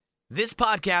This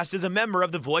podcast is a member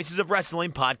of the Voices of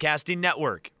Wrestling Podcasting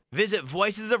Network. Visit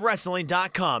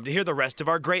voicesofwrestling.com to hear the rest of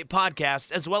our great podcasts,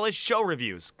 as well as show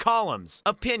reviews, columns,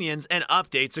 opinions, and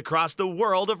updates across the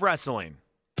world of wrestling.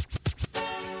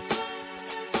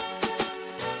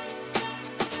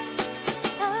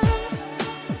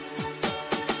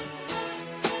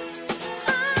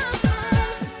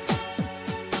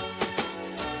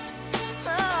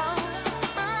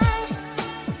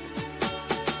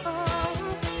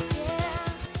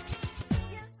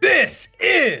 This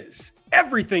is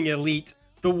Everything Elite,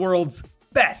 the world's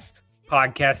best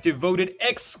podcast devoted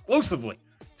exclusively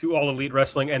to all elite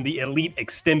wrestling and the elite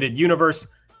extended universe.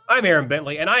 I'm Aaron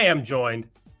Bentley, and I am joined,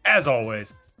 as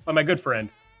always, by my good friend,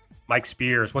 Mike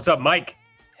Spears. What's up, Mike?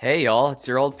 Hey, y'all. It's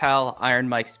your old pal, Iron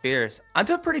Mike Spears. I'm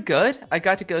doing pretty good. I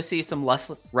got to go see some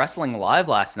wrestling live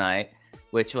last night,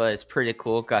 which was pretty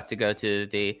cool. Got to go to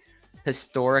the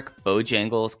historic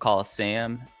Bojangles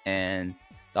Coliseum and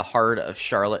the heart of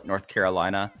Charlotte, North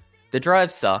Carolina. The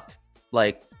drive sucked.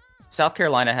 Like, South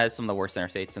Carolina has some of the worst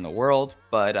interstates in the world,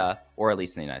 but or at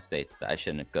least in the United States. I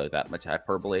shouldn't go that much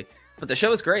hyperbole. But the show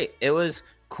was great. It was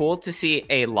cool to see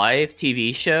a live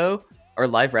TV show or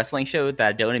live wrestling show that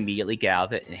I don't immediately get out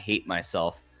of it and hate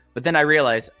myself. But then I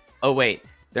realized, oh wait,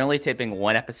 they're only taping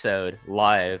one episode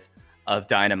live of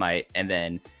Dynamite, and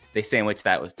then they sandwich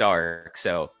that with Dark.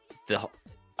 So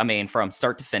from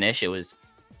start to finish, it was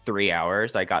 3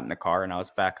 hours. I got in the car and I was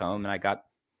back home, and I got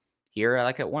here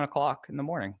at 1:00 in the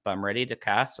morning. But I'm ready to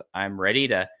cast. I'm ready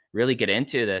to really get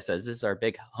into this, as this is our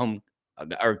big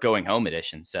our going home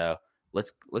edition. So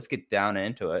let's get down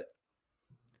into it.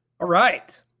 All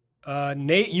right.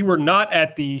 Nate, you were not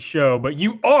at the show, but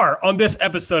you are on this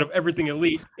episode of Everything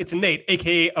Elite. It's Nate,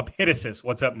 aka Epitasis.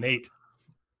 What's up, Nate?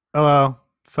 Hello,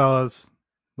 fellas,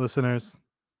 listeners,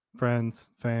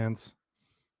 friends, fans,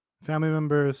 family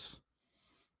members.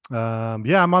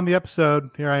 I'm on the episode.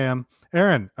 Here I am.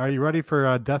 Aaron, are you ready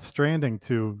for Death Stranding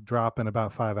to drop in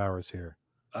about 5 hours here?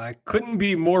 I couldn't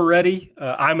be more ready.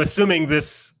 I'm assuming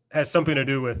this has something to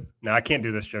do with... No, I can't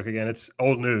do this joke again. It's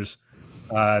old news.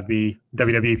 The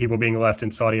WWE people being left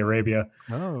in Saudi Arabia.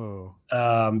 Oh.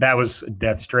 That was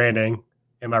Death Stranding.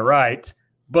 Am I right?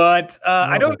 But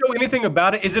I don't know anything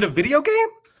about it. Is it a video game?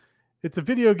 It's a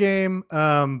video game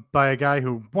by a guy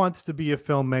who wants to be a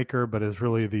filmmaker, but is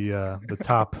really the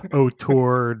top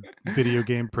auteur video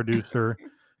game producer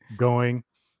going.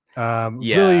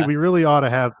 Really, we really ought to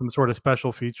have some sort of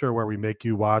special feature where we make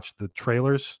you watch the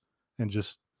trailers and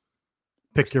just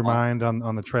pick your mind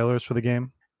on the trailers for the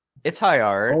game. It's high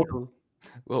art.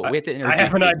 Well, we have to I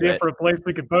have an idea for a place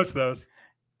we could post those.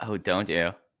 Oh, don't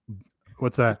you?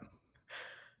 What's that?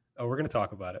 Oh, we're going to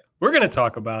talk about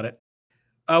it.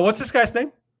 What's this guy's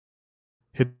name?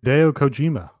 Hideo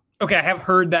Kojima. Okay, I have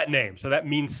heard that name, so that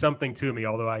means something to me,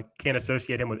 although I can't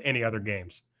associate him with any other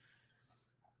games.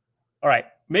 All right,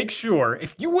 make sure,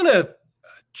 if you want to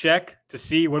check to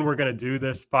see when we're going to do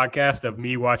this podcast of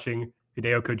me watching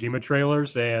Hideo Kojima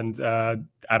trailers and,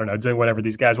 doing whatever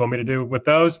these guys want me to do with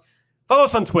those, follow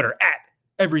us on Twitter at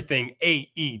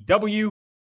EverythingAEW.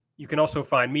 You can also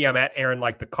find me. I'm at Aaron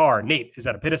Like the Car. Nate is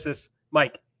at Epitasis.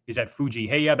 Mike is at Fuji.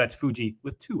 Hey, yeah, that's Fuji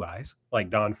with 2 eyes,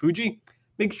 like Don Fuji.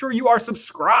 Make sure you are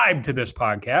subscribed to this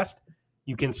podcast.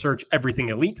 You can search Everything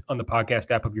Elite on the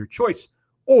podcast app of your choice,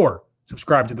 or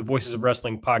subscribe to the Voices of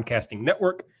Wrestling Podcasting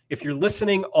Network. If you're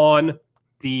listening on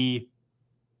the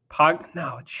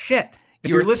If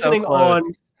you're listening on...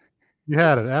 You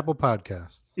had it, Apple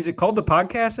Podcasts. Is it called the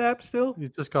podcast app still?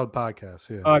 It's just called Podcasts,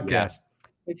 yeah. Podcast. Yeah.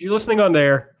 If you're listening on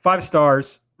there, 5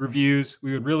 stars, reviews,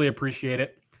 we would really appreciate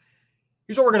it.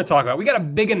 Here's what we're going to talk about. We got a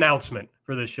big announcement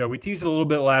for this show. We teased it a little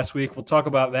bit last week. We'll talk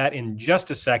about that in just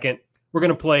a second. We're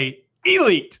going to play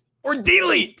Elite or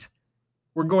Delete.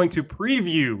 We're going to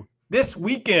preview this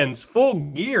weekend's Full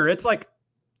Gear. It's like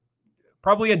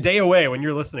probably a day away when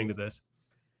you're listening to this.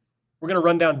 We're going to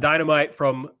run down Dynamite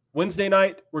from Wednesday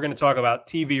night. We're going to talk about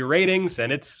TV ratings,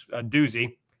 and it's a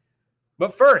doozy.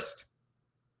 But first,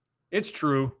 it's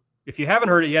true. If you haven't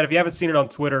heard it yet, if you haven't seen it on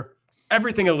Twitter,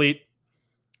 Everything Elite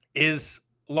is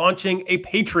launching a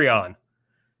Patreon.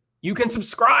 You can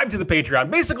subscribe to the Patreon.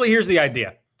 Basically, here's the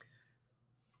idea.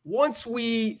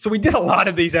 We did a lot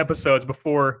of these episodes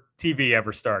before TV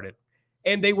ever started,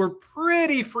 and they were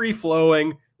pretty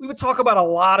free-flowing. We would talk about a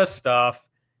lot of stuff.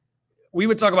 We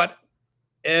would talk about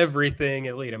everything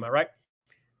elite, am I right?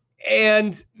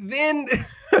 And then,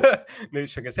 Nate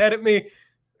shook his head at me.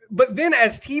 But then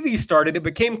as TV started, it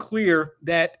became clear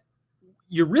that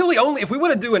you really only, if we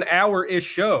want to do an hour-ish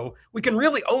show, we can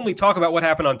really only talk about what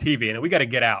happened on TV, and we got to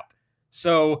get out.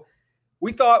 So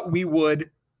we thought we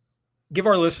would give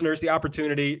our listeners the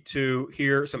opportunity to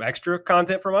hear some extra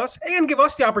content from us and give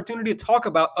us the opportunity to talk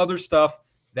about other stuff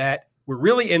that we're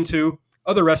really into,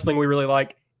 other wrestling we really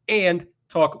like, and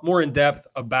talk more in depth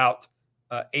about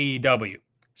AEW.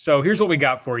 So here's what we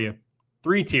got for you.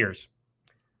 3 tiers.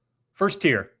 First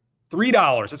tier,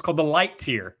 $3. It's called the light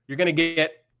tier. You're going to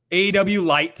get AEW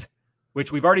Light,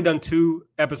 which we've already done 2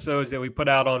 episodes that we put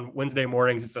out on Wednesday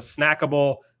mornings. It's a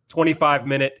snackable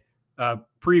 25-minute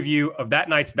preview of that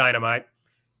night's Dynamite.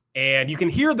 And you can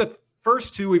hear the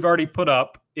first 2 we've already put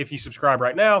up if you subscribe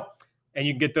right now, and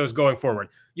you can get those going forward.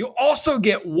 You'll also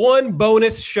get 1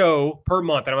 bonus show per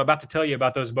month, and I'm about to tell you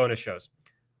about those bonus shows.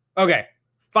 Okay,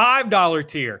 $5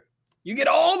 tier. You get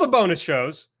all the bonus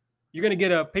shows. You're going to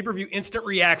get a pay-per-view instant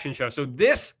reaction show. So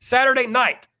this Saturday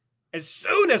night, as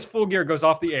soon as Full Gear goes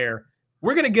off the air,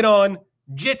 we're going to get on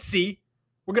Jitsi.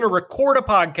 We're going to record a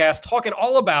podcast talking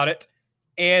all about it,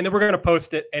 and then we're going to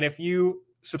post it. And if you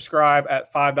subscribe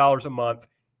at $5 a month,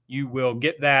 you will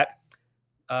get that.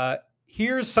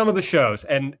 Here's some of the shows,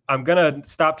 and I'm going to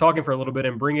stop talking for a little bit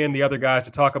and bring in the other guys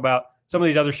to talk about some of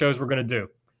these other shows we're going to do.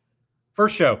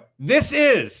 First show,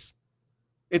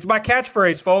 it's my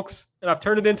catchphrase, folks, and I've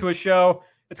turned it into a show.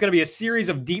 It's going to be a series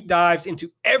of deep dives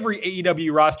into every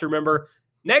AEW roster member.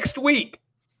 Next week,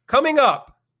 coming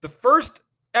up, the first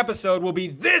episode will be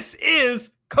This Is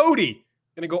Cody.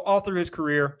 Going to go all through his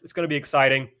career. It's going to be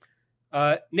exciting.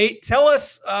 Nate, tell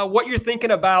us what you're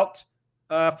thinking about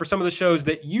for some of the shows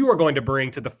that you are going to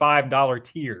bring to the $5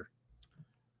 tier.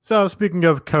 So speaking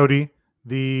of Cody,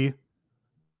 the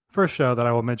first show that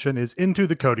I will mention is Into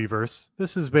the Codyverse.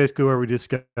 This is basically where we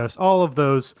discuss all of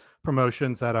those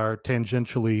promotions that are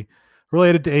tangentially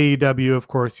related to AEW. Of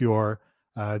course, your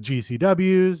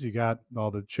GCWs, you got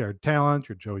all the shared talent,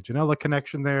 your Joey Janela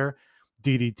connection there,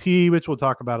 DDT, which we'll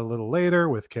talk about a little later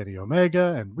with Kenny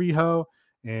Omega and Riho,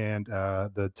 and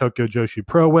the Tokyo Joshi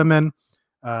Pro women.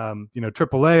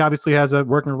 AAA obviously has a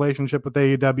working relationship with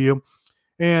AEW,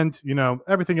 and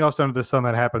everything else under the sun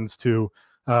that happens to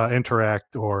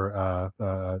interact or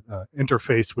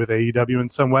interface with AEW in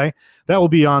some way. That will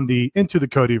be on the Into the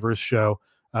Codyverse show.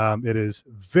 It is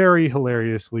very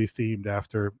hilariously themed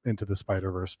after Into the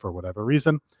Spider-Verse for whatever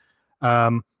reason.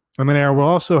 And then we'll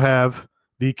also have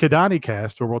the Kidani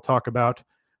cast, where we'll talk about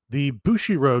the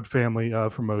Bushiroad family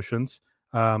of promotions,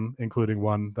 including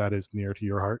one that is near to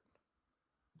your heart.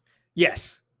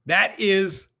 Yes, that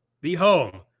is the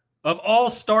home of all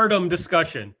Stardom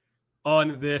discussion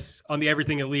on the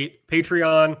Everything Elite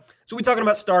Patreon. So we're talking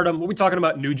about Stardom. We'll be talking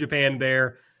about New Japan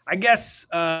there. I guess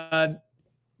the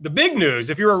big news,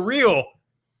 if you're a real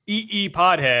EE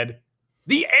podhead,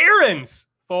 the Aarons,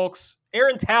 folks.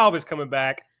 Aaron Taub is coming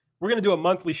back. We're going to do a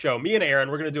monthly show. Me and Aaron,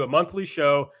 we're going to do a monthly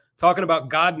show talking about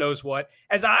God knows what.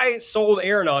 As I sold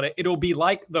Aaron on it, it'll be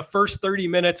like the first 30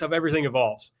 minutes of Everything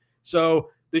Evolves.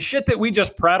 So the shit that we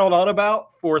just prattled on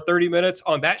about for 30 minutes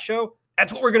on that show,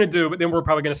 that's what we're going to do, but then we're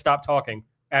probably going to stop talking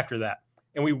after that.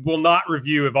 And we will not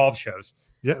review Evolve shows.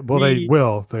 Yeah, well, they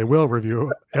will. They will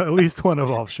review at least one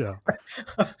Evolve show.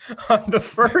 On the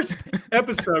first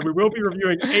episode, we will be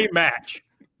reviewing a match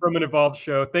from an Evolve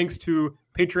show, thanks to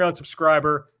Patreon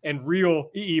subscriber and real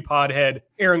EE podhead,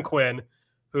 Aaron Quinn,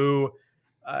 who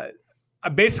I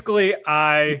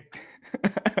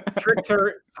tricked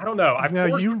her. I don't know.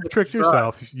 You tricked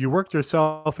yourself. You worked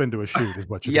yourself into a shoot is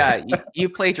what you did. Yeah, you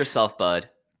played yourself, bud.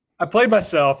 I played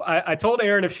myself. I told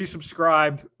Aaron if she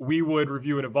subscribed, we would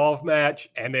review an Evolve match,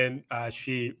 and then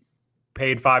she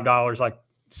paid $5 like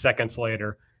seconds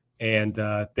later. And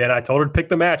then I told her to pick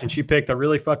the match, and she picked a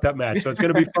really fucked up match. So it's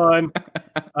going to be fun.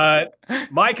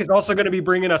 Mike is also going to be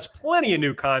bringing us plenty of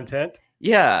new content.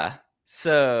 Yeah.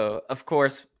 So, of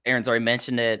course, Aaron's already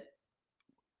mentioned it.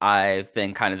 I've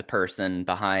been kind of the person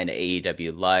behind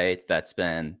AEW Light. That's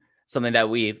been something that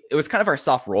it was kind of our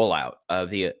soft rollout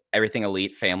of the Everything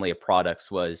Elite family of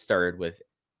products was started with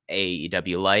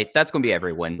AEW Light. That's going to be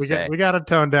every Wednesday. We got to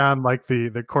tone down like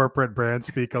the corporate brand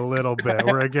speak a little bit.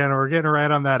 We're getting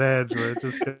right on that edge where it's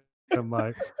just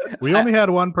like, we only had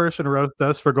one person roast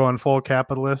us for going full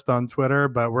capitalist on Twitter,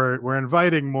 but we're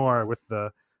inviting more with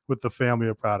the family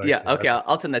of products. Yeah. Okay.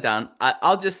 I'll turn that down.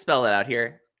 I'll just spell it out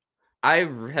here. I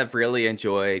have really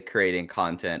enjoyed creating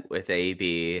content with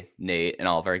AB, Nate, and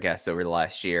all of our guests over the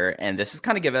last year. And this has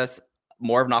kind of given us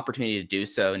more of an opportunity to do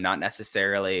so, not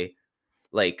necessarily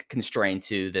like constrained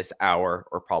to this hour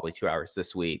or probably 2 hours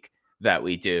this week that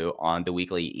we do on the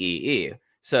weekly EE.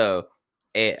 So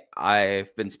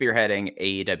I've been spearheading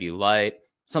AEW Light,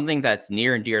 something that's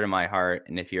near and dear to my heart.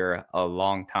 And if you're a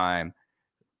long time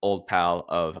old pal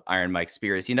of Iron Mike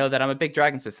Spears, you know that I'm a big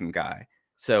Dragon System guy.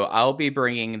 So I'll be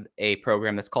bringing a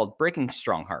program that's called Breaking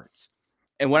Strong Hearts.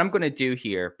 And what I'm going to do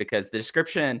here, because the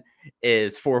description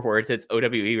is 4 words, it's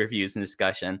OWE reviews and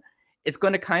discussion. It's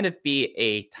going to kind of be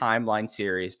a timeline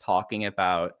series talking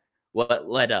about what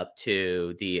led up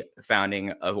to the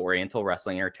founding of Oriental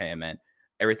Wrestling Entertainment,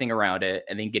 everything around it,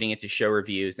 and then getting into show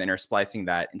reviews and intersplicing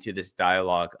that into this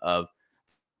dialogue of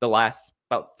the last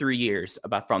about 3 years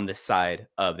from this side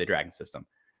of the Dragon system.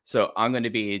 So I'm going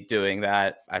to be doing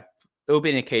that. It'll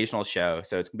be an occasional show,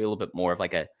 so it's going to be a little bit more of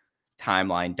like a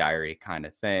timeline diary kind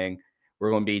of thing.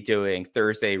 We're going to be doing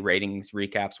Thursday ratings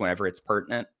recaps whenever it's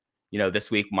pertinent.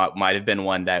 This week might have been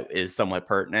one that is somewhat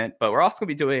pertinent, but we're also going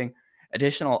to be doing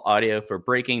additional audio for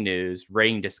breaking news,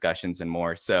 rating discussions, and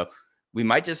more. So we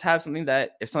might just have something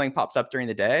that if something pops up during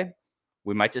the day,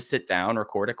 we might just sit down,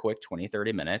 record a quick 20,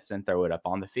 30 minutes and throw it up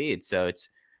on the feed. So it's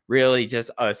really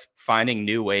just us finding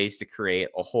new ways to create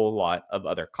a whole lot of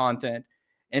other content.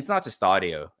 And it's not just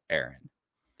audio, Aaron.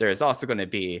 There is also going to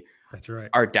be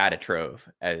our data trove.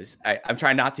 As I'm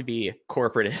trying not to be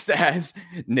corporatist, as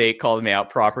Nate called me out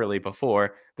properly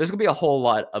before. There's going to be a whole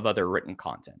lot of other written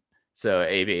content. So,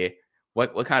 AB,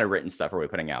 what kind of written stuff are we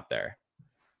putting out there?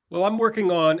 Well, I'm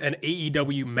working on an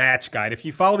AEW match guide. If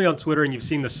you follow me on Twitter and you've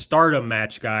seen the Stardom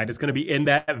match guide, it's going to be in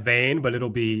that vein, but it'll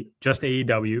be just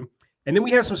AEW. And then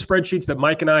we have some spreadsheets that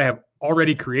Mike and I have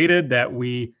already created that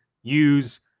we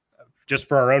use just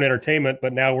for our own entertainment,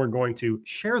 but now we're going to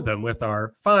share them with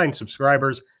our fine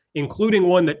subscribers, including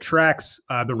one that tracks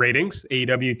the ratings,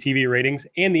 AEW TV ratings,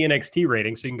 and the NXT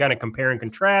ratings, so you can kind of compare and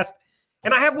contrast.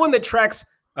 And I have one that tracks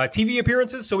TV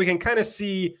appearances, so we can kind of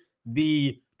see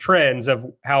the trends of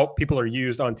how people are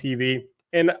used on TV.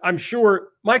 And I'm sure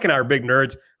Mike and I are big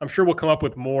nerds. I'm sure we'll come up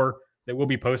with more that we'll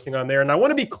be posting on there. And I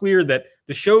want to be clear that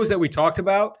the shows that we talked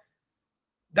about,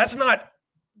 that's not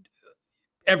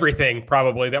everything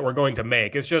probably that we're going to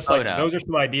make. It's just like those are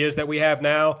some ideas that we have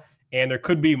now, and there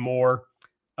could be more.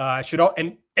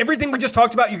 And everything we just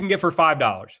talked about, you can get for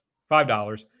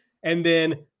 $5. And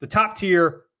then the top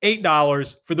tier,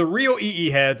 $8 for the real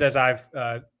EE heads, as I've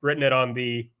written it on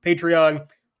the Patreon,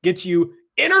 gets you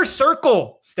inner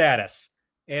circle status.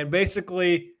 And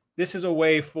basically, this is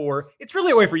it's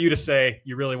really a way for you to say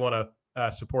you really want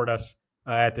to support us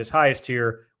at this highest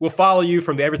tier. We'll follow you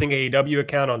from the Everything AEW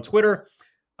account on Twitter.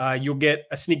 You'll get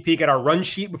a sneak peek at our run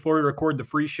sheet before we record the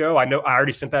free show. I know I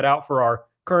already sent that out for our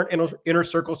current Inner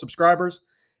Circle subscribers,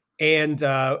 and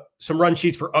some run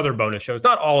sheets for other bonus shows.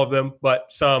 Not all of them, but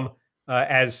some,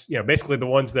 as basically the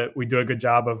ones that we do a good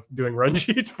job of doing run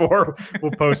sheets for,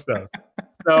 we'll post those.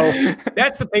 So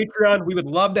that's the Patreon. We would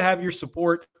love to have your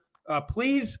support.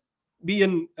 Please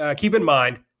keep in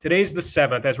mind, today's the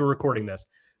 7th as we're recording this.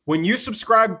 When you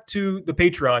subscribe to the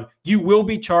Patreon, you will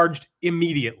be charged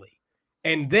immediately.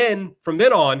 And then from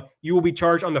then on, you will be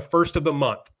charged on the 1st of the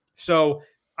month. So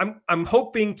I'm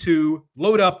hoping to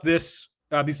load up these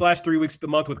last 3 weeks of the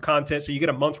month with content, so you get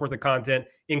a month's worth of content,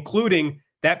 including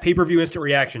that pay-per-view instant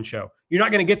reaction show. You're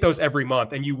not going to get those every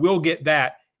month, and you will get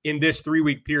that in this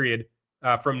 3-week period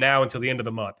from now until the end of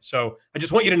the month. So I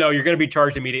just want you to know you're going to be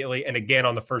charged immediately, and again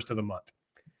on the 1st of the month.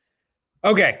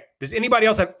 Okay. Does anybody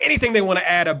else have anything they want to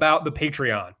add about the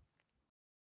Patreon?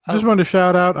 I just wanted to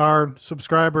shout out our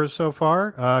subscribers so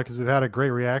far because we've had a great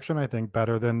reaction. I think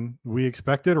better than we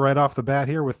expected right off the bat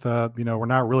here with, we're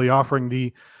not really offering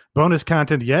the bonus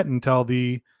content yet until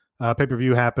the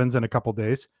pay-per-view happens in a couple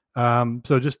days.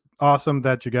 So just awesome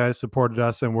that you guys supported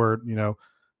us and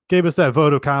gave us that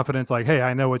vote of confidence. Like, hey,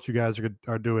 I know what you guys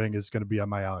are doing is going to be on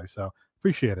my alley. So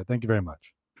appreciate it. Thank you very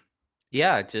much.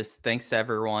 Yeah, just thanks to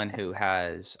everyone who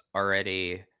has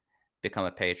already become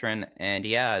a patron. And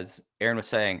yeah, as Aaron was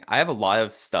saying, I have a lot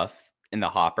of stuff in the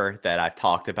hopper that I've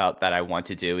talked about that I want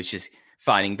to do. It's just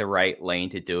finding the right lane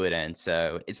to do it in.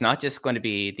 So it's not just going to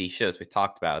be the shows we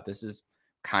talked about. This is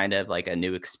kind of like a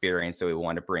new experience that we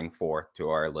want to bring forth to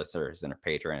our listeners and our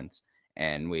patrons.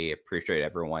 And we appreciate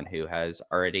everyone who has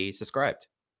already subscribed.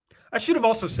 I should have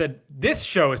also said this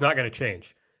show is not going to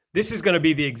change. This is going to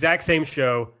be the exact same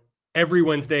show every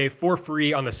Wednesday for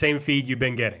free on the same feed you've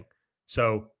been getting.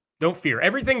 So don't fear.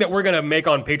 Everything that we're going to make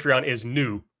on Patreon is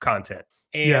new content.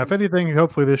 And yeah, if anything,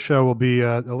 hopefully this show will be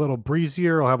a little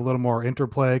breezier. We'll have a little more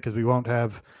interplay because we won't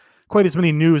have quite as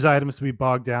many news items to be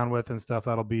bogged down with and stuff.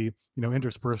 That'll be,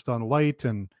 interspersed on light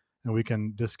and we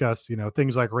can discuss,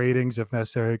 things like ratings if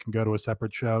necessary. We can go to a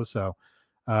separate show. So,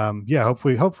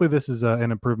 hopefully this is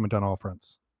an improvement on all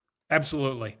fronts.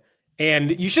 Absolutely.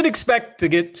 And you should expect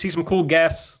to see some cool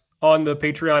guests on the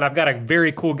Patreon. I've got a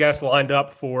very cool guest lined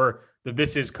up for the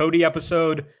This Is Cody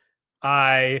episode.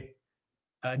 I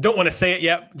don't want to say it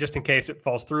yet, just in case it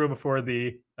falls through before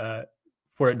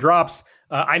it drops.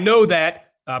 I know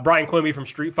that Brian Quimby from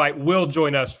Street Fight will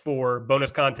join us for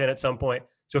bonus content at some point.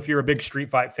 So if you're a big Street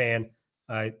Fight fan,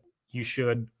 you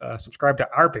should subscribe to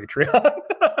our Patreon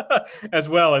as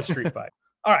well as Street Fight.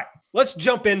 All right, let's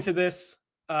jump into this.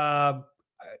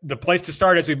 The place to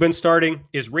start, as we've been starting,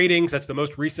 is ratings. That's the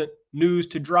most recent news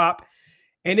to drop.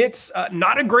 And it's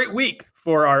not a great week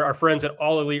for our friends at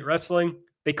All Elite Wrestling.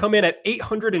 They come in at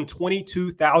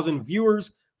 822,000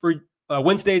 viewers for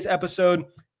Wednesday's episode.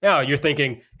 Now you're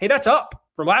thinking, hey, that's up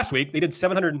from last week. They did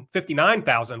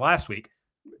 759,000 last week.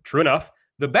 True enough.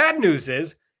 The bad news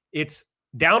is it's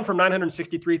down from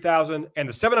 963,000, and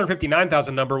the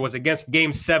 759,000 number was against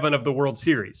Game 7 of the World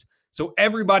Series. So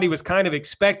everybody was kind of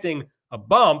expecting a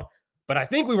bump, but I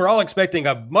think we were all expecting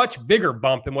a much bigger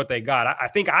bump than what they got. I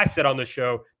think I said on the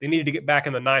show they needed to get back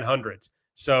in the 900s.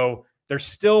 So they're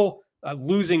still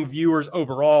losing viewers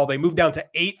overall. They moved down to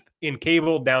 8th in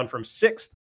cable, down from 6th,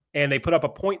 and they put up a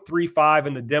 0.35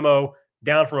 in the demo,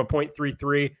 down from a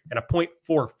 0.33 and a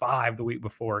 0.45 the week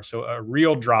before. So a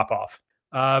real drop-off.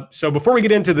 So before we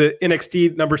get into the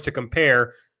NXT numbers to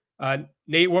compare,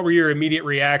 Nate, what were your immediate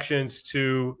reactions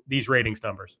to these ratings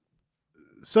numbers?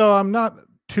 So I'm not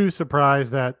too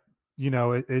surprised that,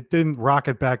 it didn't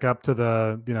rocket back up to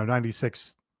the,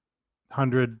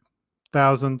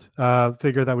 9,600,000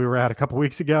 figure that we were at a couple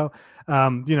weeks ago.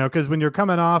 Because when you're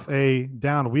coming off a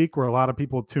down week where a lot of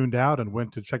people tuned out and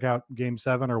went to check out Game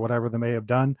 7 or whatever they may have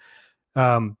done,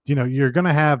 you're going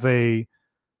to have a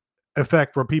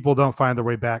effect where people don't find their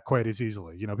way back quite as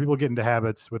easily. People get into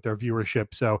habits with their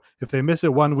viewership. So if they miss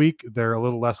it one week, they're a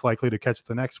little less likely to catch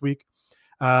the next week.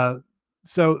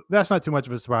 So that's not too much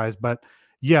of a surprise, but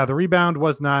yeah, the rebound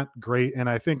was not great. And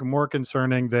I think more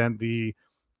concerning than the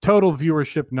total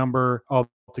viewership number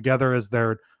altogether is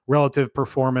their relative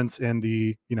performance in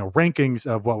the, rankings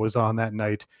of what was on that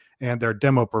night, and their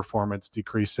demo performance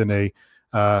decreased in a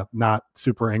not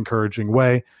super encouraging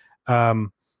way.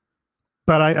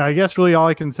 But I guess really all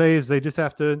I can say is they just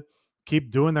have to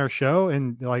keep doing their show,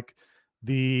 and like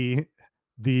the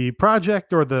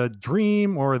project or the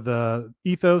dream or the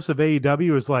ethos of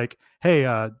AEW is like, hey,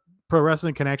 pro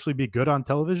wrestling can actually be good on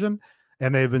television,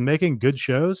 and they've been making good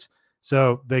shows.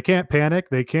 So they can't panic.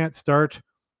 They can't start,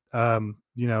 trying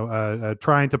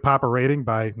to pop a rating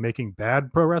by making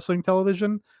bad pro wrestling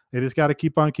television. They just got to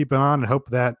keep on keeping on and hope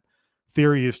that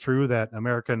theory is true, that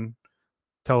American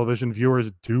television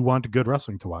viewers do want good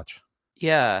wrestling to watch.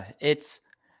 Yeah,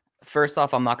 first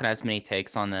off, I'm not going to have as many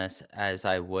takes on this as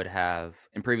I would have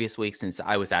in previous weeks since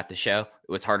I was at the show.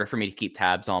 It was harder for me to keep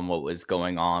tabs on what was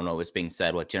going on, what was being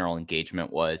said, what general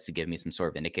engagement was to give me some sort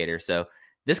of indicator. So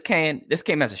this came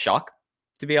as a shock,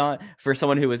 to be honest, for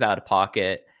someone who was out of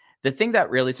pocket. The thing that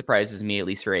really surprises me, at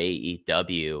least for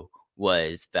AEW,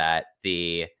 was that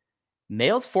the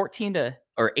males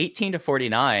 18 to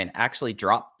 49 actually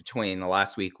dropped between the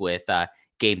last week with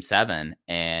Game 7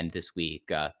 and this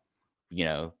week,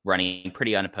 running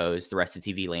pretty unopposed. The rest of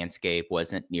the TV landscape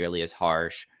wasn't nearly as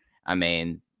harsh. I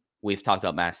mean, we've talked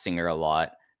about Masked Singer a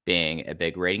lot being a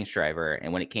big ratings driver,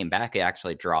 and when it came back, it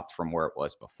actually dropped from where it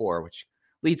was before, which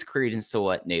leads credence to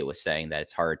what Nate was saying, that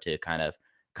it's hard to kind of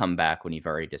come back when you've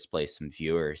already displaced some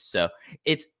viewers. So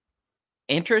it's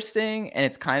interesting, and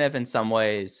it's kind of in some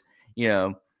ways,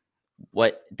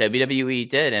 what WWE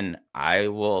did, and I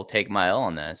will take my L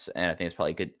on this, and I think it's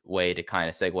probably a good way to kind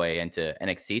of segue into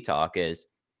NXT talk, is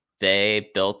they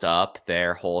built up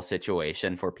their whole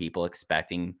situation for people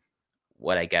expecting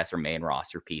what I guess are main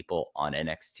roster people on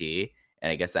NXT,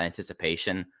 and I guess that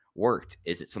anticipation worked.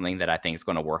 Is it something that I think is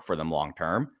going to work for them long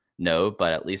term? No,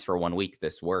 but at least for 1 week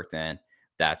this worked, and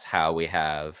that's how we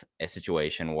have a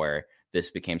situation where this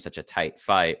became such a tight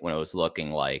fight when it was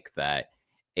looking like that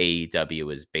AEW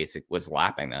was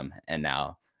lapping them, and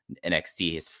now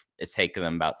NXT has taken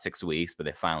them about 6 weeks, but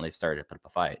they finally started to put up a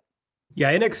fight.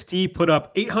 Yeah, NXT put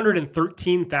up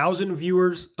 813,000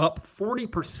 viewers, up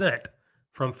 40%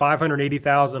 from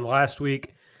 580,000 last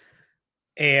week,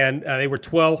 and they were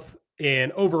 12th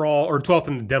in overall, or 12th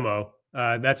in the demo.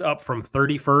 That's up from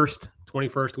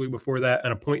 21st the week before that,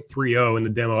 and a 0.30 in the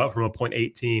demo, up from a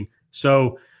 0.18.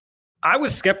 So I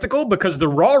was skeptical because the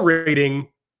Raw rating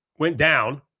went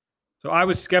down. So I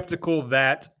was skeptical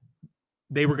that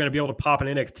they were going to be able to pop an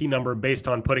NXT number based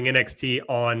on putting NXT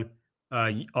on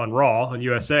Raw, on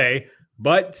USA.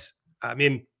 But, I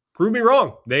mean, prove me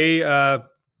wrong. They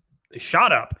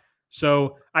shot up.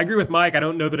 So I agree with Mike. I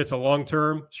don't know that it's a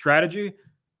long-term strategy.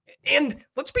 And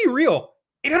let's be real.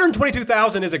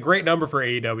 822,000 is a great number for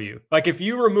AEW. Like, if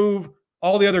you remove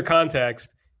all the other context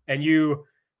and you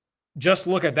just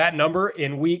look at that number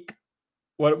in week,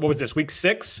 what was this, week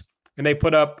 6, and they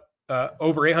put up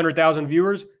over 800,000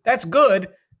 viewers, that's good.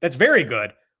 that's very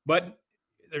good. But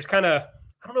there's kind of,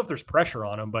 I don't know if there's pressure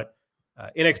on them, but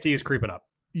NXT is creeping up.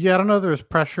 Yeah, I don't know if there's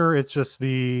pressure. It's just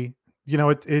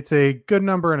it's a good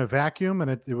number in a vacuum,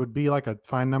 and it would be like a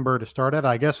fine number to start at.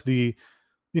 I guess the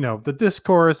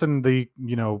discourse and the,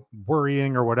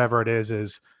 worrying or whatever it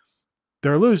is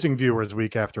they're losing viewers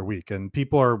week after week, and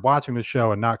people are watching the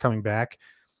show and not coming back.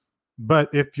 But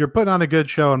if you're putting on a good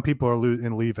show and people are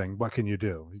leaving, what can you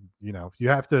do? You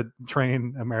have to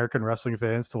train American wrestling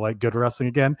fans to like good wrestling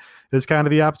again, is kind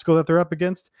of the obstacle that they're up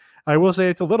against. I will say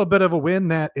it's a little bit of a win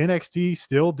that NXT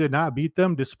still did not beat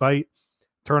them, despite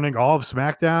turning all of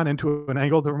SmackDown into an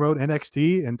angle to promote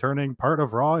NXT and turning part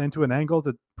of Raw into an angle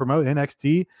to promote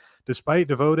NXT, despite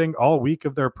devoting all week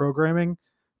of their programming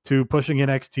to pushing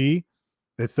NXT.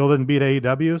 It still didn't beat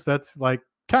AEW's. That's like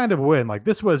kind of a win. Like,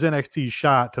 this was NXT's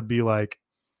shot to be like,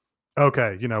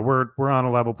 okay, we're on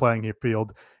a level playing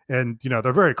field, and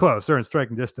they're very close. They're in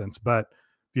striking distance, but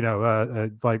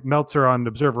like Meltzer on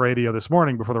Observer Radio this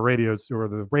morning before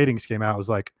the ratings came out was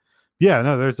like, yeah,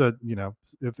 no, there's a,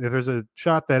 if there's a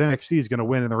shot that NXT is going to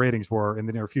win in the ratings war in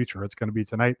the near future, it's going to be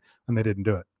tonight, and they didn't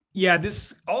do it. Yeah,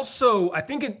 this also, I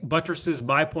think it buttresses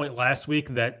my point last week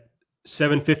that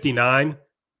 759,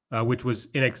 which was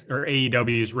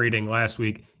AEW's rating last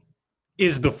week,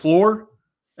 is the floor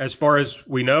as far as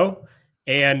we know.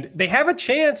 And they have a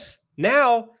chance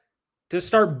now to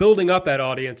start building up that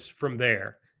audience from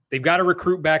there. They've got to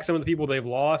recruit back some of the people they've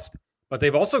lost, but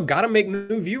they've also got to make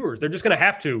new viewers. They're just going to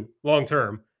have to long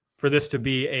term for this to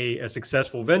be a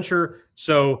successful venture.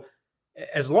 So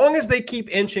as long as they keep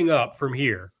inching up from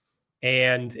here,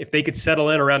 and if they could settle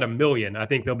in around 1 million, I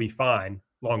think they'll be fine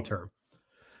long term.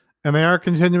 And they are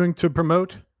continuing to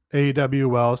promote AEW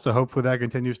well, so hopefully that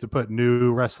continues to put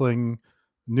new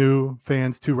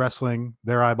fans to wrestling,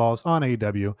 their eyeballs on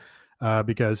AEW.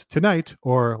 Because tonight,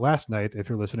 or last night, if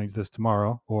you're listening to this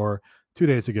tomorrow, or 2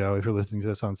 days ago, if you're listening to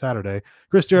this on Saturday,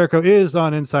 Chris Jericho is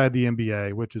on Inside the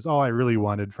NBA, which is all I really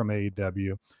wanted from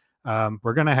AEW.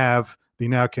 We're going to have the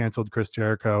now canceled Chris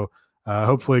Jericho,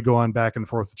 hopefully going back and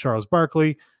forth with Charles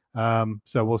Barkley.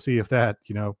 So we'll see if that,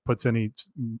 puts any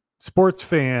sports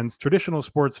fans, traditional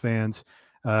sports fans,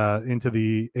 into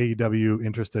the AEW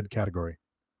interested category.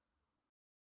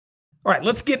 All right,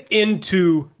 let's get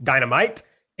into Dynamite.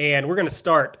 And we're going to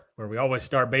start where we always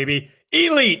start, baby.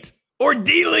 Elite or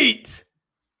delete?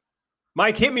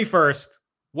 Mike, hit me first.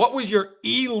 What was your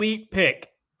elite pick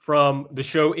from the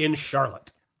show in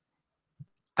Charlotte?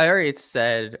 I already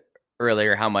said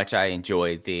earlier how much I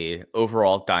enjoyed the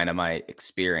overall Dynamite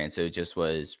experience. It just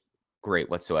was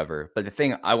great whatsoever. But the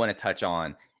thing I want to touch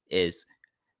on is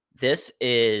this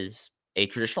is a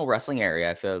traditional wrestling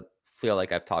area. I feel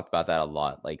like I've talked about that a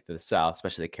lot. Like the South,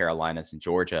 especially the Carolinas and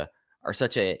Georgia, is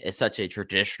such a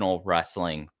traditional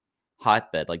wrestling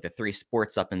hotbed. Like the three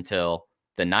sports up until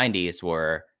the 90s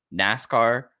were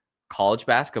NASCAR, college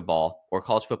basketball or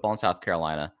college football in South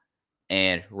Carolina,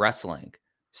 and wrestling.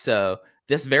 So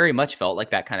this very much felt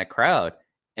like that kind of crowd.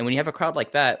 And when you have a crowd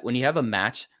like that, when you have a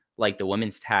match like the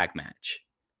women's tag match,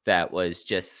 that was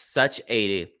just such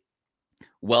a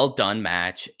well done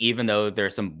match, even though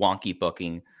there's some wonky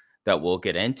booking that we'll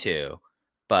get into.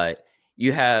 But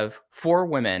you have 4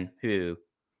 women who,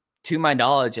 to my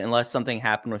knowledge, unless something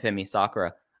happened with Emi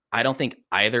Sakura, I don't think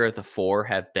either of the 4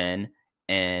 have been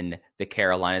in the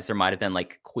Carolinas. There might have been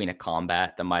like Queen of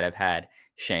Combat that might have had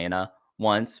Shayna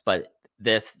once, but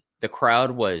the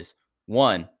crowd was,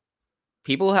 one,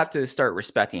 people have to start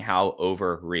respecting how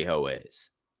over Riho is,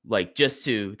 like just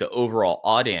to the overall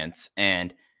audience.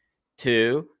 And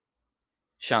 2,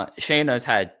 Shayna's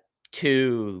had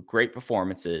 2 great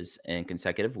performances in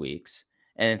consecutive weeks.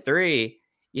 And 3,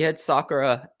 you had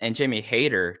Sakura and Jamie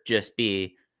Hayter just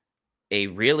be a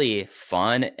really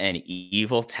fun and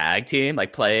evil tag team,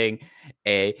 like playing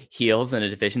heels in a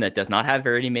division that does not have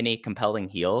very many compelling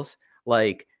heels.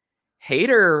 Like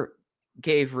Hayter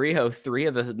gave Riho 3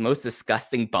 of the most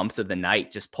disgusting bumps of the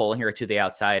night, just pulling her to the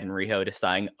outside and Riho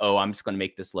deciding, oh, I'm just going to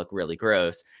make this look really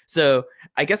gross. So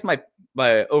I guess my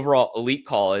overall elite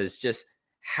call is just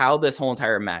how this whole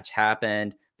entire match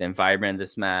happened, the environment of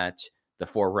this match, the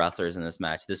 4 wrestlers in this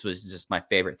match. This was just my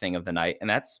favorite thing of the night. And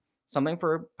that's something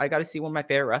I got to see one of my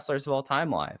favorite wrestlers of all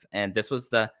time live. And this was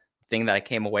the thing that I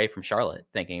came away from Charlotte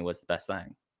thinking was the best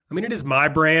thing. I mean, it is my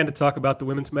brand to talk about the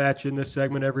women's match in this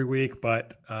segment every week,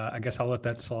 but I guess I'll let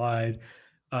that slide.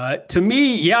 To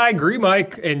me, yeah, I agree,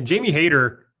 Mike. And Jamie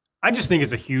Hayter, I just think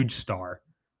is a huge star.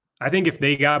 I think if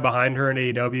they got behind her in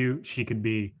AEW, she could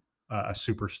be a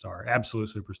superstar, absolute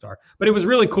superstar. But it was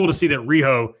really cool to see that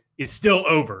Riho is still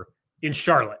over in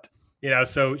Charlotte.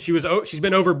 So she's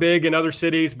been over big in other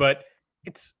cities, but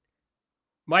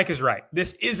Mike is right.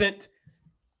 This isn't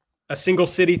a single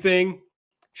city thing.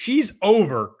 She's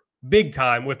over big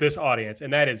time with this audience,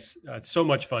 and that is so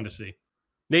much fun to see.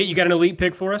 Nate, you got an elite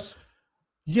pick for us?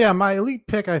 Yeah, my elite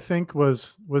pick, I think,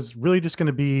 was really just going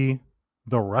to be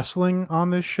the wrestling on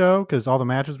this show because all the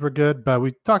matches were good. But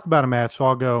we talked about a match, so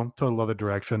I'll go total other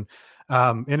direction.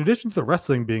 In addition to the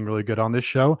wrestling being really good on this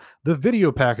show, the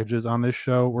video packages on this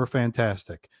show were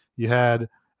fantastic. You had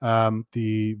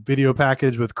the video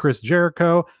package with Chris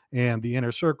Jericho and the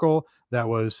Inner Circle that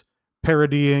was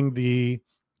parodying the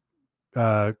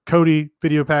Cody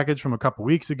video package from a couple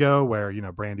weeks ago where,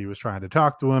 Brandy was trying to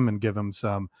talk to him and give him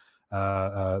some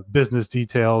business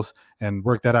details and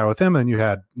work that out with him. And you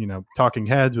had, talking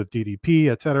heads with DDP,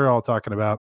 et cetera, all talking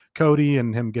about Cody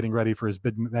and him getting ready for his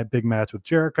big match with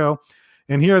Jericho.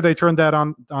 And here they turned that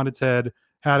on its head,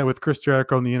 had it with Chris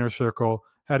Jericho in the Inner Circle,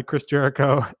 had Chris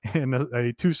Jericho in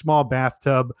a too small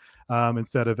bathtub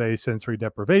instead of a sensory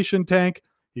deprivation tank.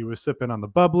 He was sipping on the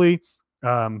bubbly.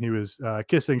 He was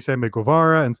kissing Sammy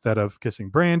Guevara instead of kissing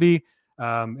Brandy.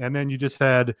 And then you just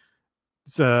had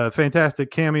a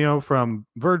fantastic cameo from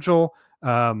Virgil.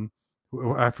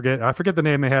 I forget the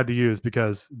name they had to use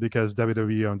because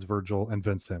WWE owns Virgil and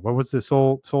Vincent. What was this?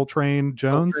 Soul Train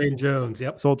Jones? Soul Train Jones,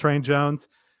 yep. Soul Train Jones.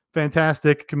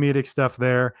 Fantastic comedic stuff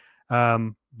there.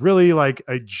 Really like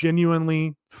a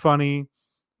genuinely funny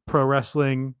pro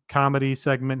wrestling comedy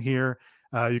segment here.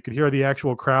 You could hear the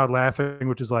actual crowd laughing,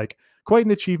 which is like quite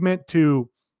an achievement to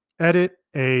edit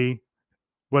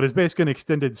what is basically an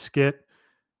extended skit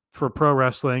for pro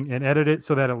wrestling and edit it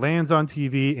so that it lands on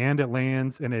TV and it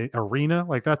lands in an arena.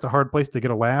 Like that's a hard place to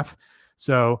get a laugh.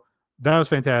 So that was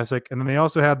fantastic. And then they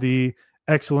also had the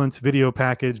excellent video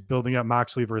package building up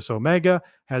Moxley versus Omega.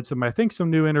 Had some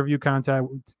new interview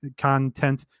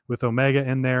content with Omega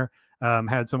in there.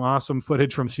 Had some awesome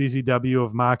footage from CZW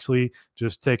of Moxley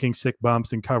just taking sick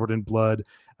bumps and covered in blood.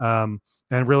 And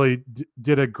really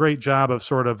did a great job of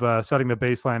sort of setting the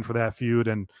baseline for that feud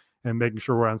and making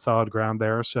sure we're on solid ground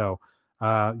there. So,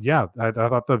 I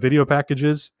thought the video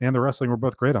packages and the wrestling were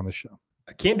both great on this show.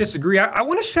 I can't disagree. I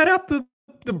want to shout out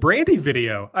the Brandy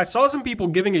video. I saw some people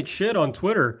giving it shit on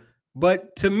Twitter,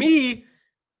 but to me,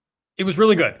 it was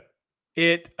really good.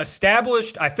 It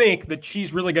established, I think, that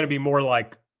she's really going to be more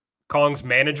like Kong's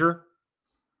manager.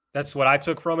 That's what I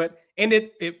took from it. And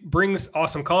it brings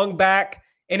Awesome Kong back,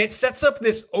 and it sets up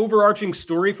this overarching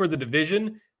story for the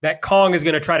division that Kong is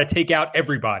going to try to take out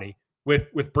everybody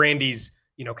with Brandy's,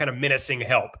 kind of menacing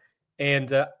help.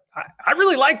 And I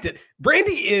really liked it.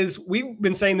 Brandy we've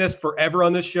been saying this forever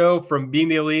on this show from being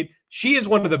the elite. She is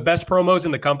one of the best promos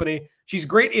in the company. She's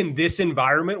great in this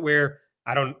environment where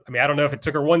I don't know if it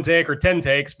took her 1 take or 10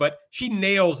 takes, but she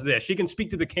nails this. She can speak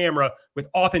to the camera with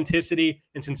authenticity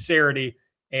and sincerity.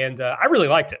 And I really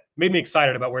liked it. Made me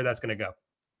excited about where that's going to go.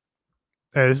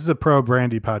 Hey, this is a pro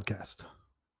Brandy podcast.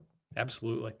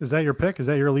 Absolutely. Is that your pick? Is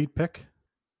that your elite pick?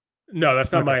 No,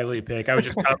 that's not my elite pick. I was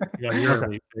just commenting on your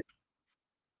elite pick.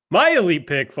 My elite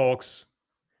pick, folks.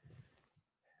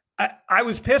 I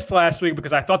was pissed last week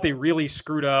because I thought they really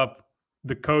screwed up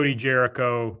the Cody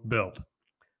Jericho build.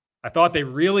 I thought they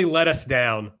really let us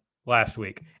down last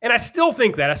week. And I still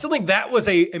think that. I still think that was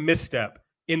a misstep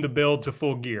in the build to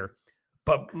Full Gear.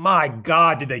 But my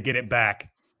God, did they get it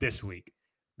back this week.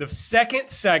 The second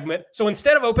segment, so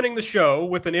instead of opening the show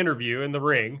with an interview in the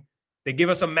ring, they give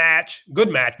us a good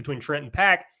match between Trent and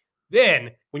Pac. Then,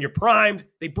 when you're primed,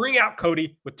 they bring out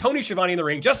Cody with Tony Schiavone in the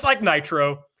ring, just like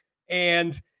Nitro,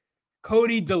 and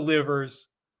Cody delivers.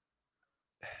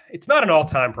 It's not an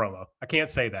all-time promo. I can't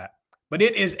say that. But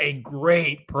it is a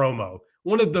great promo.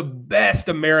 One of the best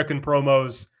American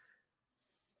promos.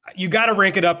 You got to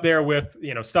rank it up there with,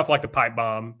 stuff like the pipe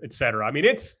bomb, etc. I mean,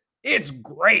 it's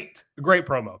great. A great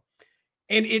promo.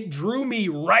 And it drew me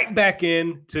right back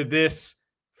into this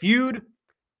feud.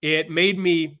 It made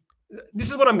me, this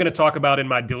is what I'm going to talk about in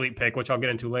my delete pick, which I'll get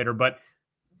into later. But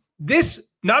this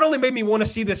not only made me want to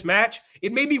see this match,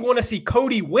 it made me want to see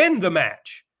Cody win the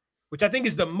match, which I think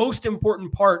is the most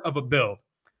important part of a build.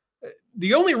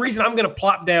 The only reason I'm going to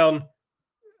plop down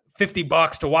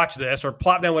 $50 to watch this or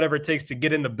plop down whatever it takes to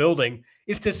get in the building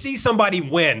is to see somebody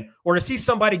win or to see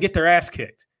somebody get their ass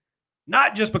kicked.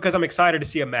 Not just because I'm excited to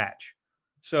see a match.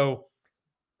 So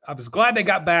I was glad they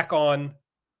got back on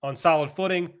solid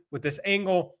footing with this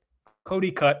angle.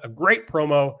 Cody cut a great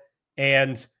promo,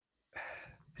 and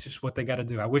it's just what they got to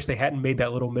do. I wish they hadn't made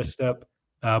that little misstep,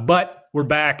 but we're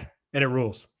back, and it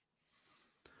rules.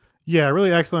 Yeah,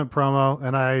 really excellent promo,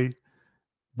 and I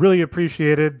really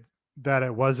appreciated that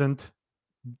it wasn't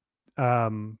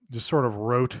just sort of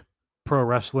rote pro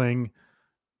wrestling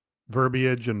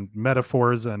verbiage and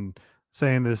metaphors and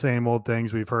saying the same old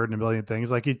things we've heard in a million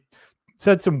things. Like, he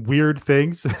said some weird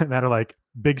things that are like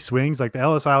big swings. Like the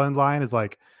Ellis Island line is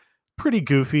like pretty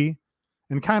goofy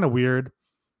and kind of weird,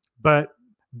 but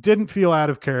didn't feel out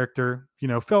of character,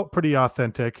 felt pretty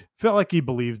authentic, felt like he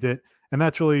believed it. And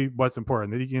that's really what's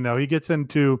important. That, he gets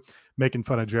into making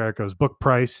fun of Jericho's book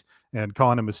price and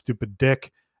calling him a stupid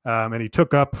dick. And he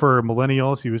took up for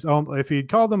millennials. If he'd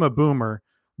called them a boomer,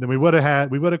 then we would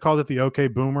have called it the OK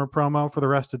Boomer promo for the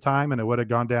rest of the time, and it would have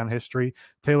gone down history.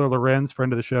 Taylor Lorenz,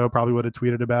 friend of the show, probably would have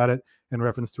tweeted about it in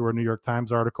reference to her New York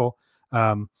Times article.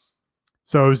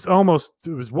 So it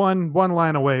was one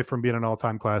line away from being an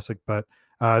all-time classic, but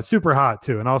super hot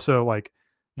too. And also, like,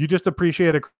 you just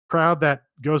appreciate a crowd that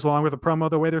goes along with a promo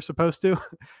the way they're supposed to.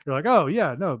 You're like, oh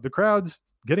yeah, no, the crowd's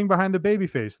getting behind the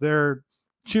babyface. They're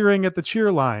cheering at the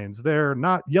cheer lines. They're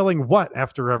not yelling what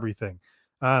after everything.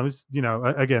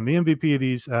 Again, the MVP of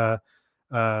these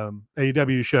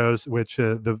AEW shows, which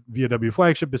the VOW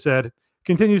flagship has said,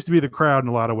 continues to be the crowd in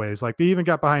a lot of ways. Like, they even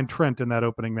got behind Trent in that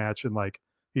opening match, and like,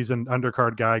 he's an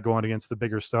undercard guy going against the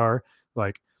bigger star.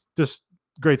 Like, just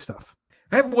great stuff.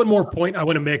 I have one more point I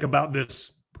want to make about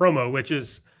this promo, which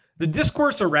is the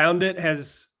discourse around it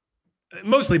has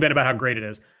mostly been about how great it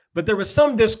is. But there was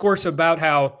some discourse about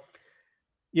how,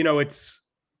 it's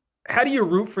how do you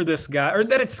root for this guy, or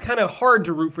that it's kind of hard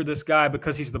to root for this guy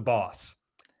because he's the boss.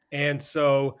 And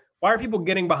so why are people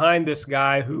getting behind this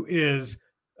guy who is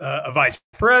a vice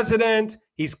president?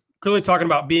 He's clearly talking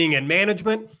about being in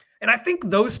management. And I think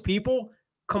those people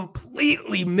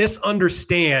completely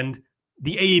misunderstand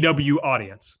the AEW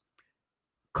audience.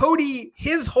 Cody,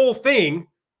 his whole thing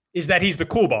is that he's the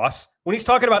cool boss. When he's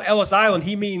talking about Ellis Island,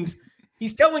 he means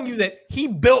he's telling you that he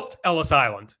built Ellis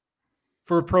Island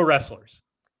for pro wrestlers.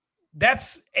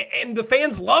 And the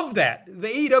fans love that. The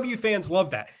AEW fans love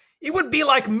that. It would be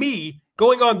like me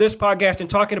going on this podcast and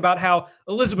talking about how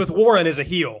Elizabeth Warren is a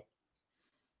heel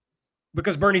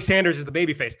because Bernie Sanders is the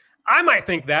babyface. I might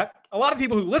think that. A lot of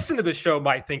people who listen to this show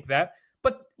might think that.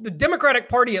 But the Democratic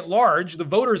Party at large, the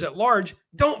voters at large,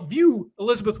 don't view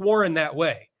Elizabeth Warren that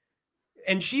way.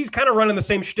 And she's kind of running the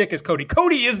same shtick as Cody.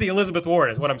 Cody is the Elizabeth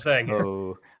Warren, is what I'm saying here.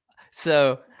 Oh,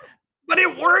 so. But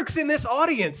it works in this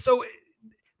audience. So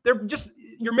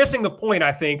you're missing the point,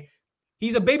 I think.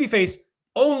 He's a babyface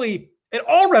only, and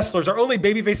all wrestlers are only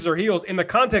babyfaces or heels in the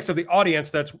context of the audience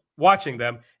that's watching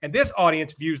them. And this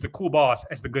audience views the cool boss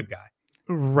as the good guy.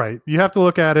 Right. You have to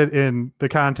look at it in the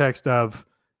context of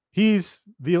he's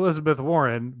the Elizabeth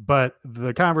Warren, but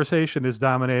the conversation is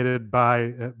dominated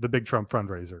by the Big Trump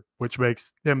fundraiser, which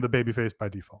makes him the babyface by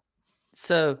default.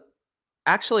 So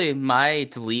actually, my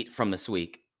delete from this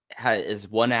week is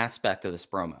one aspect of this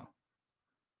promo.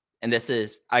 And this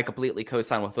is, I completely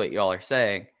co-sign with what y'all are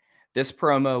saying. This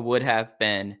promo would have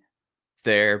been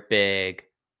their big,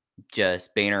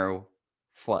 just banner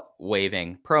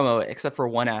waving promo, except for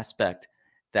one aspect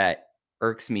that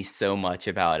irks me so much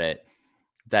about it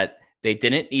that they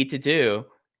didn't need to do.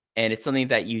 And it's something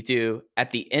that you do at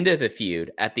the end of the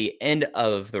feud, at the end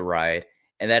of the ride.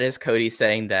 And that is Cody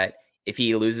saying that if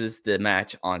he loses the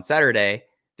match on Saturday,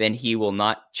 then he will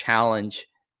not challenge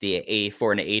for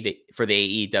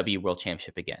the AEW World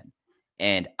Championship again.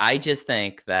 And I just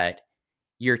think that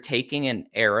you're taking an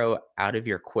arrow out of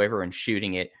your quiver and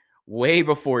shooting it way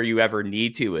before you ever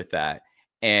need to with that.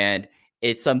 And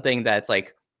it's something that's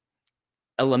like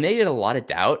eliminated a lot of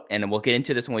doubt. And we'll get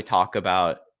into this when we talk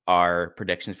about our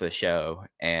predictions for the show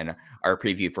and our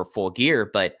preview for Full Gear.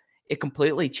 But it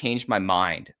completely changed my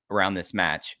mind around this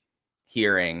match,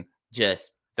 hearing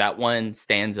just that one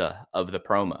stanza of the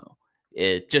promo.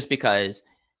 It just because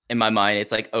in my mind,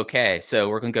 it's like, okay, so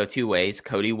we're going to go two ways.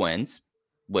 Cody wins,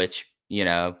 which,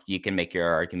 you can make your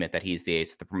argument that he's the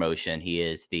ace of the promotion. He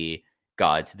is the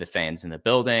god to the fans in the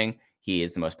building. He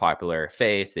is the most popular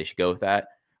face. They should go with that.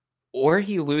 Or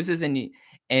he loses and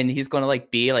he's going to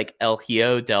like be like El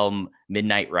Hijo del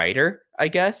Midnight Rider, I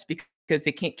guess, because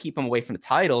they can't keep him away from the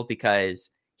title because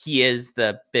he is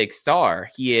the big star.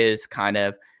 He is kind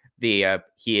of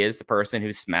he is the person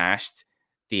who smashed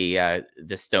the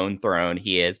Stone Throne.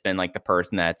 He has been like the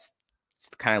person that's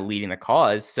kind of leading the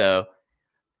cause. So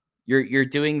you're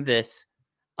doing this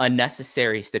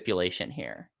unnecessary stipulation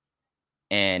here,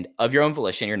 and of your own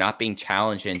volition, you're not being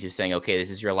challenged into saying, okay, this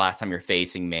is your last time you're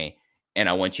facing me, and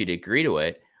I want you to agree to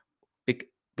it,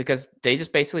 because they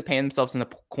just basically paint themselves in the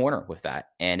corner with that,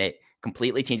 and it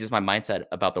completely changes my mindset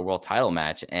about the world title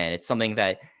match. And it's something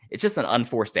that it's just an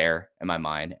unforced error in my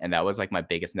mind, and that was like my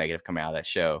biggest negative coming out of that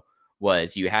show.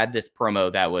 Was you had this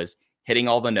promo that was hitting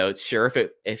all the notes. Sure,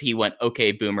 if he went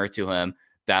okay boomer to him,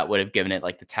 that would have given it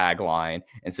like the tagline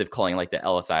instead of calling like the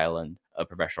Ellis Island of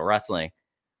professional wrestling.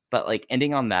 But like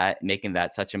ending on that, making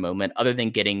that such a moment, other than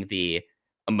getting the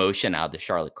emotion out of the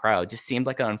Charlotte crowd, just seemed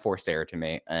like an unforced error to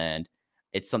me. And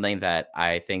it's something that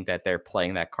I think that they're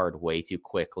playing that card way too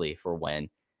quickly for when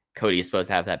Cody is supposed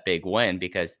to have that big win,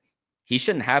 because he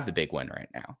shouldn't have the big win right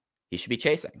now. He should be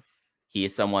chasing. He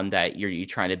is someone that you're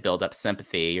trying to build up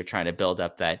sympathy. You're trying to build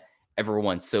up that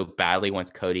everyone so badly wants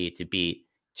Cody to beat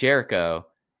Jericho,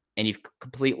 and you've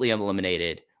completely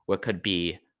eliminated what could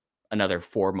be another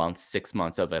 4 months, 6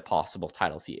 months of a possible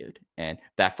title feud. And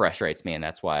that frustrates me. And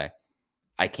that's why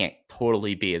I can't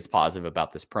totally be as positive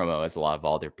about this promo as a lot of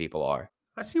other people are.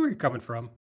 I see where you're coming from.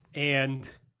 And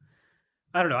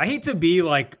I don't know. I hate to be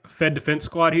like Fed Defense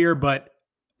Squad here, but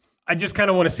I just kind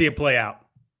of want to see it play out.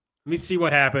 Let me see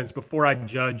what happens before I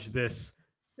judge this.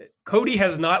 Cody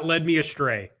has not led me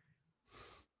astray.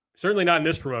 Certainly not in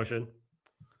this promotion.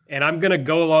 And I'm going to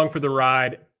go along for the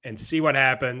ride and see what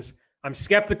happens. I'm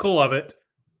skeptical of it,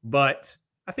 but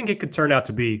I think it could turn out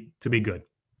to be good.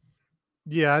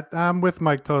 Yeah, I'm with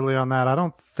Mike totally on that. I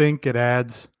don't think it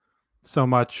adds so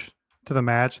much to the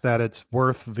match that it's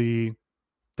worth the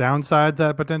downsides that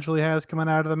it potentially has coming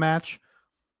out of the match.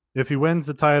 If he wins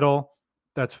the title,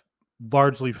 that's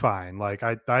largely fine. Like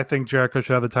I think Jericho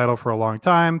should have the title for a long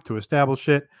time to establish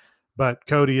it, but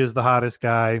Cody is the hottest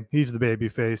guy. He's the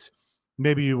babyface.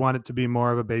 Maybe you want it to be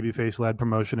more of a babyface led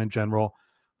promotion in general.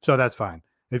 So that's fine.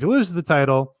 If he loses the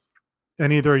title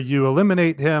and either you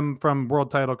eliminate him from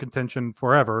world title contention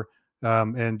forever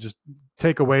and just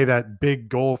take away that big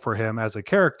goal for him as a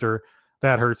character,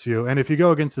 that hurts you. And if you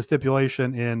go against the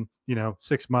stipulation in,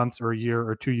 6 months or a year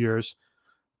or 2 years,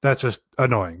 that's just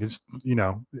annoying.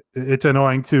 It's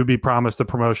annoying to be promised a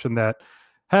promotion that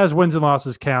has wins and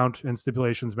losses count and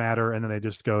stipulations matter, and then they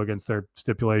just go against their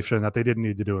stipulation that they didn't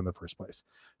need to do in the first place.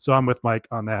 So I'm with Mike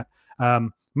on that.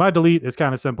 My delete is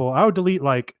kind of simple. I would delete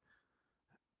like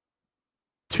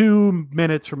 2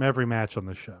 minutes from every match on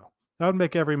the show. I would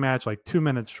make every match like 2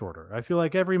 minutes shorter. I feel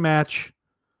like every match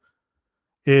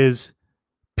is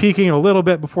peaking a little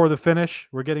bit before the finish.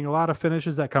 We're getting a lot of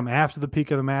finishes that come after the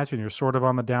peak of the match, and you're sort of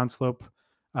on the downslope.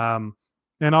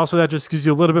 And also that just gives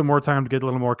you a little bit more time to get a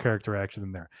little more character action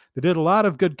in there. They did a lot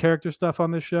of good character stuff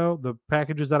on this show. The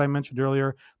packages that I mentioned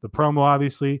earlier, the promo,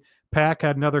 obviously. Pac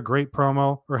had another great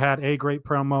promo, or had a great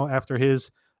promo after his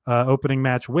opening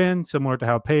match win, similar to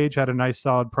how Paige had a nice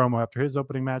solid promo after his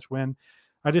opening match win.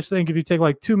 I just think if you take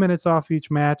like 2 minutes off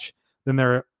each match, then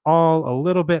they're all a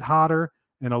little bit hotter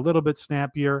and a little bit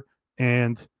snappier,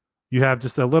 and you have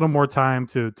just a little more time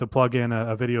to plug in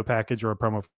a video package or a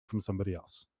promo from somebody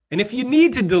else. And if you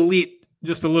need to delete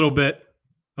just a little bit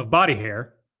of body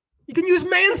hair, you can use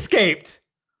Manscaped.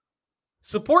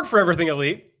 Support for Everything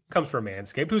Elite comes from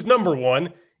Manscaped, who's number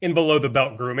one in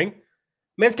below-the-belt grooming.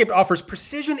 Manscaped offers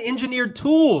precision-engineered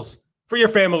tools for your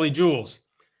family jewels.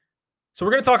 So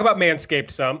we're going to talk about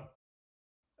Manscaped some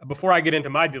before I get into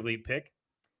my delete pick.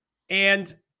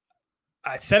 And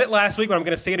I said it last week, but I'm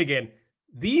going to say it again.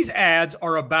 These ads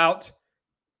are about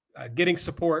getting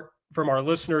support from our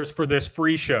listeners for this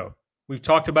free show. We've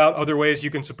talked about other ways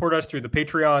you can support us through the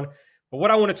Patreon, but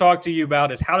what I want to talk to you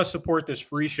about is how to support this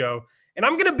free show. And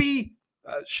I'm going to be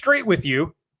straight with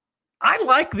you. I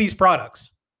like these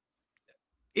products.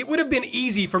 It would have been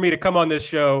easy for me to come on this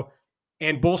show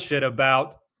and bullshit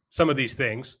about some of these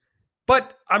things,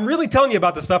 but I'm really telling you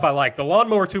about the stuff I like. The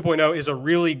Lawnmower 2.0 is a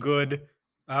really good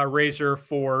razor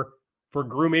for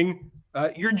grooming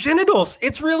your genitals.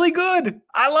 It's really good.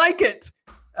 I like it.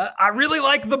 I really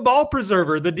like the ball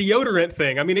preserver, the deodorant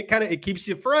thing. I mean, it keeps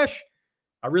you fresh.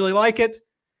 I really like it.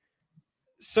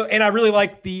 So, and I really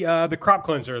like the crop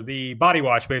cleanser, the body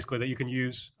wash, basically, that you can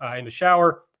use in the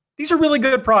shower. These are really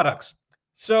good products.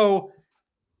 So,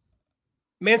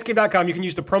 Manscaped.com, you can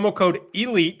use the promo code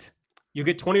ELITE. You'll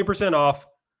get 20% off.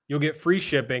 You'll get free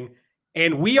shipping.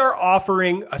 And we are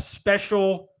offering a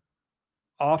special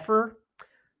offer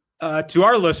to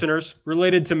our listeners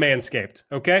related to Manscaped,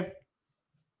 okay?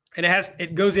 And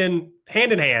it goes in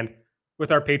hand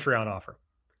with our Patreon offer.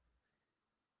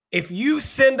 If you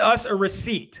send us a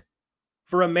receipt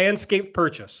for a Manscaped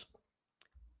purchase,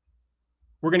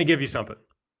 we're going to give you something.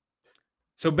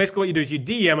 So basically what you do is you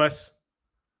DM us,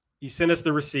 you send us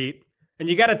the receipt, and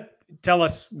you got to tell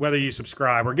us whether you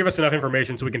subscribe or give us enough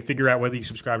information so we can figure out whether you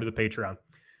subscribe to the Patreon.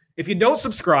 If you don't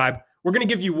subscribe, we're going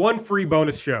to give you one free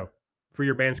bonus show for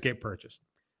your Manscaped purchase.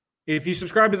 If you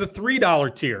subscribe to the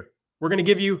 $3 tier, we're going to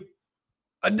give you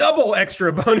a double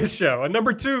extra bonus show. And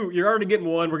number two, you're already getting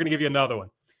one. We're going to give you another one.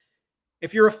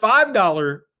 If you're a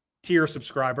 $5 tier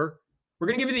subscriber, we're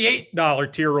going to give you the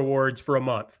 $8 tier rewards for a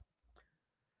month.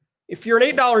 If you're an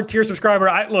 $8 tier subscriber,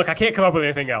 I can't come up with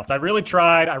anything else. I really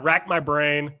tried. I racked my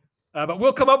brain. But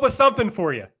we'll come up with something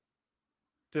for you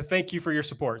to thank you for your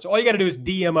support. So all you got to do is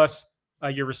DM us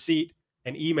your receipt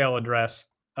and email address.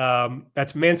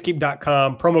 That's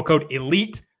manscaped.com, promo code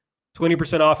ELITE,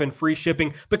 20% off and free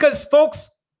shipping. Because, folks,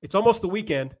 it's almost the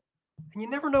weekend, and you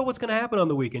never know what's going to happen on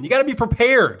the weekend. You got to be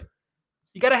prepared.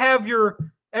 You got to have your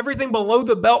everything below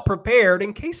the belt prepared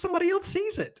in case somebody else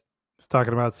sees it. It's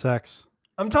talking about sex.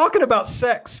 I'm talking about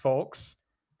sex, folks.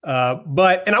 And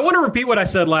I want to repeat what I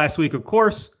said last week. Of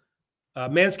course,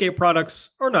 Manscaped products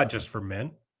are not just for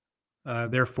men.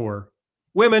 They're for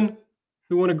women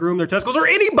who want to groom their testicles or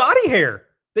any body hair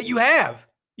that you have.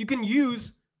 You can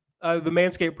use the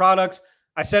Manscaped products.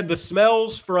 I said the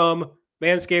smells from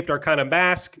Manscaped are kind of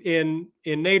mask in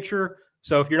nature.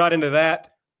 So if you're not into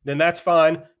that, then that's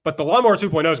fine. But the Lawnmower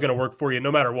 2.0 is going to work for you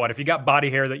no matter what. If you got body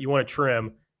hair that you want to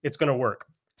trim, it's going to work.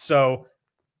 So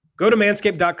go to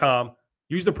manscaped.com,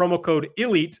 use the promo code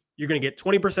ELITE. You're going to get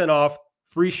 20% off,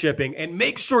 free shipping, and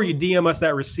make sure you DM us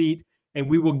that receipt, and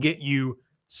we will get you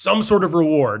some sort of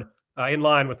reward in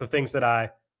line with the things that I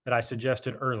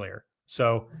suggested earlier.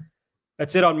 So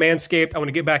that's it on Manscaped. I want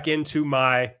to get back into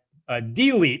my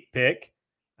delete pick.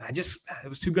 It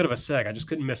was too good of a seg. I just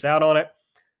couldn't miss out on it.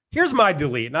 Here's my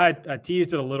delete, and I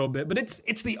teased it a little bit, but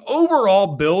it's the overall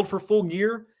build for Full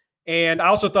Gear. And I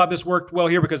also thought this worked well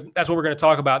here because that's what we're going to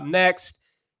talk about next.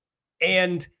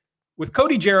 And with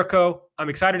Cody Jericho, I'm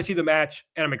excited to see the match,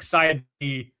 and I'm excited to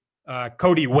see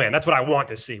Cody win. That's what I want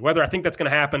to see. Whether I think that's going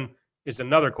to happen is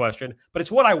another question, but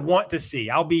it's what I want to see.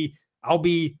 I'll be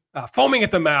foaming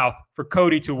at the mouth for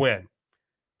Cody to win.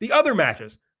 The other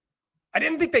matches, I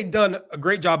didn't think they'd done a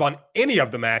great job on any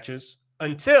of the matches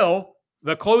until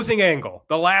the closing angle,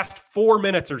 the last 4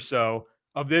 minutes or so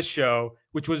of this show,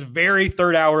 which was very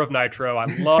third hour of Nitro. I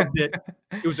loved it.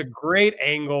 It was a great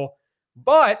angle,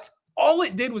 but all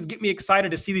it did was get me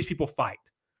excited to see these people fight.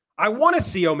 I want to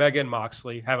see Omega and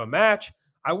Moxley have a match.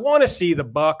 I want to see the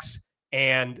Bucks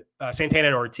and Santana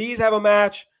and Ortiz have a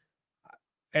match.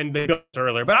 And they built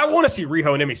earlier, but I want to see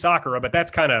Riho and Emi Sakura, but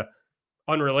that's kind of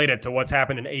unrelated to what's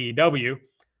happened in AEW.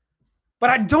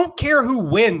 But I don't care who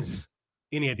wins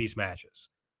any of these matches.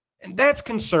 And that's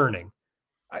concerning.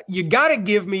 You got to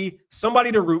give me somebody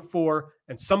to root for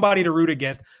and somebody to root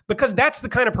against, because that's the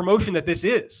kind of promotion that this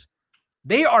is.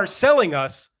 They are selling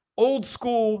us old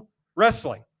school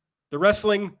wrestling, the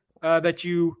wrestling that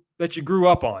you grew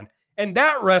up on. And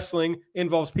that wrestling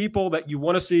involves people that you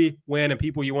want to see win and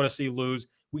people you want to see lose.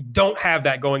 We don't have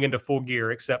that going into Full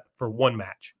Gear except for one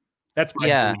match. That's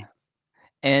my belief.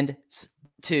 And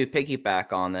to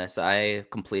piggyback on this, I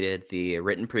completed the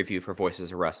written preview for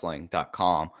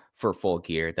voicesofwrestling.com for Full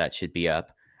Gear. That should be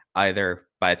up either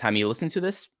by the time you listen to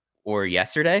this or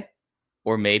yesterday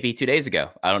or maybe 2 days ago.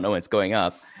 I don't know when it's going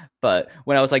up. But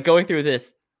when I was going through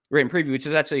this written preview, which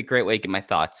is actually a great way to get my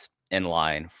thoughts in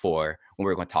line for when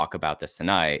we're going to talk about this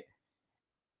tonight,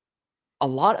 a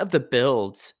lot of the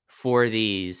builds for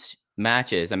these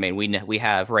matches, I mean, we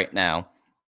have right now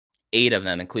 8 of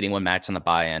them, including one match on the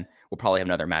buy-in. We'll probably have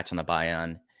another match on the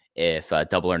buy-in if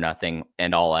Double or Nothing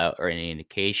and All Out are any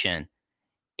indication.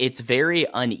 It's very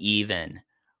uneven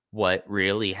what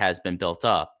really has been built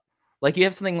up. You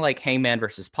have something like Hangman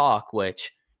versus Pac,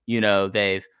 which,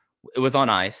 it was on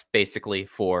ice basically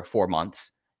for 4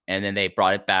 months. And then they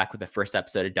brought it back with the first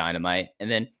episode of Dynamite. And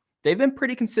then they've been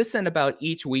pretty consistent about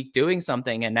each week doing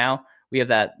something. And now we have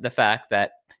the fact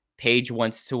that Paige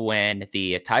wants to win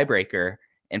the tiebreaker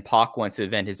and Pac wants to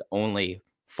event his only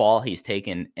fall he's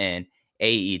taken in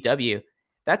AEW.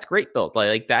 That's great build.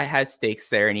 That has stakes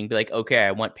there. And you can be like, okay,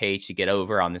 I want Paige to get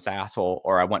over on this asshole,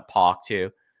 or I want Pac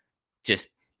to just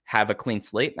have a clean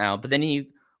slate now. But then you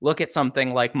look at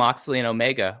something like Moxley and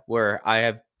Omega, where I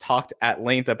have talked at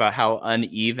length about how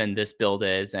uneven this build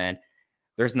is, and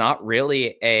there's not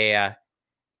really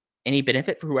any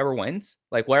benefit for whoever wins.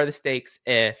 What are the stakes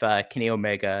if Kenny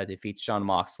Omega defeats Jon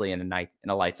Moxley in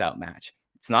a lights out match?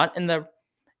 It's not in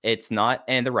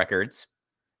the records.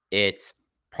 It's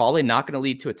probably not going to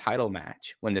lead to a title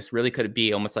match when this really could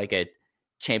be almost like a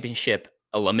championship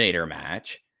eliminator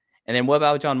match. And then what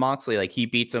about Jon Moxley? He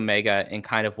beats Omega in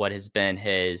kind of what has been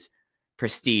his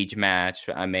prestige match.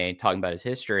 I mean, talking about his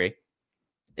history,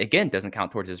 again, doesn't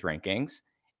count towards his rankings,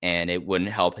 and it wouldn't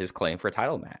help his claim for a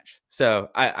title match. So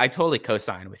I totally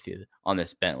co-sign with you on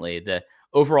this, Bentley. The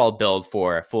overall build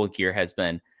for Full Gear has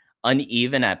been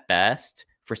uneven at best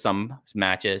for some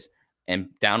matches and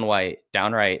downright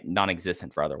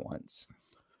non-existent for other ones.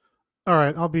 All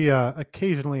right, I'll be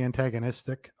occasionally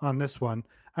antagonistic on this one.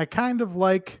 I kind of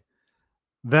like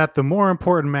that the more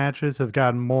important matches have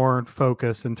gotten more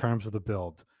focus in terms of the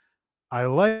build. I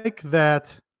like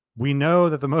that we know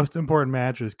that the most important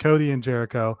match is Cody and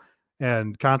Jericho.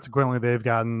 and consequently they've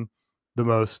gotten the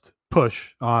most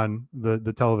push on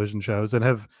the television shows and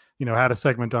have had a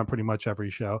segment on pretty much every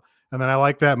show. And then I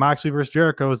like that Moxley versus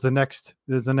Jericho is the next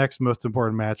most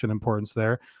important match in importance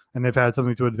there, and they've had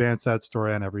something to advance that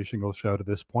story on every single show to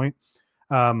this point.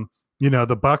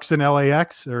 The Bucks and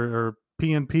LAX or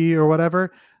PNP or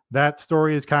whatever, that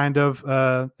story is kind of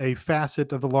a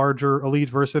facet of the larger Elite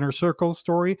versus Inner Circle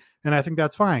story, and I think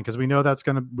that's fine because we know that's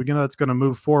going to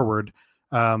move forward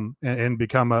and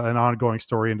become an ongoing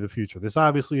story into the future. This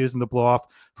obviously isn't the blow off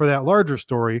for that larger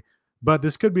story, but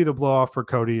this could be the blow off for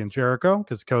Cody and Jericho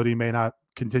because Cody may not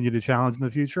continue to challenge in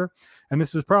the future, and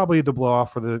this is probably the blow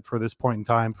off for this point in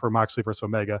time for Moxley versus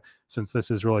Omega, since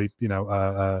this is really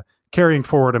carrying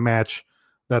forward a match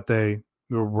that they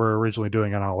were originally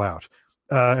doing on All Out.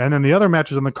 And then the other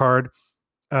matches on the card,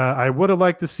 I would have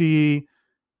liked to see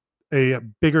a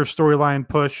bigger storyline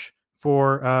push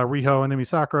for Riho and Emi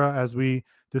Sakura, as we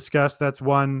discussed. That's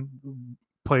one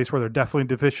place where they're definitely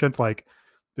deficient. Like,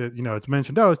 it's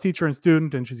mentioned, it's teacher and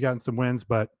student, and she's gotten some wins,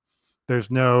 but there's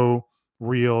no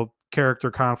real character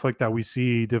conflict that we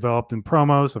see developed in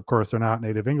promos. Of course, they're not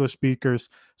native English speakers,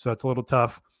 so that's a little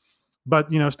tough. But,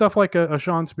 stuff like a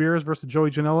Shawn Spears versus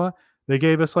Joey Janela, they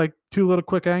gave us like 2 little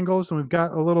quick angles, and we've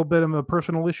got a little bit of a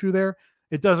personal issue there.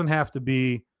 It doesn't have to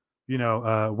be,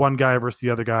 one guy versus the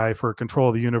other guy for control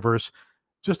of the universe.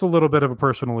 Just a little bit of a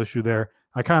personal issue there.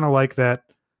 I kind of like that.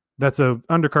 That's a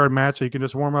undercard match that you can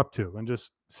just warm up to and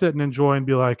just sit and enjoy and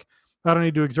be like, I don't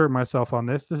need to exert myself on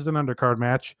this. This is an undercard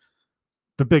match.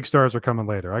 The big stars are coming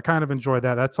later. I kind of enjoy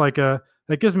that. That's like that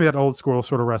gives me that old school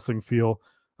sort of wrestling feel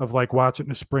of like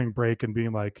watching a spring break and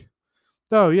being like,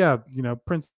 oh yeah,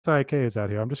 Prince IK is out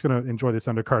here. I'm just going to enjoy this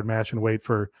undercard match and wait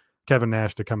for Kevin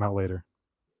Nash to come out later.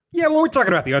 Yeah, when we're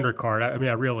talking about the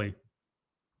undercard,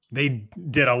 they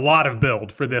did a lot of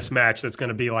build for this match that's going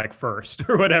to be like first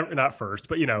or whatever. Not first,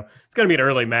 but, it's going to be an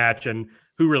early match, and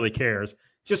who really cares?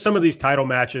 Just some of these title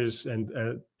matches,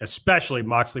 and especially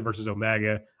Moxley versus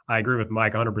Omega, I agree with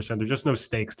Mike 100%. There's just no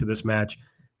stakes to this match.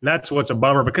 And that's what's a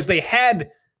bummer, because they had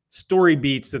story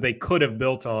beats that they could have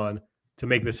built on to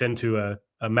make this into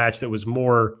a match that was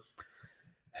more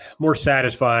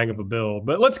satisfying of a build.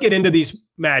 But let's get into these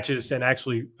matches and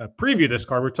actually preview this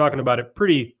card. We're talking about it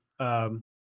pretty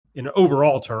in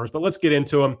overall terms, but let's get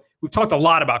into them. We've talked a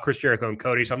lot about Chris Jericho and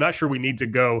Cody, so I'm not sure we need to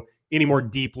go any more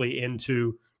deeply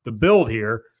into the build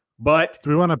here. But do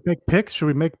we want to make picks? Should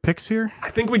we make picks here? I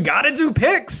think we got to do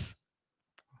picks.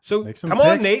 So come picks.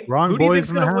 on, Nate. Wrong Who do you think's boys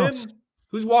in the going to house. win?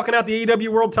 Who's walking out the AEW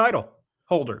World Title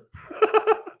holder?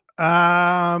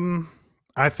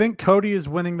 I think Cody is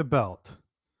winning the belt.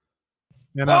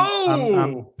 And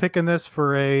I'm picking this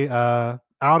for a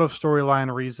out of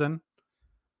storyline reason.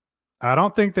 I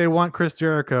don't think they want Chris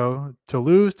Jericho to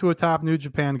lose to a top New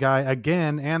Japan guy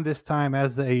again, and this time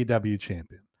as the AEW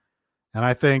champion. And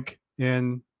I think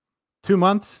in 2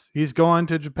 months, he's going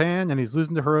to Japan and he's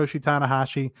losing to Hiroshi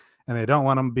Tanahashi, and they don't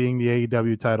want him being the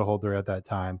AEW title holder at that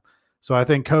time. So I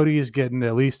think Cody is getting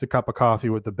at least a cup of coffee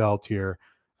with the belt here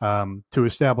to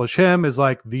establish him as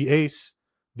like the ace,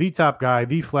 the top guy,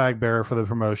 the flag bearer for the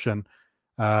promotion,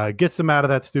 gets them out of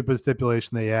that stupid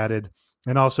stipulation they added,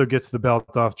 and also gets the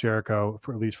belt off Jericho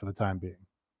for at least for the time being.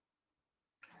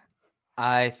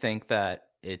 I think that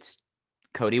it's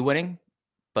Cody winning,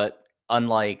 but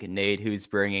unlike Nate, who's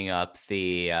bringing up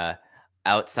the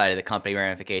outside of the company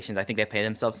ramifications, I think they pay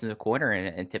themselves in the corner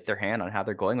and tip their hand on how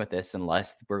they're going with this,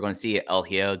 unless we're going to see El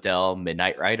Hijo del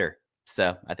Midnight Rider.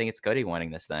 So I think it's Cody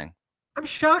winning this thing. I'm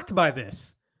shocked by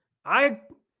this. I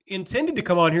intended to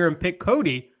come on here and pick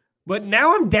Cody, but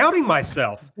now I'm doubting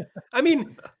myself. I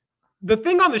mean, the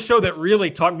thing on the show that really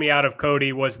talked me out of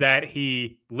Cody was that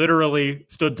he literally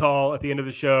stood tall at the end of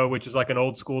the show, which is like an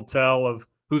old school tell of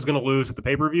who's going to lose at the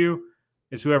pay-per-view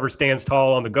is whoever stands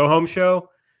tall on the go-home show.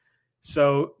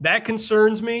 So that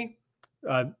concerns me.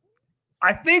 I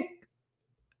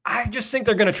just think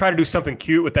they're going to try to do something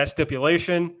cute with that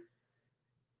stipulation.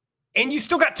 And you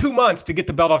still got 2 months to get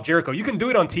the belt off Jericho. You can do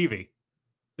it on TV.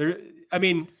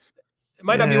 It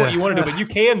might not be what you want to do, but you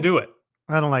can do it.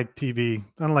 I don't like TV.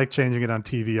 I don't like changing it on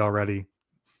TV already.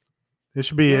 It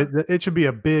should be it should be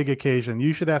a big occasion.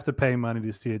 You should have to pay money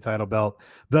to see a title belt,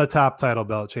 the top title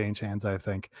belt, change hands, I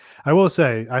think. I will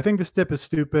say, I think the stip is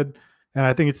stupid, and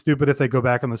I think it's stupid if they go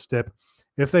back on the stip.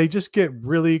 If they just get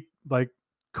really like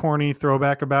corny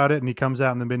throwback about it and he comes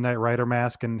out in the Midnight Rider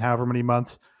mask in however many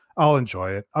months, I'll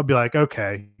enjoy it. I'll be like,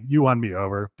 okay, you won me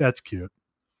over. That's cute.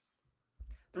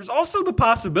 There's also the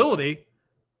possibility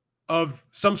of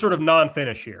some sort of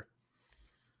non-finish here.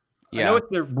 I know it's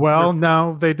Well,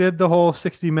 no, they did the whole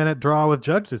 60-minute draw with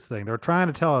judges thing. They're trying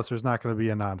to tell us there's not going to be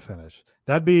a non-finish.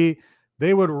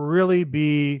 They would really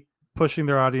be pushing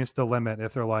their audience to the limit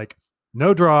if they're like,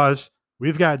 no draws,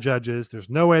 we've got judges, there's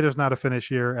no way there's not a finish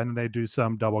here, and then they do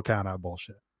some double count out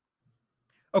bullshit.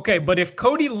 Okay, but if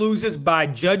Cody loses by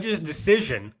judge's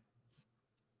decision,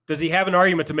 does he have an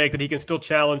argument to make that he can still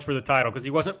challenge for the title because he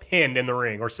wasn't pinned in the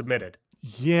ring or submitted?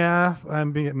 Yeah, I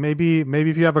mean, maybe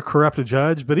if you have a corrupt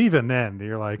judge, but even then,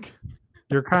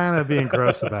 you're kind of being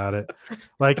gross about it.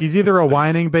 Like he's either a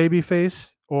whining baby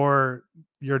face or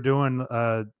you're doing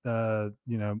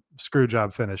screw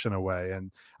job finish in a way.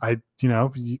 And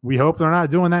we hope they're not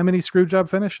doing that many screw job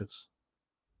finishes.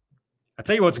 I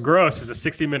tell you what's gross is a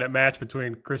 60-minute match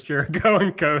between Chris Jericho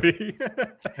and Cody.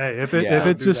 Hey, if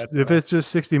it's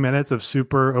just 60 minutes of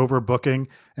super overbooking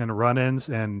and run-ins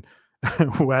and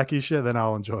wacky shit, then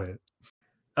I'll enjoy it.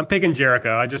 I'm picking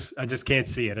Jericho. I just can't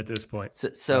see it at this point.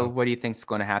 So what do you think is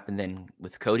going to happen then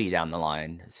with Cody down the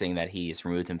line, seeing that he's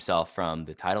removed himself from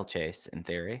the title chase in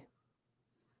theory?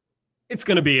 It's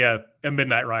going to be a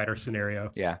Midnight Rider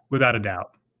scenario. Yeah. Without a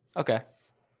doubt. Okay.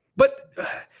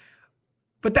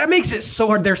 But that makes it so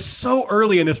hard. They're so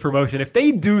early in this promotion. If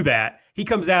they do that, he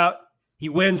comes out, he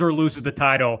wins or loses the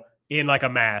title in like a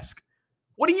mask.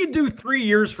 What do you do 3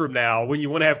 years from now when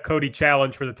you want to have Cody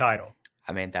challenge for the title?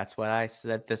 I mean, that's why I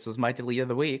said this was my delete of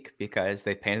the week, because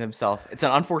they painted themselves. It's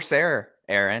an unforced error,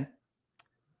 Aaron.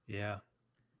 Yeah.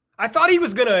 I thought he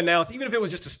was going to announce, even if it was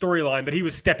just a storyline, that he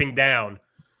was stepping down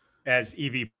as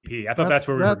EVP. I thought that's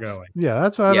where we were going. Yeah,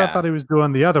 that's what I thought he was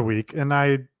doing the other week. And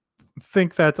I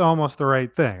think that's almost the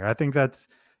right thing. I think that's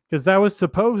because that was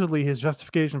supposedly his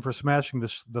justification for smashing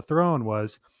the throne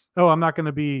was, oh, I'm not going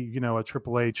to be, a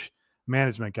Triple H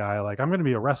management guy. Like, I'm going to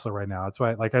be a wrestler right now. That's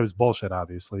why, I was bullshit,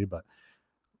 obviously.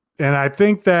 And I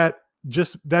think that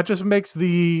just makes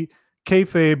the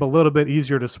kayfabe a little bit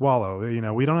easier to swallow.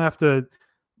 We don't have to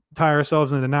tie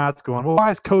ourselves into knots going, well,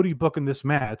 why is Cody booking this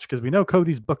match? Because we know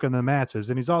Cody's booking the matches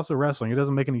and he's also wrestling. It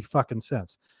doesn't make any fucking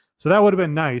sense. So that would have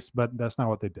been nice, but that's not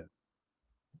what they did.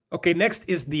 Okay, next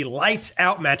is the lights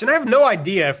out match. And I have no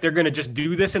idea if they're going to just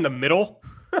do this in the middle.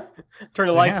 Turn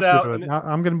the lights out.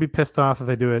 I'm going to be pissed off if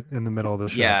they do it in the middle of the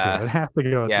show. Yeah. Too. It has to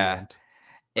go at the end.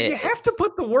 You have to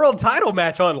put the world title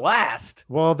match on last.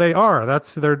 Well, they are.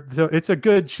 So it's a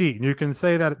good cheat. You can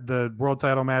say that the world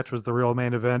title match was the real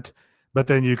main event, but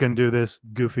then you can do this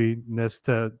goofiness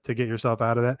to get yourself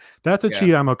out of that. That's a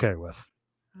cheat I'm okay with.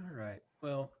 All right.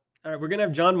 Well, all right. We're going to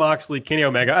have Jon Moxley, Kenny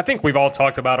Omega. I think we've all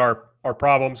talked about our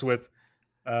problems with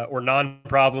or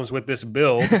non-problems with this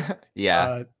build.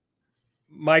 Yeah.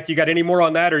 Mike, you got any more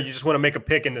on that, or you just want to make a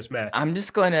pick in this match? I'm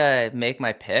just going to make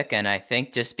my pick, and I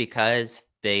think just because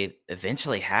they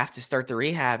eventually have to start the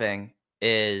rehabbing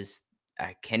is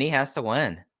Kenny has to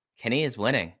win. Kenny is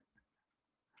winning.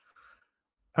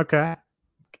 Okay.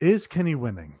 Is Kenny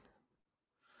winning?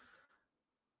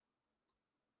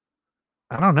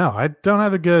 I don't know. I don't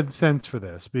have a good sense for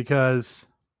this because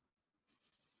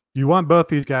you want both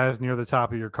these guys near the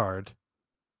top of your card.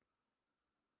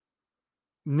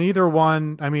 Neither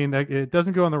one, I mean, it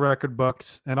doesn't go in the record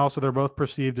books, and also they're both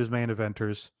perceived as main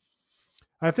eventers.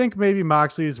 I think maybe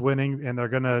Moxley is winning, and they're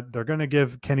gonna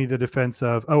give Kenny the defense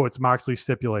of, oh, it's Moxley's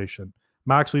stipulation.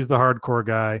 Moxley's the hardcore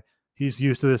guy. He's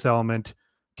used to this element.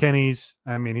 Kenny's,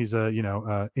 he's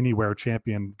a anywhere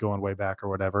champion going way back or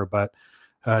whatever, but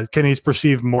Kenny's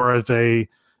perceived more as a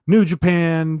New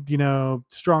Japan,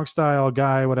 strong style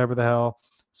guy, whatever the hell.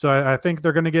 So I think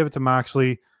they're gonna give it to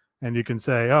Moxley, and you can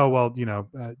say, oh well,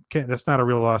 that's not a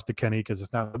real loss to Kenny because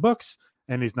it's not in the books,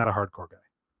 and he's not a hardcore guy.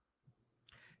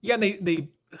 Yeah, they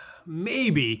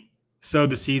maybe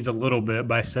sowed the seeds a little bit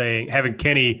by having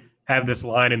Kenny have this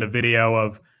line in the video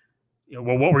of,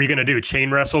 well, what were you going to do?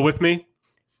 Chain wrestle with me?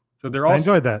 So I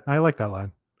enjoyed that. I like that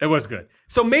line. It was good.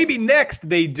 So maybe next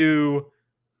they do,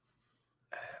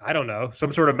 I don't know,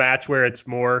 some sort of match where it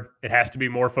has to be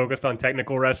more focused on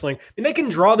technical wrestling. And they can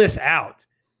draw this out.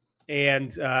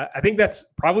 And I think that's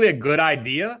probably a good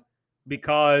idea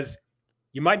because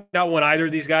you might not want either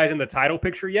of these guys in the title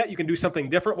picture yet. You can do something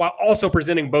different while also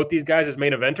presenting both these guys as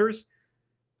main eventers.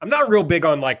 I'm not real big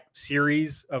on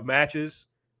series of matches.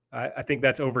 I think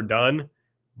that's overdone,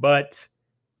 but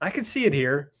I can see it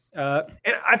here.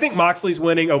 And I think Moxley's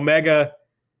winning. Omega,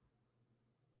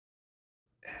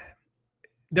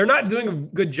 they're not doing a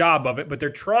good job of it, but they're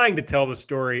trying to tell the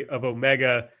story of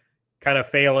Omega kind of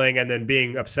failing and then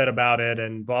being upset about it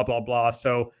and blah, blah, blah.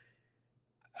 So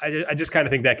I just kind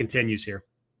of think that continues here.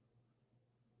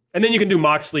 And then you can do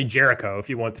Moxley Jericho if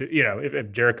you want to,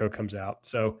 if Jericho comes out.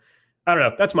 So I don't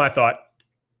know. That's my thought.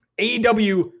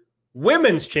 AEW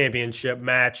Women's Championship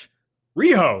match.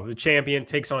 Riho, the champion,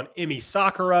 takes on Emi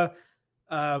Sakura.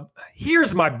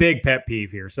 Here's my big pet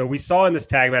peeve here. So we saw in this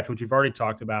tag match, which we've already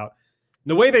talked about,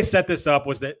 the way they set this up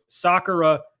was that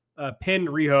Sakura pinned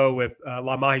Riho with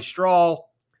La Magistral.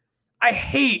 I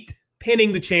hate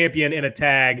pinning the champion in a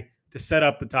tag to set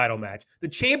up the title match. The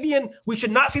champion, we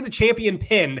should not see the champion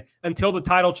pinned until the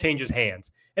title changes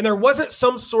hands. And there wasn't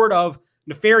some sort of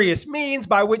nefarious means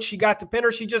by which she got to pin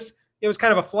her. It was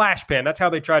kind of a flash pin. That's how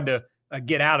they tried to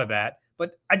get out of that.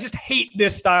 But I just hate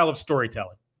this style of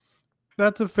storytelling.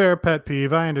 That's a fair pet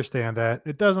peeve. I understand that.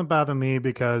 It doesn't bother me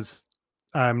because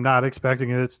I'm not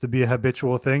expecting it to be a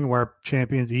habitual thing where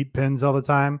champions eat pins all the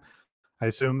time. I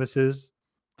assume this is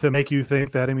to make you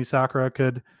think that Emi Sakura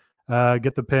could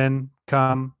get the pin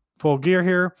come full gear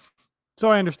here. So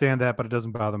I understand that, but it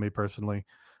doesn't bother me personally.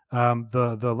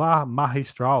 The La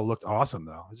Magistral looked awesome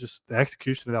though. It's just the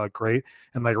execution of that looked great.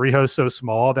 And like Riho's so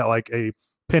small that like a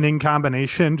pinning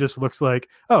combination just looks like,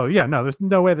 oh yeah, no, there's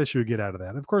no way that she would get out of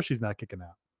that. Of course she's not kicking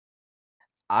out.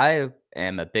 I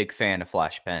am a big fan of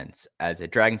flash pens. As a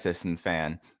Dragon System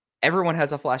fan, everyone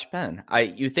has a flash pen.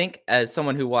 You think as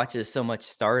someone who watches so much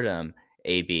Stardom,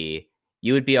 AB,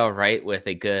 you would be all right with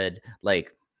a good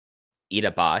like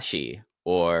Itabashi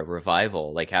or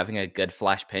Revival. Like having a good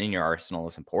flash pin in your arsenal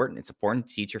is important. It's important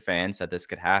to teach your fans that this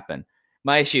could happen.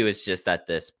 My issue is just that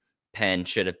this pen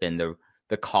should have been the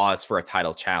cause for a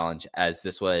title challenge, as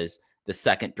this was the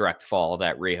second direct fall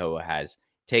that Riho has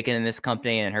taken in this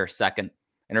company and her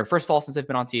first fall since they've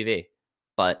been on TV.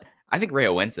 But I think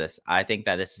Riho wins this. I think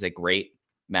that this is a great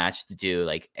match to do.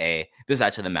 This is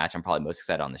actually the match I'm probably most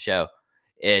excited on the show.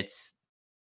 It's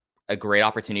a great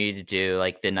opportunity to do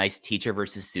like the nice teacher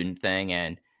versus student thing.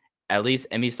 And at least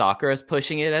Emi Sakura is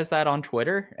pushing it as that on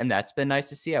Twitter. And that's been nice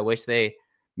to see. I wish they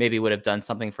maybe would have done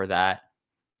something for that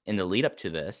in the lead up to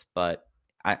this, but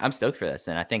I'm stoked for this.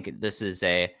 And I think this is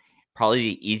probably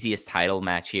the easiest title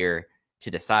match here to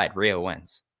decide. Riho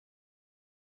wins.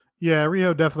 Yeah,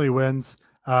 Riho definitely wins.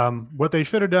 What they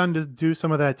should have done to do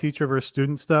some of that teacher versus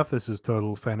student stuff, this is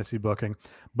total fantasy booking,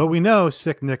 but we know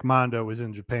Sick Nick Mondo was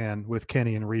in Japan with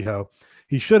Kenny and Riho.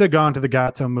 He should have gone to the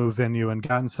Gato Move venue and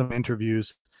gotten some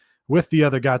interviews with the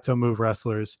other Gato Move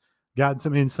wrestlers, gotten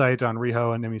some insight on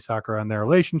Riho and Emi Sakura and their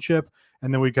relationship,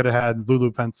 and then we could have had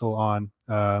Lulu Pencil on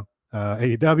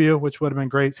AEW, which would have been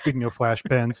great. Speaking of flash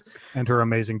pins and her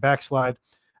amazing backslide.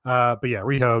 But yeah,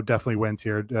 Riho definitely wins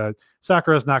here.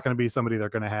 Sakura is not going to be somebody they're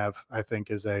going to have, I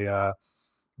think, as a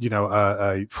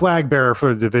flag bearer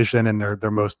for the division and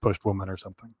their most pushed woman or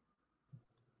something.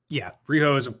 Yeah,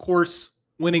 Riho is, of course,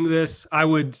 winning this. I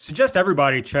would suggest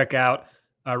everybody check out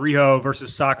Riho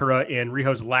versus Sakura in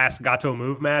Riho's last Gato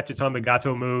Move match. It's on the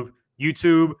Gato Move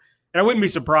YouTube. And I wouldn't be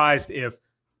surprised if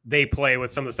they play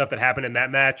with some of the stuff that happened in that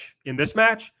match in this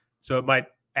match. So it might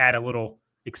add a little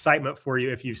excitement for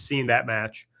you if you've seen that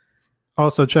match.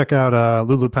 Also, check out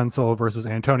Lulu Pencil versus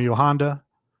Antonio Honda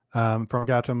from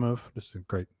Gato Move. Just a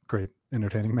great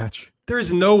entertaining match. There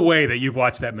is no way that you've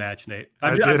watched that match, Nate.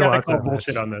 I've got to call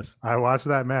bullshit on this. I watched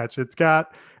that match.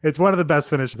 It's one of the best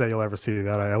finishes that you'll ever see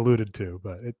that I alluded to,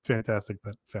 but it's fantastic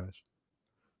finish.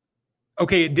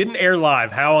 Okay, it didn't air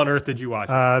live. How on earth did you watch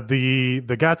it?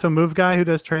 The Gato Move guy who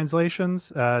does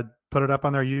translations put it up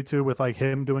on their YouTube with like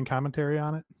him doing commentary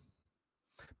on it.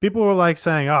 People were like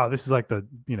saying, "Oh, this is like the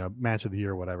match of the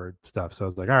year, or whatever stuff." So I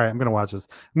was like, "All right, I'm gonna watch this.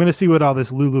 I'm gonna see what all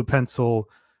this Lulu Pencil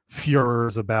furor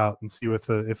is about, and see if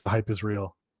the hype is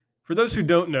real." For those who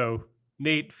don't know,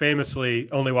 Nate famously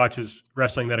only watches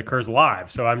wrestling that occurs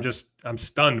live. So I'm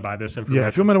stunned by this information. Yeah,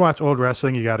 if you want to watch old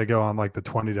wrestling, you got to go on like the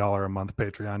 $20 a month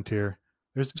Patreon tier.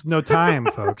 There's just no time,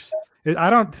 folks.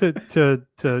 I don't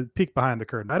to peek behind the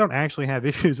curtain. I don't actually have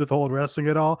issues with old wrestling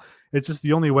at all. It's just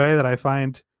the only way that I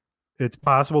find it's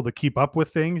possible to keep up with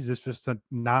things is just to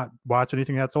not watch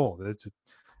anything that's old.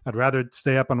 I'd rather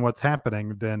stay up on what's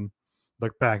happening than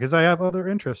look back, because I have other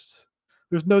interests.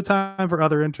 There's no time for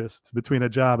other interests between a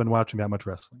job and watching that much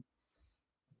wrestling.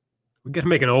 We got to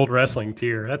make an old wrestling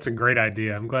tier. That's a great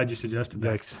idea. I'm glad you suggested that.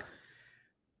 Thanks.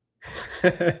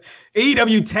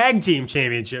 AEW Tag Team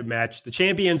Championship match. The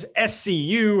champions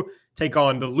SCU take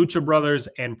on the Lucha Brothers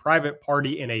and Private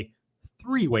Party in a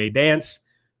three-way dance.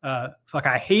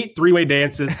 I hate three-way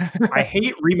dances. I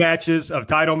hate rematches of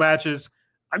title matches.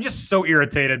 I'm just so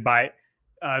irritated by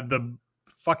the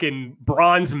fucking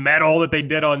bronze medal that they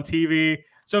did on TV.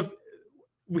 So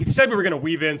we said we were going to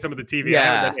weave in some of the TV. I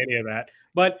haven't done any of that.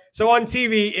 But so on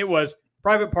TV, it was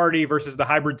Private Party versus the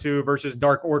Hybrid 2 versus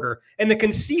Dark Order. And the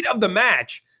conceit of the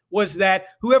match was that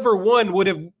whoever won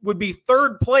would be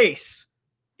third place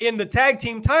in the tag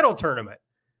team title tournament.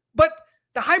 But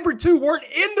the Hybrid 2 weren't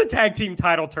in the tag team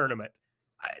title tournament.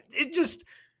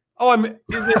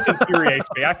 This infuriates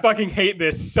me. I fucking hate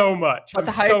this so much. But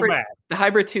I'm so mad. The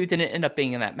Hybrid 2 didn't end up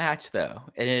being in that match, though.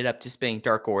 It ended up just being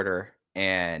Dark Order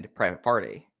and Private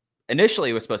Party. Initially,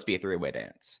 it was supposed to be a three-way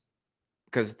dance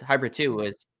because Hybrid 2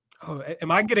 was. Oh, am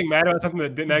I getting mad about something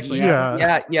that didn't actually happen?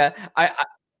 Yeah.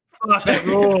 Fuck that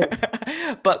rule.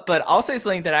 But I'll say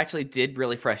something that actually did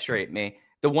really frustrate me.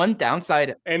 The one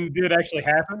downside, and did it actually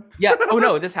happen? Yeah. Oh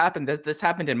no, this happened. This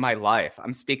happened in my life.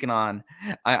 I'm speaking on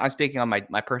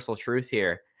my personal truth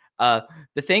here. The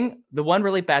one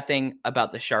really bad thing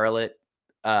about the Charlotte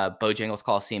Bojangles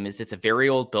Coliseum is it's a very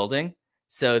old building,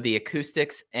 so the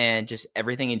acoustics and just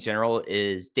everything in general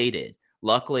is dated.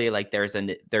 Luckily, like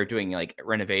they're doing like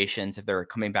renovations. If they're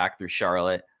coming back through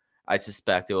Charlotte, I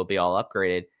suspect it will be all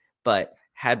upgraded. But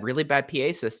had really bad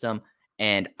PA system.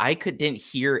 And I didn't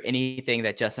hear anything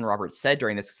that Justin Roberts said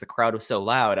during this because the crowd was so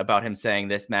loud about him saying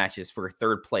this match is for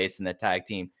third place in the tag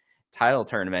team title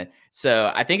tournament.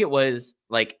 So I think it was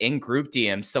like in group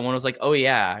DMs, someone was like, oh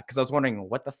yeah, because I was wondering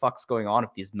what the fuck's going on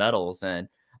with these medals and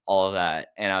all of that.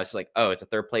 And I was just like, oh, it's a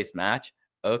third place match?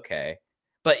 Okay.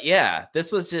 But yeah,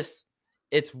 this was just,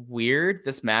 it's weird.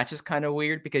 This match is kind of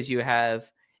weird because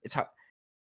it's hard.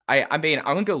 I mean,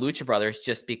 I'm going to go Lucha Brothers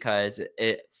just because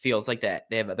it feels like that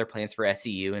they have other plans for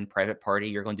SCU and Private Party.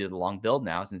 You're going to do the long build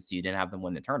now since you didn't have them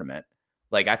win the tournament.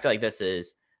 Like, I feel like this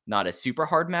is not a super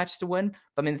hard match to win.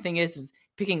 But I mean, the thing is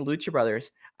picking Lucha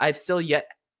Brothers, I've still yet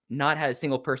not had a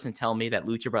single person tell me that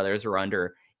Lucha Brothers are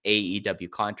under AEW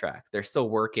contract. They're still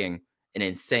working an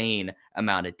insane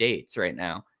amount of dates right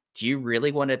now. Do you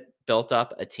really want to build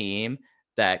up a team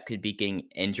that could be getting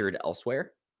injured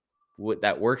elsewhere?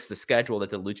 That works the schedule that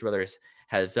the Lucha Brothers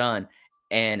has done,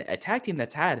 and a tag team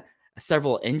that's had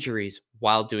several injuries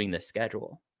while doing this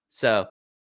schedule. So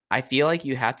I feel like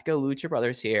you have to go Lucha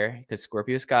Brothers here because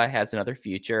Scorpio Sky has another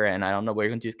future, and I don't know what you're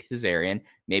going to do with Kazarian.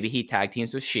 Maybe he tag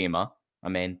teams with Shima. I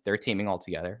mean, they're teaming all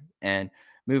together and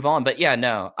move on. But yeah,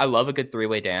 no, I love a good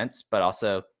three-way dance, but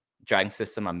also Dragon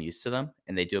System, I'm used to them,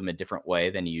 and they do them a different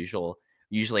way than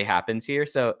usually happens here.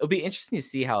 So it'll be interesting to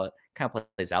see how it kind of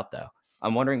plays out, though.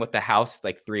 I'm wondering what the house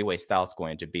like three-way style is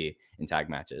going to be in tag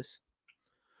matches.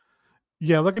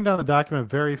 Yeah, looking down the document,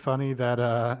 very funny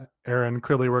that Aaron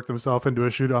clearly worked himself into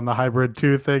a shoot on the Hybrid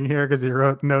 2 thing here because he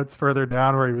wrote notes further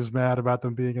down where he was mad about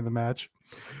them being in the match.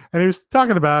 And he was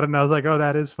talking about it, and I was like, oh,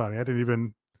 that is funny.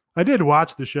 I did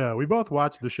watch the show. We both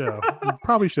watched the show. You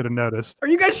probably should have noticed. Are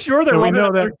you guys sure there wasn't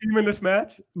another team in this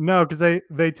match? No, because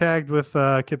they tagged with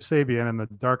Kip Sabian in the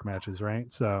dark matches,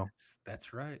 right? So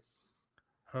that's right.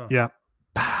 Huh. Yeah.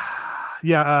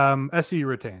 Yeah, SCU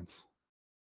retains.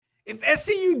 If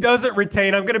SCU doesn't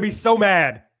retain, I'm going to be so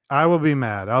mad. I will be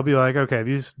mad. I'll be like, okay,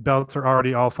 these belts are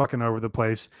already all fucking over the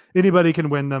place. Anybody can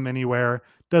win them anywhere.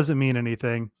 Doesn't mean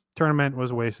anything. Tournament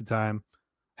was a waste of time.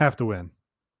 Have to win.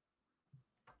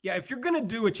 Yeah, if you're going to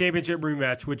do a championship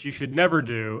rematch, which you should never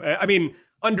do, I mean,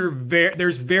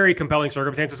 there's very compelling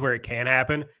circumstances where it can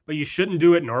happen, but you shouldn't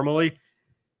do it normally.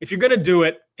 If you're going to do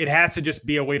it, it has to just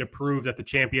be a way to prove that the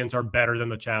champions are better than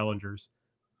the challengers.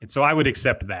 And so I would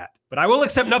accept that. But I will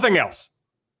accept nothing else.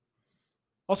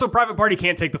 Also, Private Party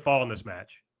can't take the fall in this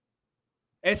match.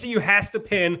 SCU has to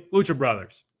pin Lucha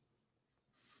Brothers.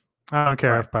 I don't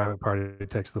care if Private Party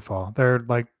takes the fall. They're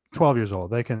like 12 years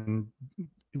old. They can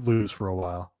lose for a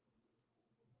while.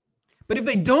 But if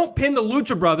they don't pin the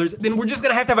Lucha Brothers, then we're just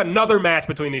going to have another match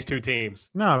between these two teams.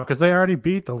 No, because they already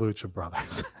beat the Lucha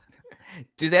Brothers.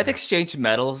 Do they have to exchange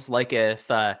medals? Like if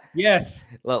yes,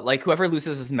 like whoever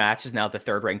loses his match is now the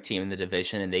third ranked team in the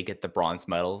division, and they get the bronze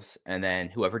medals, and then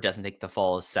whoever doesn't take the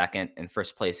fall is second, and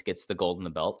first place gets the gold and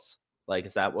the belts. Like,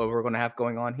 is that what we're going to have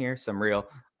going on here? Some real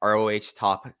ROH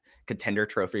top contender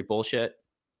trophy bullshit.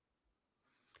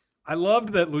 I loved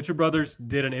that Lucha Brothers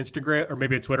did an Instagram or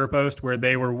maybe a Twitter post where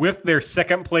they were with their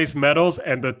second place medals,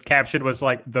 and the caption was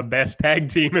like the best tag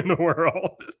team in the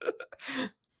world.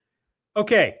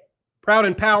 Okay. Proud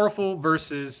and Powerful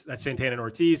versus that's Santana and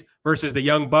Ortiz versus the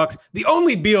Young Bucks. The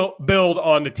only build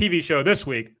on the TV show this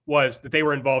week was that they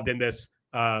were involved in this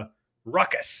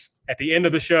ruckus at the end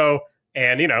of the show,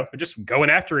 and just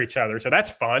going after each other. So that's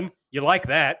fun. You like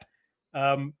that?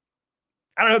 I don't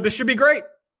know. This should be great.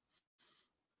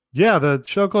 Yeah, the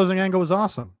show closing angle was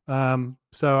awesome.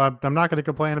 So I'm not going to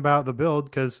complain about the build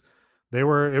because it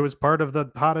was part of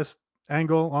the hottest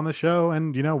angle on the show,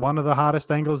 and one of the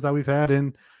hottest angles that we've had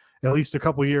in at least a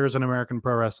couple years in American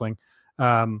pro wrestling.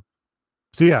 I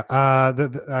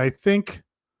think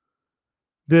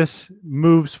this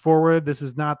moves forward. This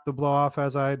is not the blow off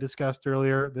as I discussed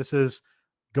earlier. This is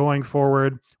going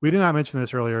forward. We did not mention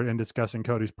this earlier in discussing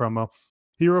Cody's promo.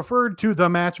 He referred to the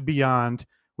match Beyond,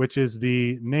 which is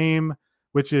the name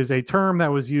which is a term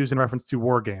that was used in reference to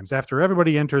war games. After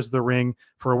everybody enters the ring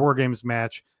for a war games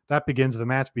match, that begins the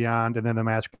match beyond, and then the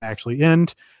match can actually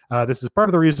end. This is part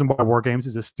of the reason why war games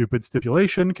is a stupid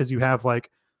stipulation, because you have like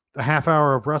a half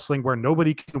hour of wrestling where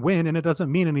nobody can win, and it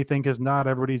doesn't mean anything because not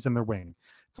everybody's in the ring.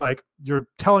 It's like you're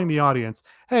telling the audience,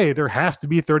 hey, there has to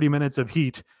be 30 minutes of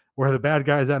heat where the bad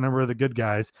guys outnumber the good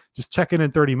guys. Just check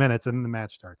in 30 minutes and then the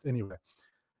match starts. Anyway,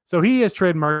 so he has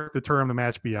trademarked the term the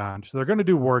match beyond. So they're going to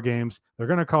do war games. They're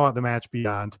going to call it the match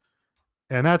beyond.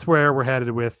 And that's where we're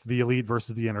headed with the Elite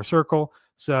versus the Inner Circle.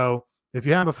 So if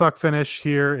you have a fuck finish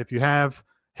here, if you have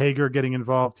Hager getting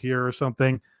involved here or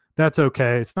something, that's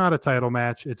okay. It's not a title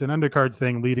match. It's an undercard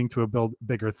thing leading to a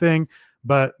bigger thing.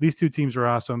 But these two teams are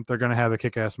awesome. They're going to have a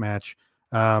kick-ass match.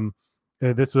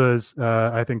 This was,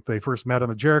 I think they first met on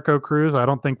the Jericho Cruise. I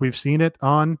don't think we've seen it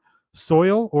on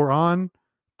soil or on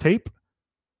tape.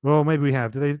 Well, maybe we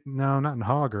have. No, not in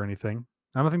Hog or anything.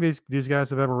 I don't think these guys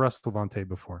have ever wrestled on tape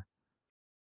before.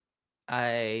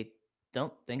 I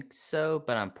don't think so,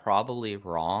 but I'm probably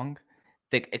wrong.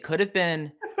 It could have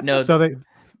been no. So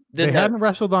they hadn't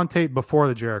wrestled on tape before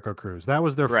the Jericho Cruise. That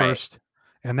was their first,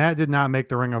 and that did not make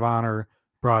the Ring of Honor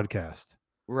broadcast.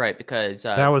 Right, because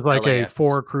that was like LAX. a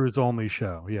 4 cruise only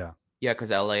show. Yeah. Yeah,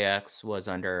 because LAX was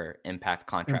under Impact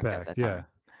contract at that time.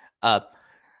 Yeah.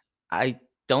 I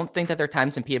don't think that their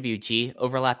times in PWG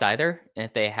overlapped either. And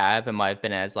if they have, it might have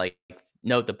been as like,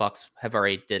 no, the Bucks have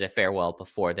already did a farewell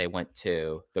before they went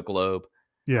to the Globe.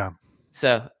 Yeah.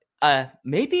 So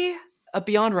maybe a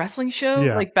Beyond Wrestling show,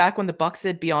 like back when the Bucks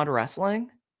did Beyond Wrestling.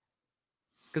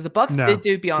 Because the Bucks did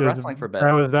do Beyond Wrestling for a bit.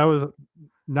 That was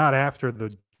not after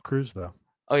the cruise though.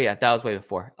 Oh yeah, that was way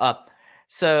before.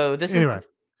 So this anyway,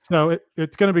 so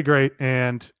it's going to be great,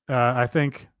 and I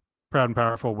think Proud and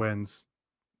Powerful wins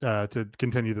to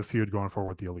continue the feud going forward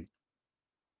with the Elite.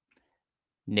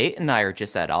 Nate and I are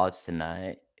just at odds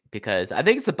tonight because I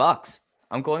think it's the Bucks.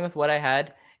 I'm going with what I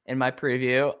had in my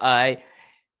preview.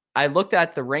 I looked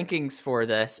at the rankings for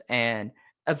this, and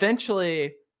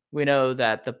eventually we know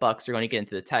that the Bucks are going to get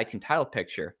into the tag team title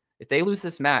picture. If they lose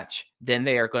this match, then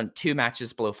they are going 2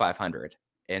 matches below 500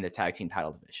 in the tag team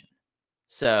title division.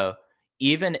 So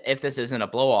even if this isn't a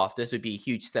blow off, this would be a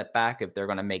huge step back if they're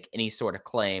going to make any sort of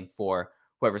claim for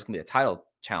whoever's going to be the title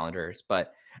challengers.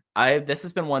 But this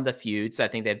has been one of the feuds. I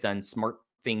think they've done smart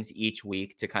things each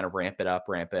week to kind of ramp it up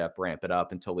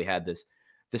until we had this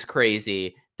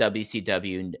crazy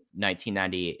WCW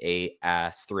 1998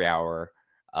 ass 3-hour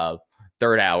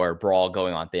third hour brawl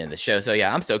going on at the end of the show. So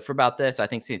yeah, I'm stoked about this. I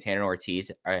think Santana and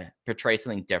Ortiz portray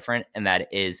something different, and that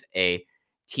is a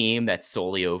team that's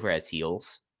solely over as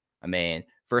heels. I mean,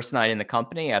 first night in the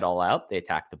company at All Out, they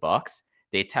attacked the Bucks.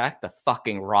 They attacked the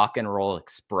fucking Rock and Roll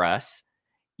Express.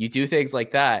 You do things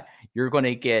like that, you're going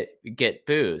to get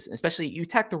boos. Especially you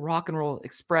attack the Rock and Roll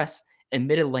Express in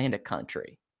Mid-Atlantic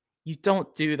country. You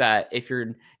don't do that if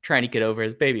you're trying to get over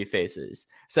as baby faces.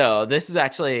 So this is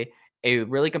actually a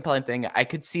really compelling thing. I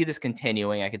could see this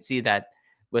continuing. I could see that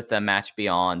with the match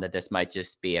beyond, that this might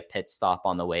just be a pit stop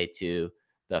on the way to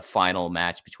the final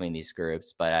match between these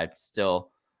groups. But I just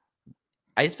feel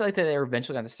like that they're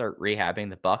eventually going to start rehabbing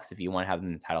the Bucks if you want to have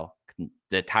them in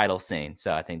the title scene.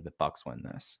 So I think the Bucks win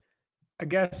this. I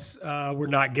guess we're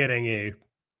not getting a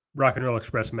Rock and Roll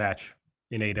Express match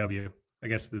in AEW. I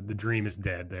guess the dream is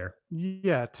dead there.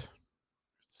 Yet.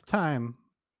 It's time.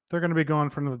 They're going to be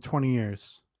going for another 20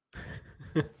 years.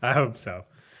 I hope so.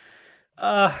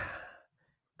 I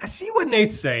see what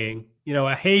Nate's saying. You know,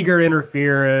 a Hager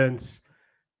interference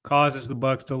causes the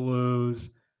Bucks to lose.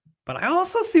 But I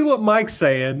also see what Mike's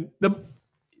saying. The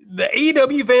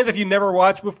AEW fans, if you never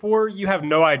watched before, you have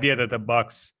no idea that the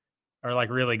Bucks are like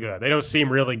really good. They don't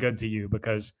seem really good to you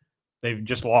because they've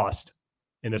just lost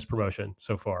in this promotion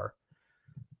so far.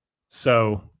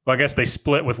 So, well, I guess they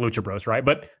split with Lucha Bros, right?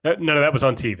 But none of that was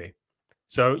on TV.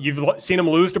 So you've seen them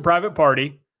lose to Private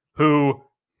Party, who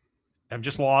have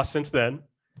just lost since then.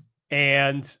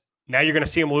 And now you're going to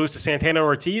see them lose to Santana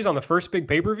Ortiz on the first big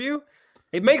pay-per-view.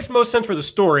 It makes most sense for the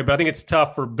story, but I think it's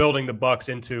tough for building the Bucks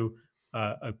into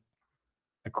a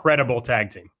credible tag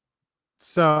team.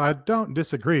 So I don't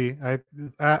disagree.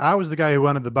 I was the guy who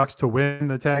wanted the Bucks to win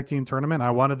the tag team tournament.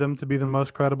 I wanted them to be the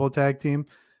most credible tag team.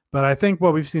 But I think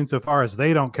what we've seen so far is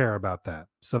they don't care about that.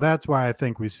 So that's why I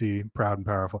think we see Proud and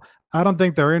Powerful. I don't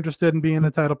think they're interested in being in the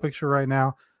title picture right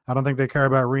now. I don't think they care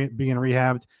about being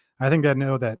rehabbed. I think they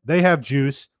know that they have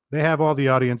juice. They have all the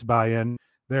audience buy-in.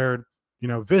 They're,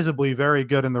 visibly very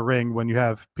good in the ring when you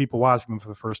have people watching them for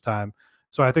the first time.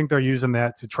 So I think they're using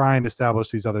that to try and establish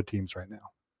these other teams right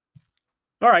now.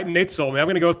 All right, Nate sold me. I'm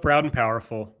going to go with Proud and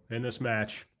Powerful in this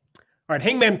match. All right,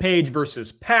 Hangman Page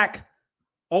versus Pac.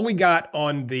 all we got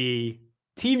on the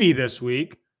TV this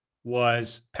week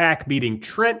was Pac beating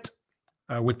Trent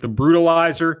with the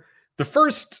Brutalizer. The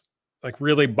first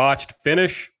really botched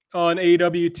finish on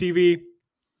AEW TV,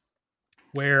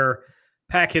 where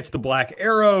Pac hits the Black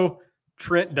Arrow.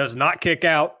 Trent does not kick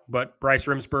out, but Bryce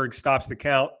Remsburg stops the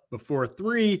count before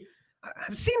 3.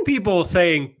 I've seen people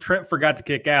saying Trent forgot to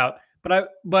kick out,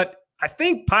 but I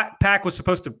think Pac was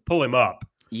supposed to pull him up,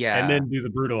 and then do the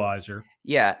Brutalizer.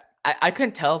 Yeah, I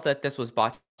couldn't tell that this was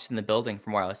botched in the building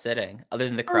from where I was sitting, other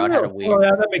than the crowd had a weird. Oh,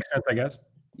 yeah, that makes sense, I guess.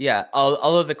 Yeah,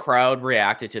 all of the crowd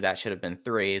reacted to that should have been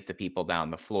 3, the people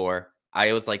down the floor.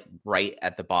 I was right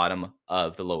at the bottom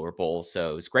of the lower bowl,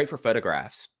 so it was great for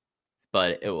photographs,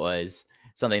 but it was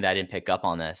something that I didn't pick up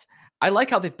on this. I like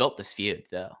how they've built this feud,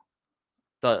 though.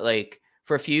 But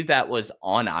for a feud that was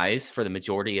on ice for the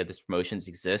majority of this promotion's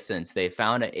existence, they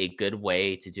found a good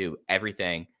way to do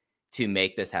everything to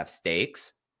make this have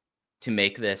stakes, to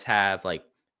make this have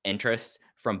interest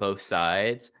from both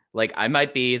sides. I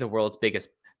might be the world's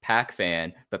biggest Pac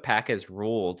fan, but Pac has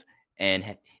ruled,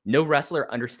 and no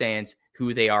wrestler understands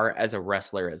who they are as a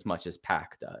wrestler as much as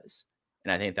Pac does.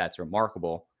 And I think that's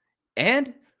remarkable.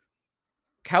 And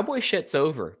cowboy shit's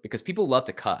over because people love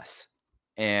to cuss.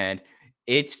 And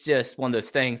it's just one of those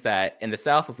things that in the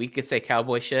South, if we could say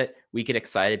cowboy shit, we get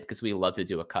excited because we love to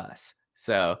do a cuss.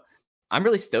 So I'm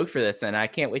really stoked for this, and I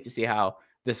can't wait to see how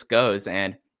this goes.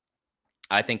 And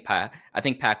I think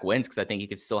Pac wins because I think he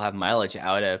could still have mileage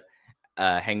out of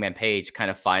Hangman Page kind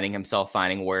of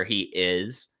finding where he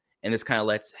is. And this kind of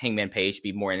lets Hangman Page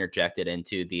be more interjected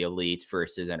into the Elite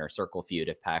versus Inner Circle feud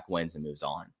if Pac wins and moves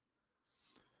on.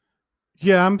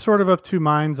 Yeah, I'm sort of two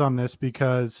minds on this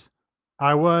because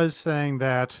I was saying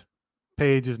that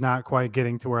Page is not quite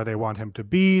getting to where they want him to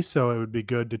be, so it would be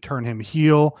good to turn him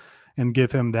heel and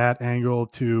give him that angle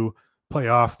to play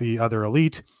off the other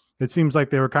Elite. It seems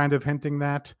like they were kind of hinting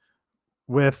that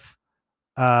with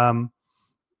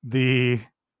the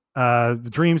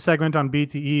dream segment on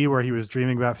BTE where he was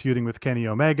dreaming about feuding with Kenny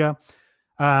Omega.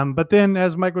 But then,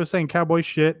 as Mike was saying, cowboy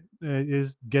shit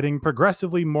is getting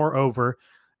progressively more over,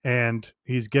 and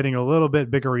he's getting a little bit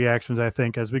bigger reactions, I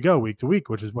think, as we go week to week,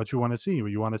 which is what you want to see.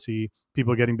 You want to see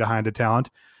people getting behind a talent.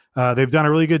 They've done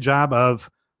a really good job of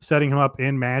setting him up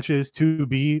in matches to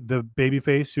be the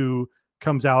babyface who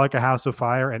comes out like a house of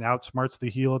fire and outsmarts the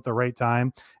heel at the right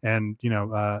time, and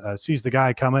sees the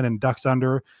guy coming and ducks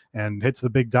under and hits the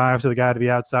big dive to the guy to the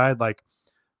outside.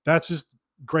 That's just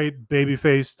great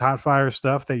babyface hot fire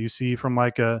stuff that you see from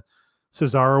a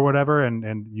Cesaro or whatever,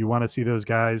 and you want to see those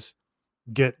guys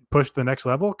get pushed to the next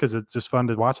level because it's just fun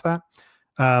to watch that.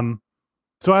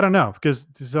 So I don't know,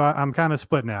 I'm kind of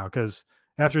split now, because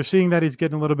after seeing that he's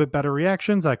getting a little bit better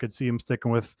reactions, I could see him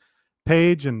sticking with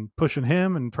Page and pushing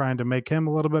him and trying to make him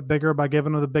a little bit bigger by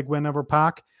giving him the big win over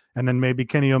Pac. And then maybe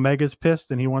Kenny Omega's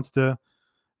pissed and he wants to,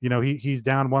 he's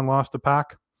down 1 loss to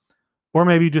Pac. Or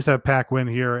maybe you just have Pac win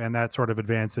here and that sort of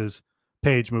advances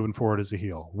Page moving forward as a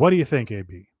heel. What do you think,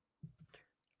 AB?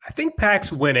 I think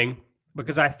Pac's winning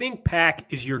because I think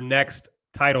Pac is your next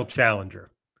title challenger.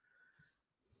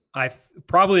 But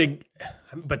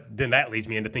then that leads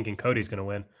me into thinking Cody's going to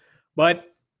win. But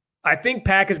I think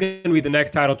Pac is going to be the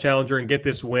next title challenger and get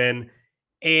this win.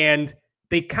 And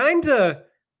it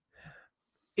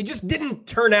just didn't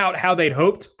turn out how they'd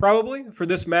hoped, probably, for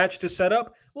this match to set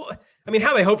up. Well,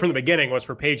 how they hoped from the beginning was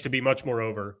for Page to be much more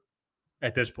over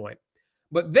at this point.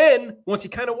 But then, once he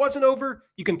kind of wasn't over,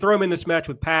 you can throw him in this match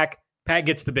with Pac. Pac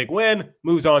gets the big win,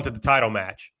 moves on to the title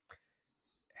match.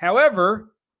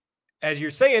 However, as you're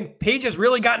saying, Page has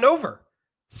really gotten over.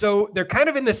 So they're kind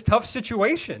of in this tough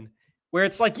situation where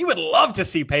it's you would love to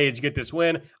see Page get this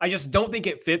win. I just don't think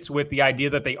it fits with the idea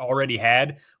that they already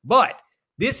had. But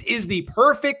this is the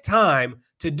perfect time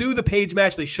to do the Page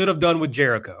match they should have done with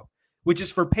Jericho, which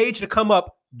is for Page to come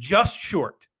up just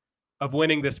short of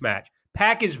winning this match.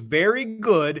 Pac is very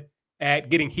good at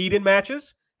getting heat in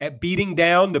matches, at beating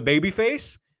down the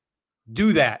babyface.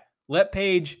 Do that. Let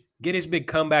Page get his big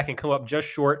comeback and come up just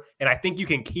short, and I think you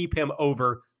can keep him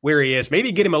over where he is.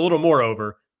 Maybe get him a little more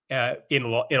over in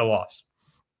a loss.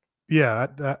 Yeah,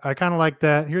 I kind of like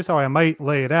that. Here's how I might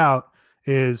lay it out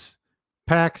is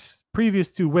Pac's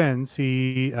previous 2 wins,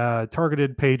 he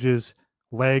targeted Page's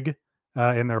leg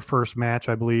in their first match,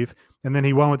 I believe, and then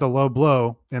he won with a low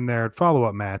blow in their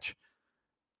follow-up match.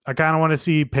 I kind of want to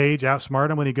see Page outsmart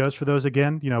him when he goes for those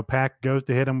again. Pac goes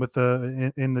to hit him with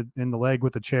in the leg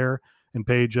with the chair, and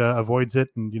Page avoids it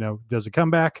and does a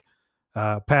comeback.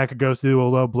 Pac goes to do a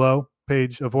low blow,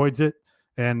 Page avoids it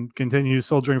and continues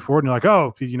soldiering forward. And you're like,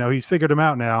 oh, he's figured him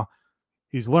out now.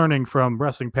 He's learning from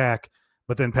wrestling Pac.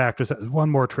 But then Pac just has one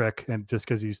more trick, and just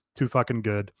because he's too fucking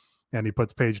good, and he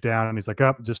puts Page down, and he's like,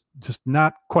 "Oh, just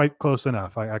not quite close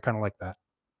enough." I kind of like that.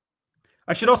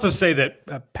 I should also say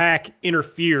that Pac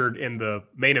interfered in the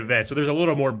main event, so there's a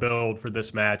little more build for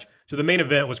this match. So the main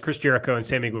event was Chris Jericho and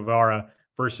Sammy Guevara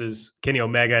versus Kenny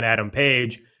Omega and Adam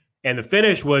Page, and the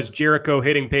finish was Jericho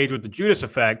hitting Page with the Judas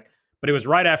effect, but it was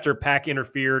right after Pac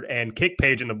interfered and kicked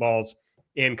Page in the balls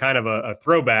in kind of a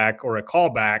throwback or a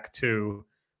callback to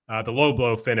the low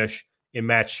blow finish in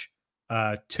match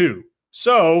 2.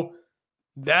 So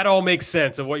that all makes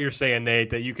sense of what you're saying, Nate,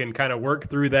 that you can kind of work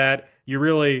through that. You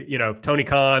really, Tony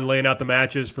Khan laying out the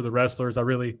matches for the wrestlers. I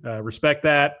really respect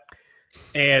that.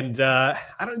 And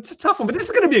it's a tough one, but this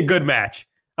is going to be a good match.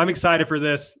 I'm excited for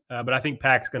this, but I think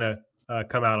Pac's going to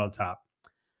come out on top.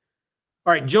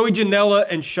 All right, Joey Janela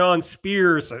and Shawn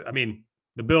Spears. I mean,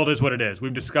 the build is what it is.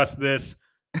 We've discussed this,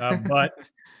 but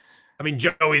I mean,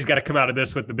 Joey's got to come out of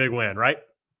this with the big win, right?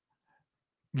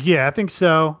 Yeah, I think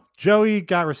so. Joey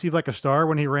got received like a star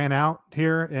when he ran out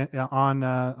here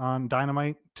on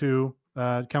Dynamite to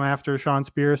come after Shawn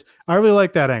Spears. I really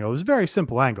like that angle. It was a very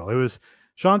simple angle. It was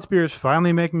Shawn Spears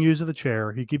finally making use of the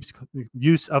chair. He keeps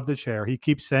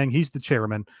saying he's the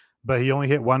chairman, but he only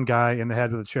hit one guy in the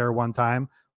head with a chair one time.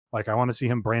 Like, I want to see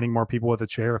him branding more people with a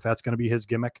chair if that's going to be his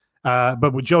gimmick.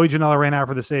 But with Joey Janela ran out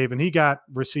for the save, and he got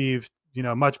received,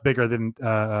 much bigger than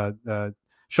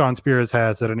Shawn Spears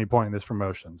has at any point in this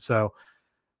promotion. So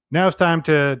now it's time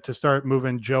to start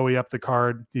moving Joey up the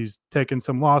card. He's taken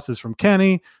some losses from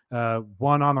Kenny,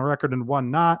 one on the record and one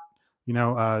not.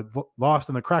 Lost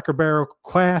in the Cracker Barrel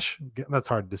Clash. That's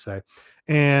hard to say.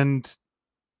 And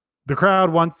the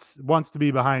crowd wants to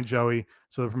be behind Joey,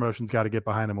 so the promotion's got to get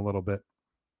behind him a little bit.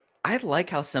 I like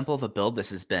how simple the build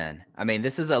this has been. I mean,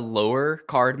 this is a lower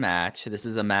card match. This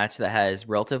is a match that has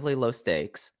relatively low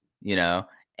stakes, and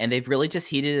they've really just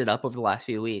heated it up over the last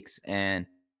few weeks. And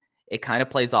it kind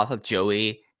of plays off of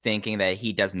Joey thinking that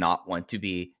he does not want to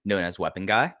be known as Weapon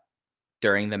Guy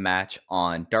during the match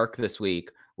on Dark this week,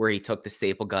 where he took the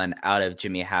staple gun out of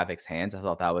Jimmy Havoc's hands. I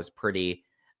thought that was pretty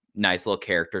nice little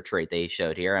character trait they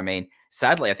showed here. I mean,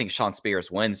 sadly, I think Shawn Spears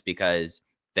wins because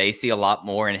they see a lot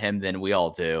more in him than we all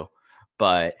do.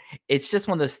 But it's just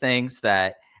one of those things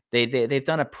that they've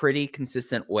done a pretty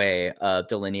consistent way of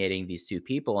delineating these two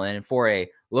people. And for a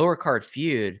lower card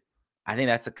feud, I think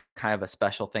that's a kind of a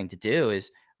special thing to do.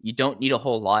 Is you don't need a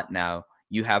whole lot now.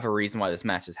 You have a reason why this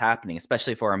match is happening,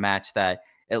 especially for a match that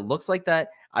it looks like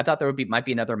that. I thought there might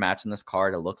be another match in this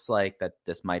card. It looks like that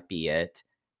this might be it.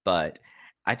 But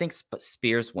I think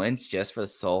Spears wins just for the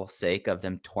sole sake of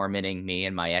them tormenting me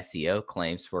and my SEO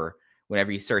claims for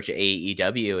whenever you search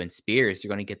AEW and Spears, you're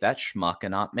going to get that schmuck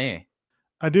and not me.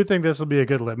 I do think this will be a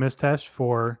good litmus test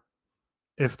for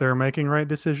if they're making right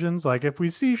decisions. Like, if we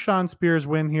see Shawn Spears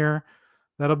win here,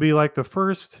 that'll be like the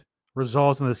first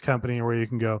result in this company where you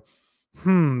can go,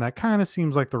 that kind of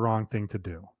seems like the wrong thing to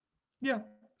do. Yeah,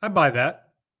 I buy that.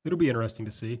 It'll be interesting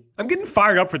to see. I'm getting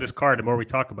fired up for this card the more we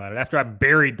talk about it. After I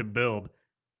buried the build,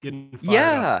 getting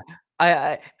fired up.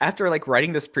 I after like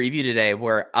writing this preview today,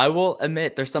 where I will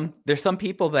admit there's some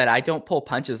people that I don't pull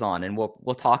punches on, and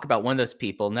we'll talk about one of those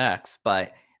people next.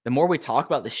 But the more we talk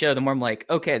about the show, the more I'm like,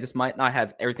 okay, this might not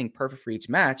have everything perfect for each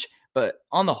match, but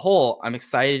on the whole, I'm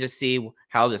excited to see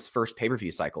how this first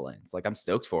pay-per-view cycle ends. Like, I'm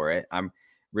stoked for it. I'm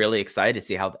really excited to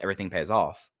see how everything pays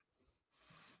off.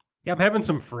 Yeah, I'm having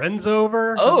some friends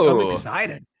over. Oh, I'm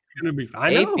excited. It's gonna be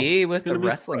fun. AB with the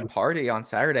wrestling party on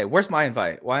Saturday. Where's my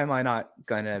invite? Why am I not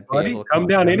gonna be able to come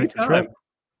down anytime?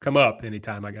 Come up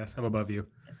anytime, I guess. I'm above you.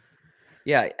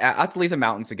 Yeah, I have to leave the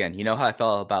mountains again. You know how I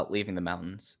felt about leaving the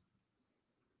mountains.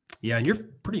 Yeah, and you're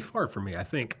pretty far from me, I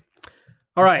think.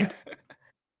 All right.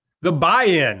 The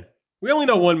buy-in. We only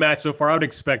know one match so far. I would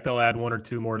expect they'll add one or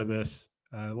two more to this.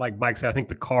 Like Mike said, I think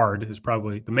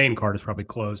the main card is probably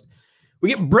closed. We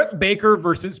get Britt Baker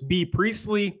versus B.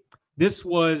 Priestley. This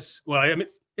was,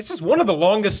 this is one of the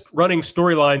longest running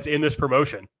storylines in this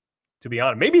promotion, to be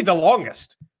honest. Maybe the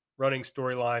longest running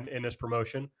storyline in this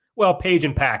promotion. Well, Page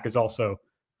and Pac is also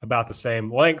about the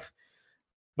same length.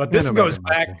 But this goes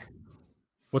back.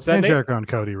 What's that? And Jericho and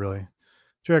Cody, really.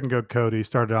 Jericho and Cody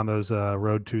started on those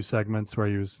Road 2 segments where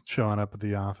he was showing up at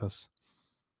the office.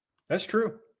 That's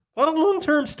true. A lot of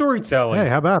long-term storytelling. Hey,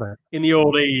 how about it? In the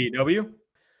old AEW.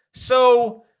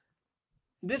 So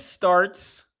this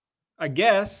starts, I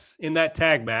guess, in that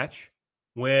tag match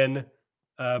when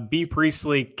B.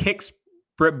 Priestley kicks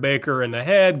Britt Baker in the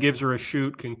head, gives her a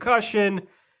shoot concussion,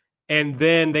 and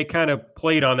then they kind of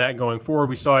played on that going forward.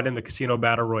 We saw it in the Casino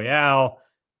Battle Royale,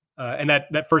 and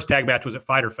that first tag match was at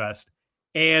Fyter Fest.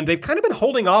 And they've kind of been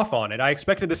holding off on it. I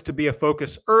expected this to be a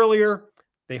focus earlier.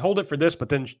 they hold it for this, but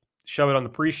then show it on the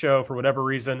pre-show for whatever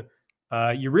reason.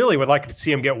 You really would like to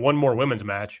see them get one more women's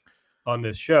match on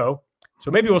this show. So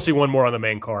maybe we'll see one more on the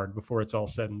main card before it's all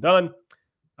said and done.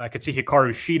 I could see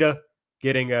Hikaru Shida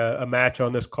getting a match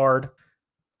on this card.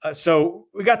 So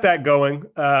we got that going.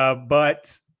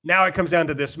 But now it comes down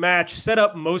to this match set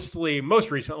up most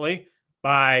recently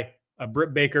by a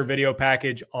Britt Baker video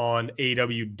package on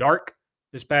AEW Dark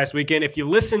this past weekend. If you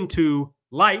listen to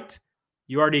Light,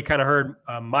 you already kind of heard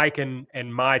Mike and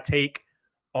my take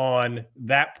on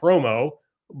that promo,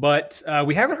 but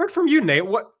we haven't heard from you, Nate.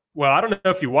 Well, I don't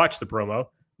know if you watched the promo.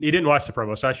 You didn't watch the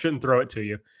promo, so I shouldn't throw it to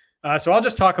you. So I'll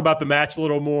just talk about the match a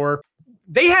little more.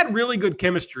 They had really good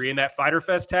chemistry in that Fyter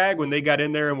Fest tag when they got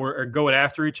in there and were going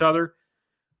after each other.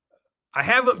 I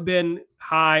haven't been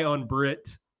high on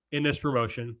Britt in this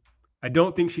promotion. I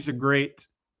don't think she's a great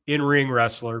in-ring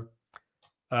wrestler.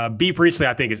 Bea Priestley,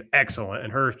 I think, is excellent,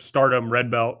 and her Stardom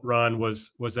Red Belt run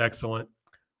was excellent.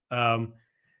 But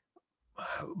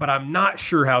I'm not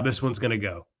sure how this one's going to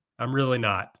go. I'm really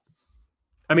not.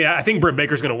 I mean, I think Britt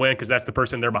Baker's going to win because that's the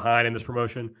person they're behind in this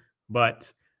promotion,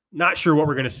 but not sure what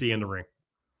we're going to see in the ring.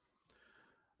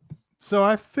 So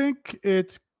I think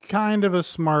it's kind of a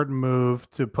smart move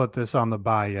to put this on the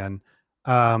buy-in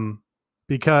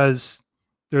because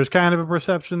there's kind of a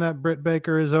perception that Britt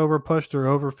Baker is overpushed or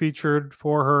overfeatured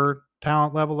for her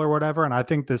talent level or whatever. And I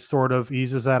think this sort of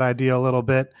eases that idea a little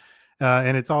bit.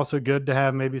 And it's also good to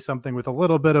have maybe something with a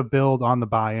little bit of build on the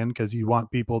buy-in because you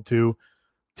want people to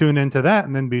tune into that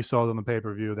and then be sold on the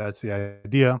pay-per-view. That's the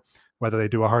idea. Whether they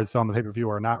do a hard sell on the pay-per-view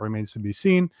or not remains to be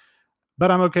seen.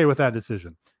 But I'm okay with that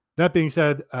decision. That being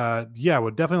said, yeah,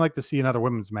 would definitely like to see another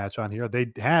women's match on here. They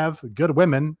have good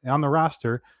women on the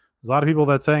roster. There's a lot of people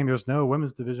that saying there's no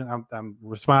women's division. I'm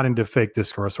responding to fake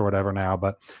discourse or whatever now,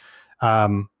 but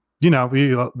you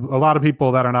know, a lot of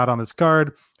people that are not on this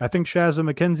card. I think Shazza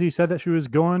McKenzie said that she was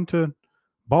going to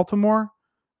Baltimore,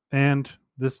 and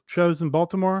this show's in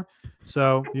Baltimore.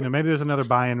 So, you know, maybe there's another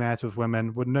buy-in match with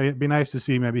women. Wouldn't it be nice to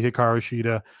see maybe Hikaru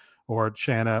Shida or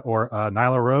Shanna or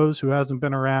Nyla Rose, who hasn't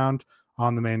been around,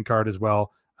 on the main card as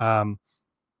well.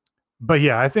 But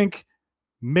yeah, I think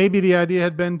maybe the idea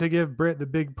had been to give Britt the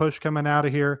big push coming out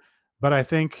of here. But I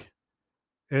think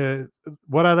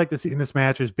what I'd like to see in this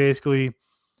match is basically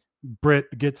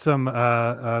Britt get some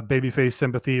babyface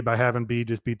sympathy by having B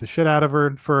just beat the shit out of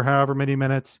her for however many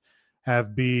minutes,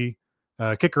 have B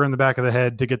kick her in the back of the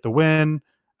head to get the win.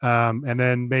 And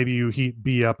then maybe you heat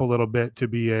B up a little bit to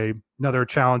be another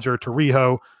challenger to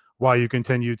Riho while you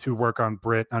continue to work on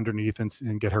Britt underneath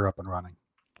and get her up and running.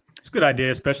 It's a good idea,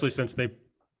 especially since they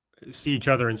see each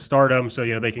other in Stardom. So,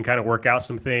 you know, they can kind of work out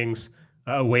some things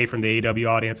away from the AEW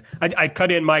audience. I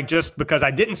cut in, Mike, just because I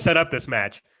didn't set up this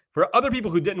match. For other people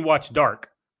who didn't watch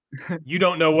Dark, you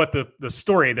don't know what the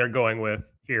story they're going with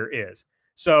here is.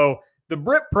 So the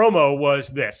Britt promo was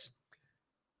this.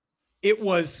 It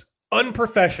was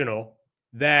unprofessional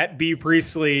that Bea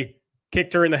Priestley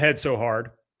kicked her in the head so hard.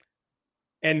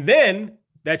 And then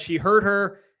that she heard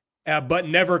her, but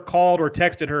never called or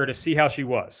texted her to see how she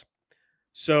was.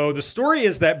 So the story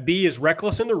is that B is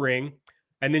reckless in the ring,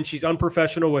 and then she's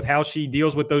unprofessional with how she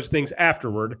deals with those things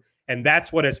afterward. And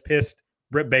that's what has pissed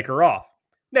Britt Baker off.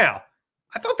 Now,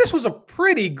 I thought this was a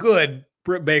pretty good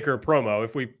Britt Baker promo.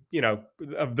 If we, you know,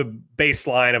 of the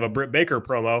baseline of a Britt Baker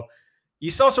promo, you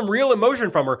saw some real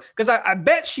emotion from her because I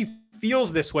bet she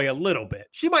feels this way a little bit.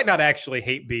 She might not actually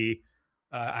hate B.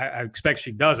 I expect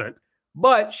she doesn't,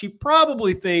 but she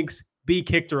probably thinks B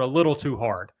kicked her a little too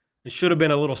hard. It should have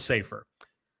been a little safer.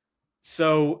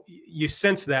 So you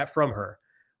sense that from her.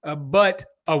 But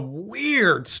a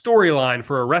weird storyline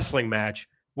for a wrestling match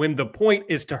when the point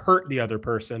is to hurt the other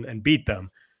person and beat them.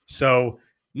 So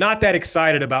not that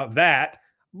excited about that.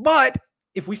 But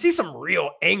if we see some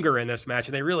real anger in this match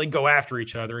and they really go after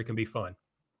each other, it can be fun.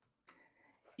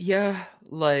 Yeah,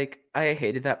 like I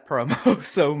hated that promo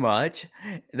so much.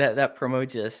 That promo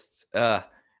just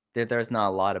there's not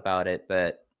a lot about it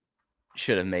that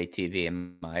should have made TV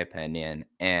in my opinion.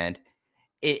 And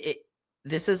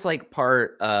this is like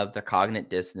part of the cognitive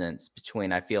dissonance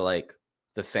between I feel like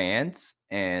the fans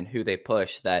and who they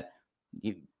push. That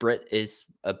Britt is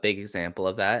a big example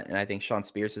of that, and I think Shawn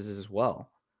Spears is as well,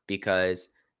 because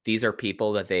these are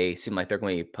people that they seem like they're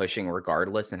going to be pushing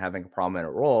regardless and having a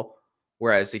prominent role.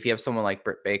 Whereas if you have someone like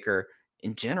Britt Baker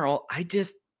in general, I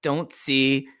just don't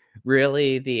see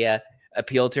really the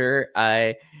appeal to her.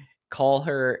 I call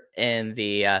her in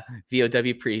the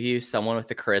VOW preview someone with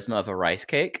the charisma of a rice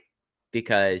cake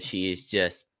because she's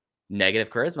just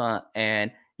negative charisma. And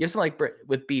you have someone like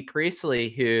with Bea Priestley,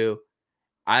 who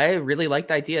I really like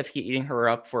the idea of heating her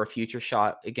up for a future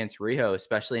shot against Riho,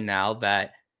 especially now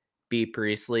that Bea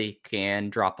Priestley can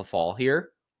drop a fall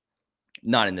here.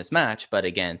 Not in this match, but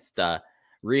against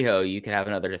Riho, you could have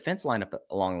another defense lineup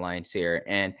along the lines here.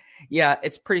 And yeah,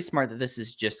 it's pretty smart that this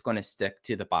is just going to stick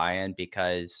to the buy-in,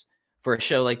 because for a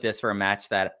show like this, for a match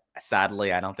that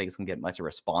sadly I don't think it's going to get much of a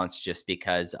response, just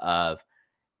because of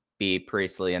Bea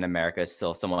Priestley in America is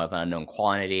still somewhat of an unknown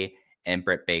quantity, and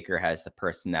Britt Baker has the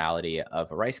personality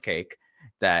of a rice cake,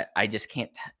 that I just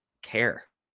can't care.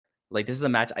 Like, this is a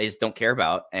match I just don't care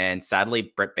about. And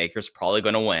sadly, Britt Baker's probably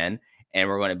going to win, and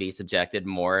we're going to be subjected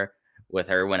more with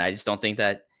her, when I just don't think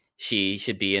that she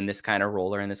should be in this kind of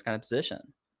role or in this kind of position.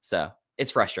 So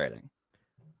it's frustrating.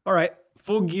 All right.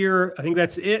 Full Gear, I think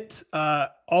that's it.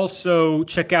 Also,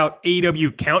 check out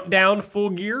AEW Countdown Full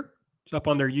Gear. It's up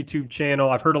on their YouTube channel.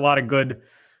 I've heard a lot of good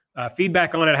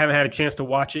feedback on it. I haven't had a chance to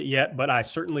watch it yet, but I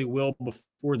certainly will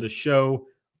before the show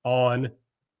on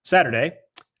Saturday.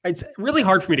 It's really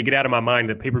hard for me to get out of my mind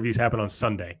that pay-per-views happen on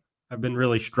Sunday. I've been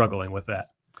really struggling with that.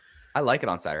 I like it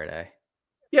on Saturday.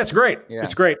 Yeah, it's great. Yeah.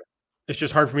 It's great. It's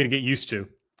just hard for me to get used to.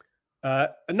 A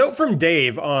note from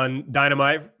Dave on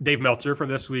Dynamite, Dave Meltzer from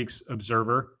this week's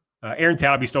Observer. Aaron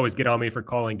Taub used to always get on me for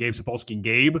calling Gabe Sapolsky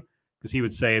Gabe, because he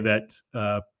would say that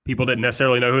people didn't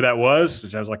necessarily know who that was,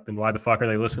 which I was like, then why the fuck are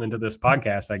they listening to this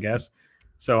podcast, I guess?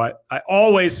 So I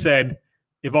always said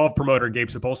Evolve promoter Gabe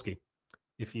Sapolsky.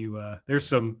 If you there's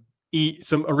some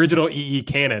original EE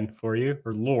canon for you,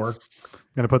 or lore.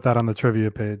 Gonna put that on the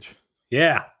trivia page.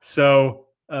 Yeah. So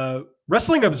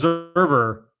Wrestling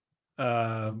Observer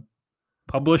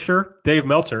publisher Dave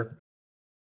Meltzer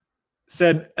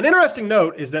said an interesting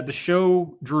note is that the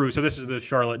show drew, so this is the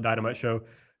Charlotte Dynamite show,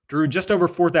 drew just over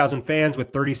 4,000 fans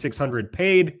with 3,600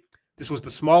 paid. This was the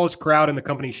smallest crowd in the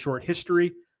company's short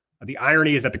history. The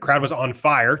irony is that the crowd was on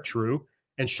fire, true,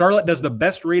 and Charlotte does the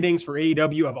best ratings for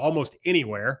AEW of almost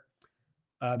anywhere.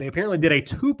 They apparently did a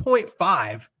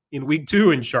 2.5 in week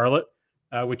 2 in Charlotte,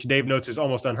 which Dave notes is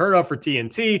almost unheard of for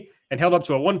TNT, and held up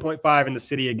to a 1.5 in the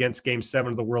city against Game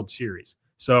 7 of the World Series.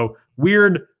 So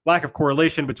weird lack of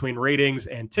correlation between ratings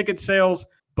and ticket sales,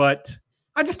 but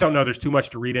I just don't know. There's too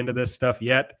much to read into this stuff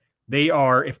yet. They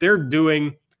are, if they're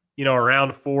doing,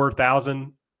 around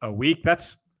 4,000 a week,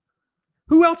 that's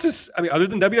who else is, other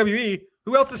than WWE,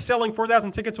 who else is selling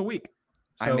 4,000 tickets a week?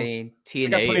 So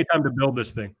TNA got plenty of time to build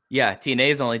this thing. Yeah, TNA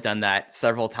has only done that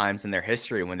several times in their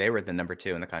history when they were the number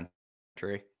 2 in the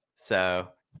country. So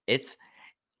it's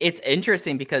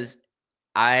interesting because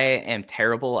I am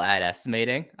terrible at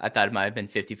estimating. I thought it might have been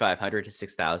 5,500 to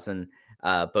 6,000.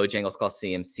 Bojangles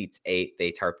Coliseum seats 8.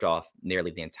 They tarped off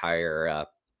nearly the entire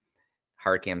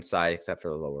hardcam side except for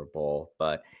the lower bowl.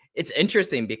 But it's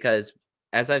interesting because,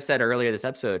 as I've said earlier this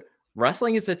episode,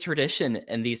 wrestling is a tradition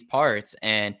in these parts,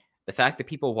 and the fact that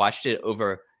people watched it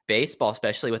over baseball,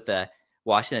 especially with the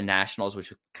Washington Nationals,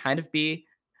 which would kind of be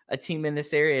a team in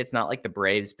this area. It's not like the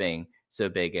Braves being so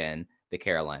big in the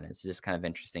Carolinas. It's just kind of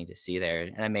interesting to see there.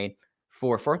 And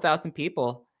for 4,000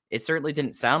 people, it certainly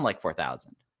didn't sound like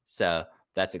 4,000. So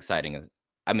that's exciting.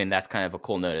 That's kind of a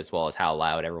cool note, as well as how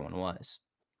loud everyone was.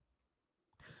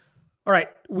 All right.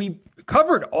 We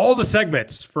covered all the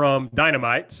segments from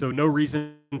Dynamite, so no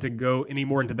reason to go any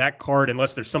more into that card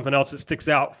unless there's something else that sticks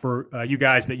out for you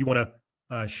guys that you want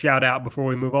to shout out before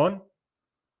we move on.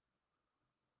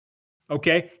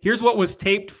 Okay. Here's what was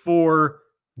taped for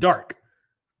Dark.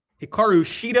 Hikaru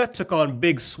Shida took on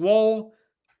Big Swole.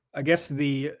 I guess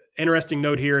the interesting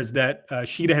note here is that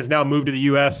Shida has now moved to the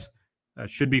U.S.,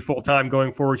 should be full-time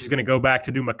going forward. She's going to go back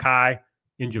to do Makai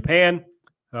in Japan,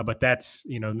 but that's,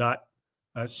 not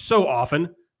so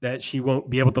often that she won't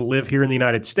be able to live here in the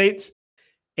United States.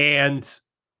 And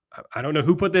I don't know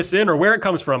who put this in or where it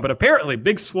comes from, but apparently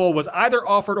Big Swole was either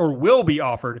offered or will be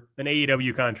offered an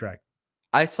AEW contract.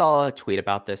 I saw a tweet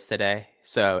about this today,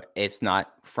 so it's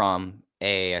not from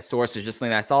a source, it's just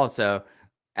something that I saw. So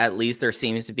at least there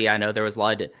seems to be, I know there was a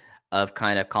lot of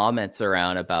kind of comments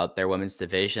around about their women's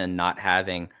division not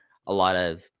having a lot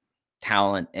of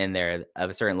talent in there of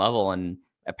a certain level. And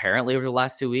apparently over the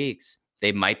last 2 weeks,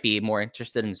 they might be more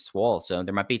interested in Swole. So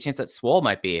there might be a chance that Swole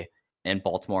might be in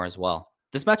Baltimore as well.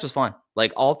 This match was fun.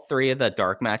 Like all 3 of the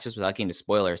Dark matches, without getting to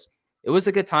spoilers, it was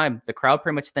a good time. The crowd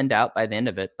pretty much thinned out by the end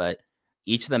of it, but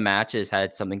each of the matches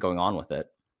had something going on with it.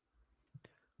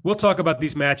 We'll talk about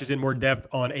these matches in more depth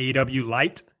on AEW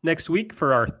Lite next week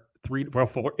for our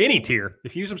for any tier.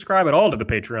 If you subscribe at all to the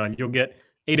Patreon, you'll get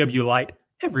AEW Lite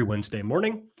every Wednesday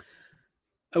morning.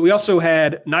 We also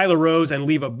had Nyla Rose and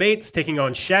Leva Bates taking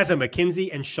on Shazza McKenzie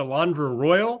and Shalandra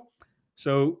Royal.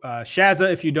 So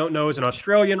Shazza, if you don't know, is an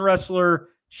Australian wrestler.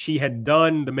 She had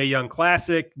done the Mae Young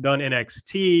Classic, done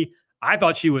NXT. I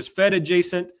thought she was Fed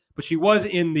adjacent, but she was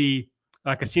in the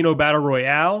Casino Battle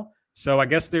Royale. So I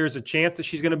guess there's a chance that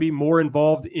she's going to be more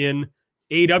involved in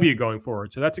AEW going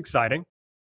forward. So that's exciting.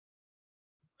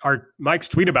 Mike's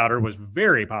tweet about her was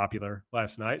very popular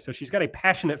last night. So she's got a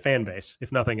passionate fan base,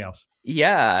 if nothing else.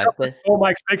 Yeah. Stole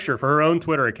Mike's picture for her own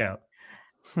Twitter account.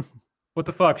 What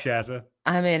the fuck, Shazza?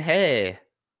 I mean, hey,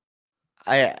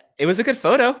 it was a good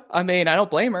photo. I mean, I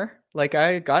don't blame her. Like,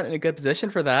 I got in a good position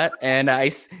for that, and I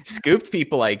scooped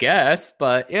people, I guess.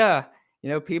 But yeah,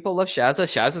 people love Shazza.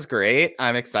 Shazza's great.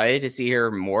 I'm excited to see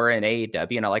her more in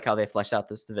AEW, and I like how they fleshed out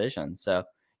this division. So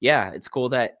yeah, it's cool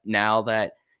that now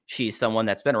that she's someone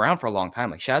that's been around for a long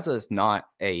time. Like, Shazza is not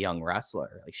a young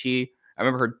wrestler. Like, I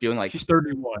remember her doing she's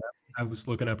 31. I was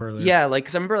looking up earlier. Yeah, like,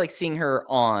 because I remember seeing her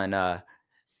on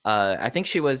I think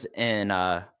she was in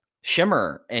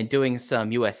Shimmer and doing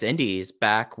some US Indies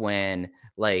back when,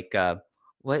 like,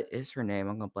 what is her name?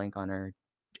 I'm gonna blank on her.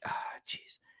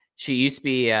 Jeez. She used to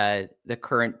be the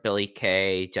current Billy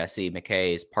Kay, Jesse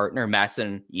McKay's partner,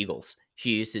 Madison Eagles.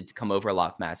 She used to come over a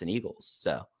lot of Madison Eagles.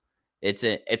 So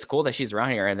it's cool that she's around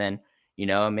here. And then,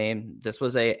 I mean, this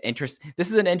is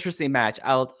an interesting match.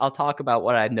 I'll talk about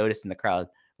what I've noticed in the crowd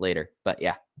later. But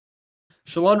yeah.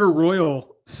 Shalondra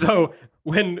Royal. So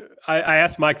when I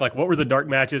asked Mike, like, what were the dark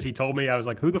matches? He told me. I was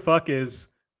like, who the fuck is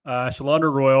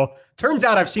Shalondra Royal? Turns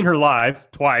out I've seen her live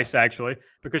twice, actually,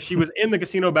 because she was in the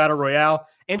Casino Battle Royale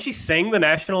and she sang the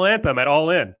national anthem at All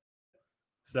In.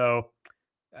 So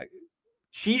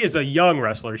she is a young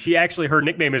wrestler. Her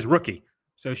nickname is Rookie.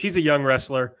 So she's a young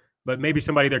wrestler, but maybe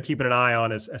somebody they're keeping an eye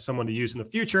on as someone to use in the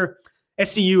future.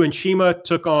 SCU and Shima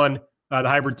took on the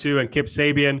Hybrid 2 and Kip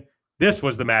Sabian. This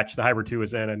was the match the Hybrid 2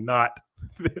 was in and not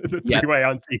the three-way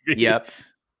on TV. Yep.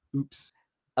 Oops.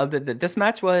 This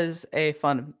match was a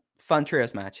fun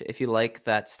trios match. If you like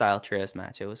that style trios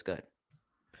match, it was good.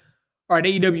 All right,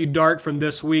 AEW Dark from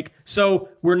this week. So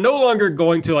we're no longer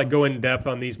going to go in depth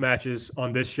on these matches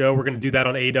on this show. We're going to do that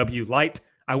on AEW Light.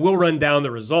 I will run down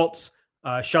the results.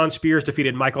 Sean Spears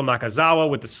defeated Michael Nakazawa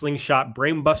with the Slingshot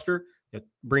Brainbuster,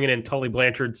 bringing in Tully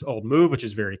Blanchard's old move, which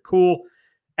is very cool.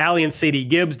 Allie and Sadie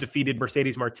Gibbs defeated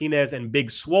Mercedes Martinez and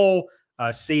Big Swole.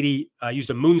 Sadie used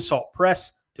a moonsault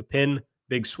press to pin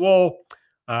Big Swole.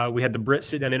 We had the Britt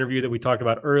sit-down interview that we talked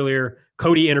about earlier.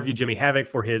 Cody interviewed Jimmy Havoc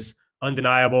for his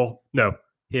desirable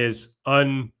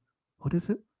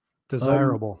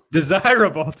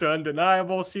to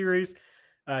undeniable series.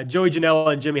 Joey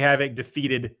Janela and Jimmy Havoc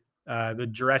defeated the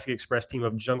Jurassic Express team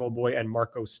of Jungle Boy and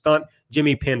Marco Stunt.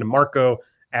 Jimmy pinned Marco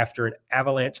after an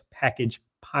avalanche package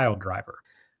pile driver.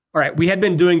 All right, we had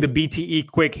been doing the BTE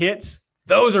quick hits.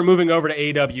 Those are moving over to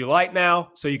AEW Light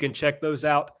now, so you can check those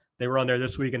out. They were on there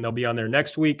this week, and they'll be on there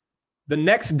next week. The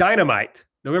next Dynamite,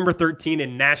 November 13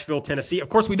 in Nashville, Tennessee. Of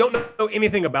course, we don't know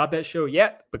anything about that show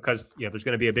yet because there's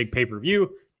going to be a big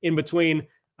pay-per-view in between,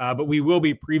 but we will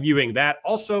be previewing that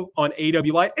also on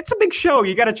AEW Light. It's a big show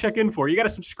you got to check in for. You got to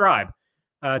subscribe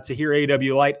to hear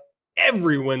AEW Light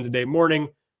every Wednesday morning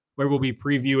where we'll be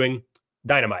previewing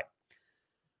Dynamite.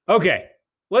 Okay.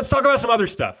 Let's talk about some other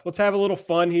stuff. Let's have a little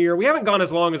fun here. We haven't gone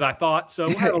as long as I thought, so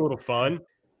we'll have a little fun.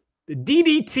 The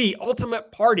DDT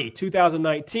Ultimate Party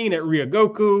 2019 at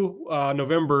Ryogoku,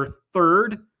 November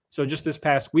 3rd. So just this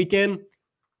past weekend.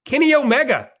 Kenny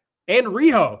Omega and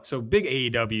Riho, so big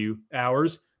AEW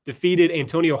hours, defeated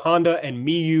Antonio Honda and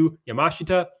Miyu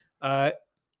Yamashita.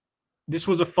 This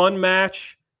was a fun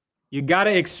match. You got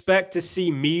to expect to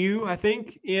see Miyu, I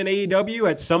think, in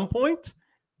AEW at some point.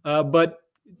 But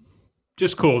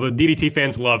just cool. The DDT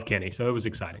fans love Kenny, so it was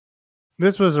exciting.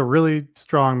 This was a really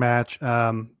strong match.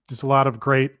 Just a lot of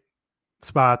great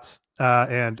spots.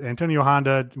 And Antonio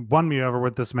Honda won me over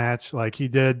with this match. Like he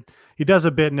does a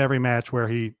bit in every match where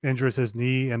he injures his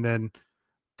knee and then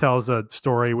tells a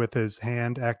story with his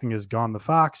hand acting as Gone the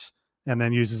Fox, and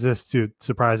then uses this to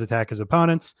surprise attack his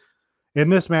opponents. In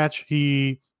this match,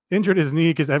 he injured his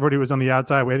knee because everybody was on the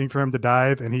outside waiting for him to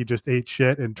dive, and he just ate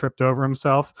shit and tripped over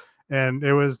himself. And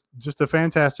it was just a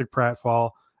fantastic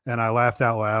pratfall, and I laughed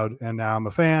out loud, and now I'm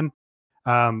a fan.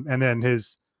 And then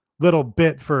his little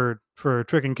bit for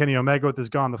tricking Kenny Omega with his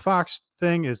Gone the Fox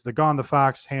thing is the Gone the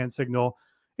Fox hand signal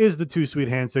is the too sweet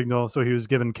hand signal. So he was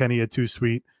giving Kenny a too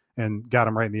sweet and got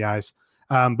him right in the eyes.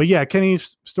 But yeah,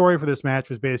 Kenny's story for this match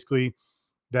was basically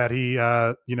that he,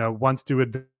 wants to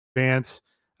advance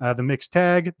the mixed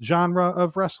tag genre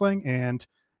of wrestling, and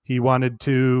he wanted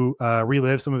to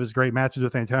relive some of his great matches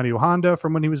with Antonio Honda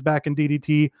from when he was back in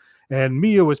DDT. And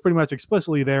Miyu was pretty much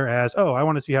explicitly there as, I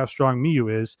want to see how strong Miyu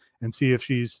is and see if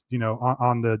she's,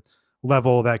 on the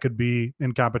level that could be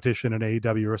in competition in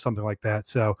AEW or something like that.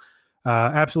 So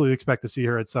absolutely expect to see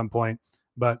her at some point.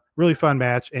 But really fun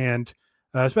match. And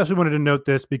especially wanted to note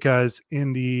this because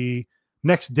in the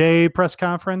next day press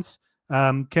conference,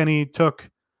 Kenny took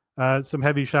some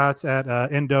heavy shots at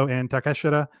Endo and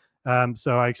Takeshita.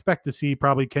 So I expect to see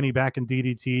probably Kenny back in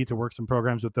DDT to work some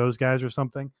programs with those guys or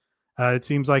something. It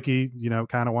seems like he,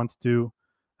 kind of wants to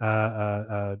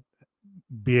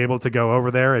be able to go over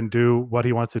there and do what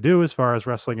he wants to do as far as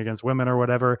wrestling against women or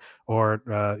whatever, or,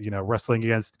 wrestling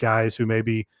against guys who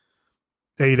maybe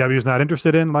AEW is not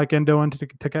interested in, like Endo and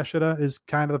Takeshita is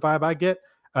kind of the vibe I get.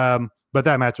 But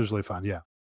that match was really fun. Yeah.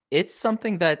 It's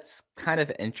something that's kind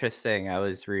of interesting. I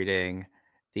was reading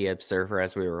the Observer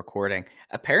as we were recording.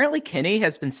 Apparently, Kenny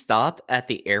has been stopped at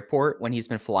the airport when he's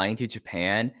been flying to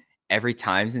Japan every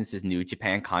time since his New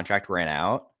Japan contract ran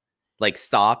out. Like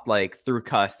stopped through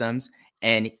customs.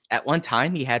 And at one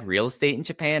time he had real estate in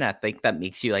Japan. I think that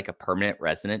makes you like a permanent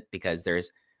resident because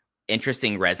there's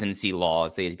interesting residency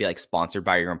laws. They'd be like sponsored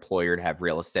by your employer to have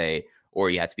real estate, or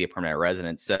you have to be a permanent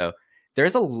resident. So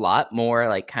there's a lot more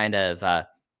like kind of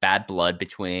bad blood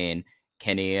between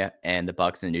Kenny and the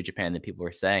Bucks in New Japan than people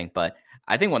were saying. But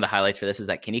I think one of the highlights for this is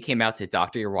that Kenny came out to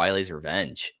Dr. Wiley's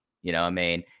Revenge.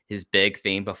 His big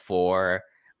theme before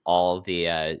all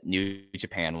the New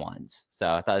Japan ones. So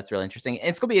I thought it's really interesting. And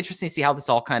it's going to be interesting to see how this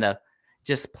all kind of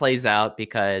just plays out,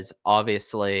 because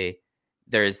obviously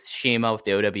there's Shima with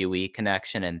the OWE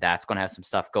connection, and that's going to have some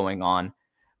stuff going on.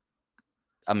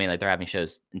 I mean, they're having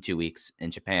shows in 2 weeks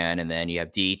in Japan, and then you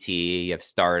have DT, you have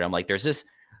Stardom. There's just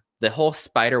the whole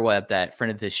spider web that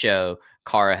friend of the show,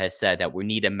 Kara, has said that we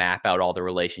need to map out all the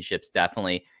relationships.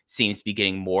 Definitely seems to be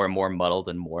getting more and more muddled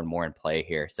and more in play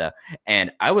here. So,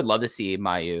 and I would love to see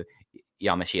Mayu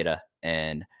Yamashita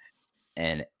and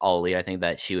Ali. I think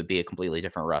that she would be a completely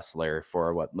different wrestler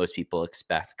for what most people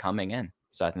expect coming in.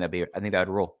 So I think that would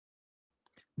rule.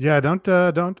 Yeah,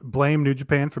 don't blame New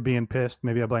Japan for being pissed.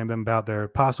 Maybe I blame them about their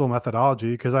possible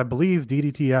methodology, because I believe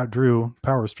DDT outdrew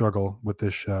Power Struggle with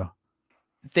this show.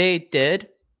 They did,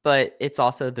 but it's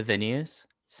also the venues.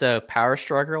 So Power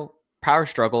Struggle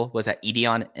was at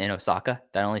Ideon in Osaka.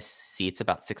 That only seats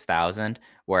about 6,000,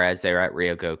 whereas they were at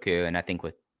Ryogoku, and I think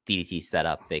with DDT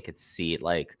setup, they could seat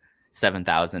like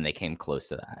 7,000. They came close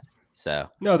to that. So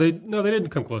no, they didn't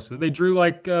come close to it. They drew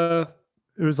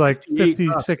it was like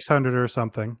 5,600 or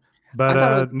something.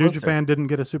 But New Japan didn't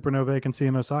get a Supernova vacancy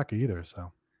in Osaka either.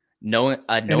 So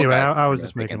anyway, I was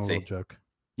just making a little joke.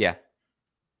 Yeah.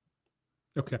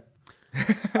 Okay.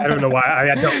 I don't know why.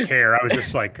 I don't care. I was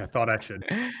just I thought I should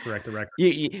correct the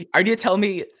record. Are you telling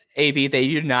me, AB, that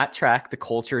you did not track the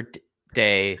Culture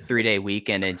Day 3-day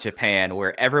weekend in Japan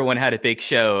where everyone had a big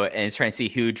show and is trying to see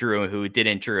who drew and who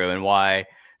didn't drew, and why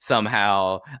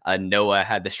somehow Noah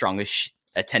had the strongest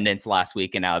attendance last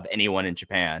weekend out of anyone in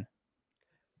Japan?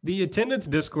 The attendance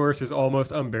discourse is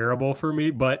almost unbearable for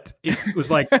me, but it was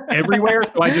everywhere,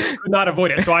 so I just could not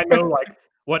avoid it. So I know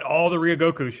what all the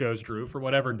Ryogoku shows drew for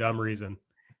whatever dumb reason.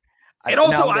 And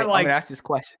also, I'm going to ask this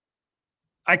question.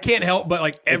 I can't help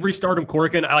but every Stardom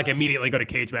Korakuen, I immediately go to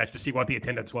Cage Match to see what the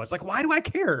attendance was. Why do I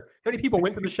care? How many people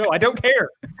went to the show? I don't care.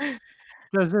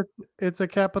 Because it's a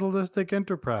capitalistic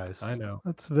enterprise. I know.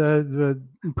 That's the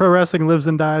pro wrestling lives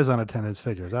and dies on attendance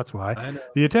figures. That's why. I know.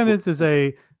 The attendance is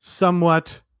a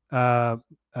somewhat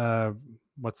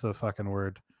what's the fucking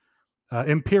word?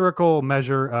 Empirical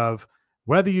measure of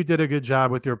whether you did a good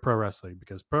job with your pro wrestling,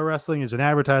 because pro wrestling is an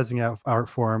advertising art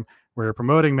form where you're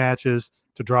promoting matches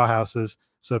to draw houses.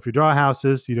 So if you draw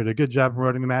houses, you did a good job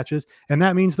promoting the matches, and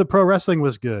that means the pro wrestling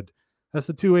was good. That's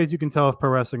the two ways you can tell if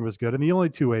pro wrestling was good, and the only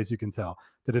two ways you can tell.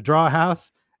 Did it draw a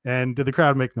house, and did the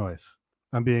crowd make noise?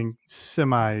 I'm being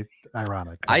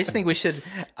semi-ironic. I just think we should,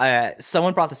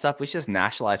 someone brought this up, we should just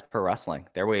nationalize pro wrestling.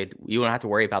 There way you wouldn't have to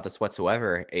worry about this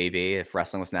whatsoever, AB, if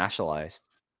wrestling was nationalized.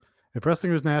 If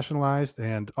wrestling was nationalized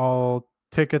and all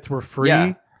tickets were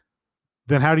free,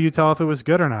 then how do you tell if it was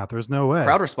good or not? There's no way.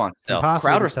 Crowd response still.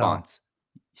 Crowd response.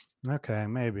 Okay,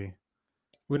 maybe.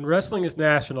 When wrestling is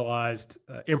nationalized,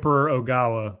 Emperor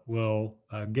Ogawa will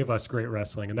give us great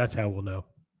wrestling, and that's how we'll know.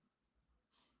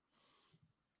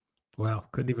 Wow,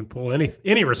 couldn't even pull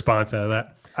any response out of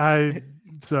that.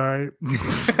 Sorry.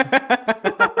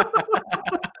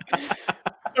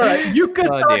 All right, Yuka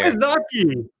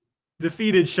Sakazaki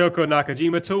defeated Shoko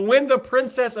Nakajima to win the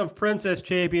Princess of Princess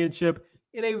Championship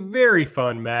in a very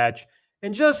fun match.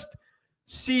 And just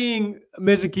seeing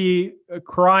Mizuki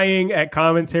crying at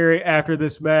commentary after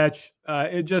this match,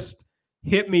 it just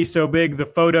hit me so big. The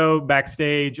photo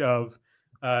backstage of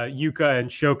Yuka and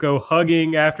Shoko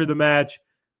hugging after the match.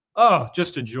 Oh,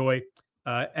 just a joy.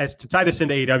 As to tie this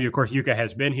into AEW, of course, Yuka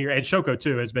has been here, and Shoko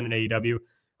too has been in AEW.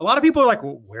 A lot of people are like,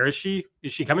 well, where is she?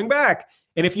 Is she coming back?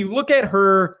 And if you look at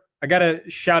her, I got to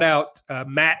shout out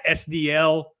Matt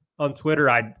SDL on Twitter.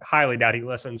 I highly doubt he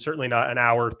listens. Certainly not an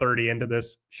hour 30 into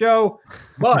this show,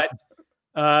 but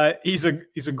he's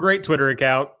a great Twitter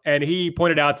account, and he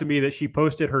pointed out to me that she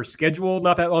posted her schedule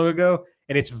not that long ago,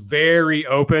 and it's very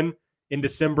open in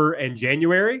December and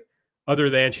January. Other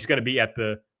than she's going to be at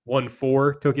the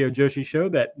 1-4 Tokyo Joshi show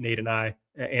that Nate and I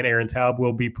and Aaron Taub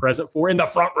will be present for in the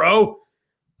front row.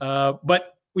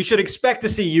 But we should expect to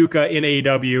see Yuka in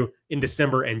AEW in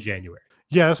December and January.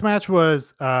 Yeah, this match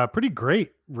was pretty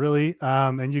great, really.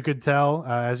 And you could tell,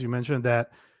 as you mentioned, that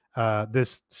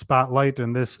this spotlight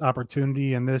and this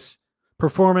opportunity and this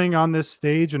performing on this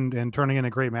stage and turning in a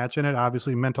great match in it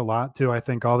obviously meant a lot to, I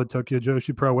think, all the Tokyo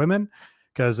Joshi Pro women.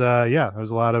 Because, there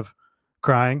was a lot of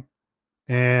crying.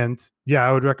 And, yeah,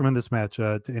 I would recommend this match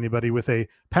to anybody with a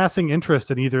passing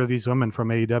interest in either of these women from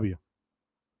AEW.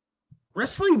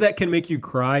 Wrestling that can make you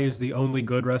cry is the only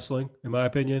good wrestling, in my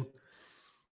opinion.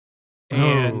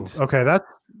 And okay, that's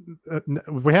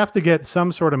we have to get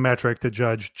some sort of metric to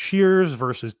judge cheers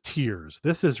versus tears.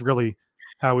 This is really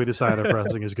how we decide if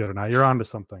wrestling is good or not. You're onto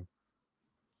something.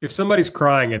 If somebody's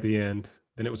crying at the end,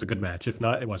 then it was a good match. If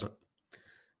not, it wasn't.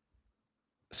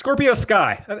 Scorpio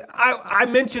Sky. I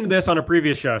mentioned this on a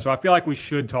previous show, so I feel like we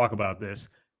should talk about this.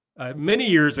 Many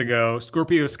years ago,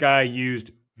 Scorpio Sky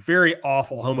used very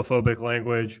awful homophobic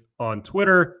language on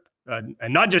Twitter.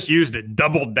 And not just used it,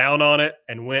 doubled down on it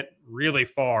and went really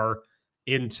far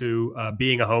into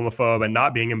being a homophobe and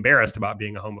not being embarrassed about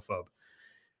being a homophobe.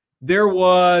 There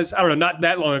was, I don't know, not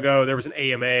that long ago, there was an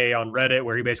AMA on Reddit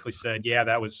where he basically said, yeah,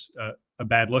 that was a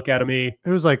bad look out of me. It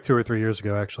was like 2 or 3 years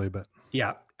ago, actually. But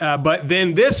yeah. But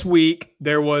then this week,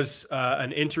 there was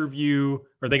an interview,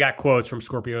 or they got quotes from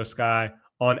Scorpio Sky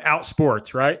on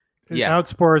Outsports, right? Yeah.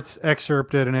 Outsports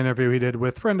excerpted an interview he did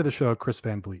with friend of the show, Chris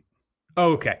Van Vliet.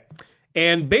 Okay.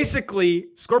 And basically,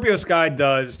 Scorpio Sky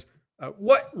does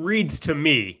what reads to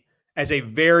me as a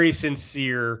very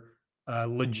sincere,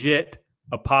 legit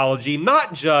apology,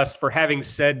 not just for having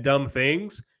said dumb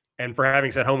things and for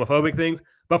having said homophobic things,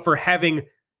 but for having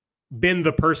been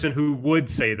the person who would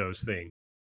say those things.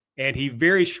 And he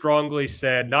very strongly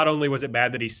said, not only was it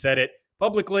bad that he said it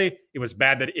publicly, it was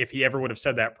bad that if he ever would have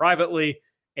said that privately,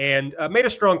 and made a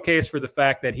strong case for the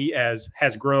fact that he has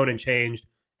grown and changed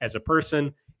as a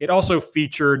person. It also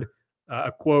featured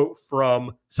a quote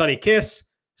from Sonny Kiss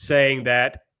saying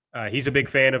that he's a big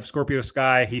fan of Scorpio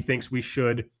Sky. He thinks we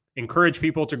should encourage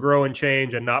people to grow and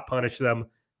change and not punish them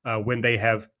when they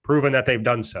have proven that they've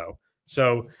done so.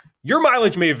 So your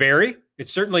mileage may vary.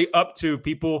 It's certainly up to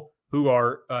people who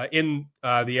are in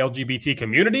the LGBT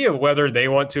community of whether they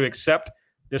want to accept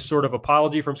this sort of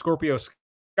apology from Scorpio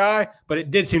Sky, but it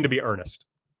did seem to be earnest.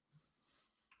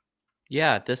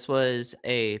 Yeah, this was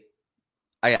I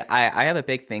have a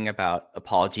big thing about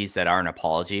apologies that aren't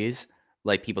apologies,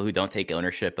 like people who don't take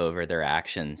ownership over their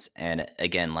actions. And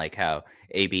again, like how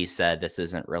AB said, this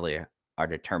isn't really our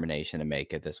determination to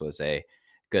make if this was a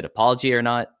good apology or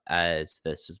not, as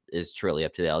this is truly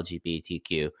up to the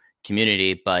LGBTQ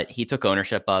community. But he took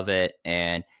ownership of it,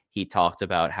 and he talked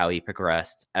about how he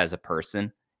progressed as a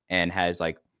person and has,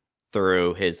 like,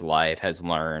 through his life, has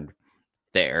learned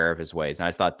the error of his ways. And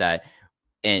I thought that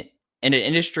in an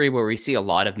industry where we see a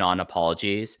lot of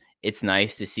non-apologies, it's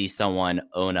nice to see someone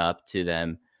own up to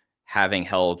them having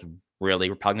held really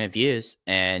repugnant views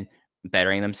and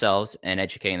bettering themselves and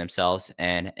educating themselves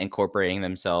and incorporating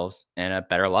themselves in a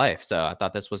better life. So I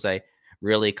thought this was a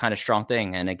really kind of strong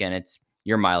thing. And again, it's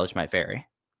your mileage might vary.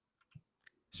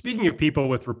 Speaking of people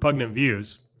with repugnant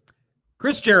views,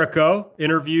 Chris Jericho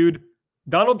interviewed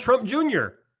Donald Trump Jr.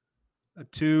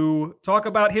 to talk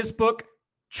about his book,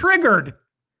 Triggered.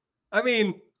 I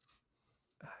mean,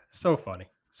 so funny.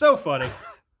 So funny.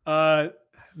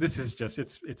 This is just,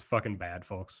 it's fucking bad,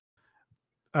 folks.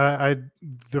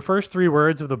 The first 3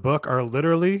 words of the book are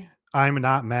literally, I'm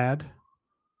not mad.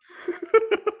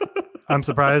 I'm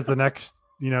surprised the next,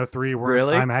 3 words,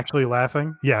 really? I'm actually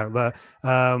laughing. Yeah.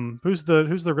 Who's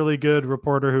the really good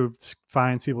reporter who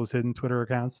finds people's hidden Twitter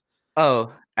accounts?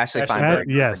 Oh, Ashley Feinberg.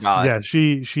 Yes. Yeah.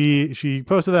 She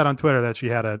posted that on Twitter that she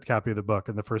had a copy of the book,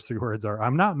 and the first 3 words are,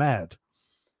 I'm not mad.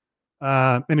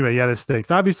 Anyway, yeah, this stinks.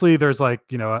 Obviously, there's a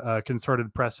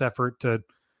concerted press effort to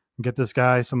get this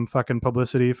guy some fucking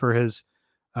publicity for his,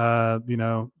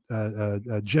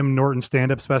 Jim Norton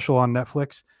stand-up special on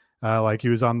Netflix. Like he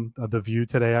was on The View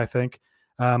today, I think.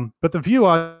 But the View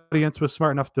audience was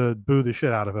smart enough to boo the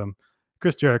shit out of him.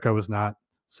 Chris Jericho was not.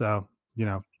 So,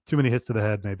 too many hits to the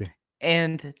head, maybe.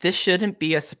 And this shouldn't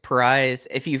be a surprise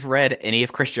if you've read any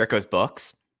of Chris Jericho's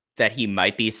books, that he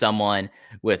might be someone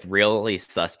with really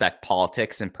suspect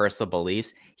politics and personal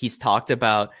beliefs. He's talked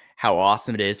about how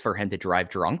awesome it is for him to drive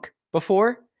drunk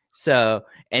before. So,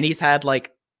 and he's had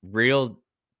like real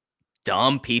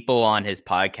dumb people on his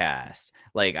podcast.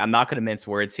 Like, I'm not going to mince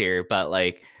words here, but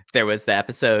like there was the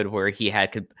episode where he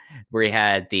had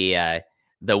the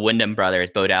Wyndham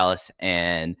brothers, Bo Dallas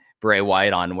and Bray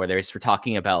Wyatt on, where they're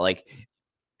talking about like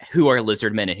who are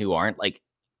lizardmen and who aren't. Like,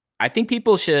 I think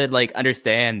people should like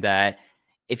understand that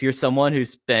if you're someone who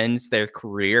spends their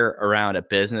career around a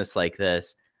business like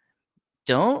this,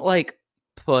 don't like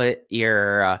put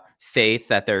your faith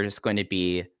that they're just going to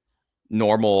be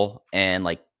normal and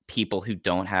like people who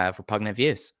don't have repugnant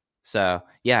views. So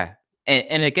yeah,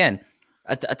 and again,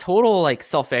 a total like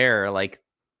self-error. Like,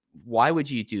 why would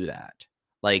you do that?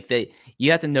 Like,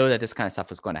 you have to know that this kind of stuff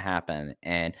was going to happen.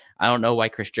 And I don't know why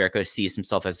Chris Jericho sees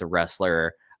himself as the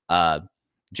wrestler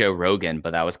Joe Rogan,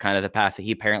 but that was kind of the path that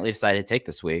he apparently decided to take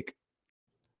this week.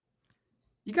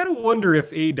 You got to wonder if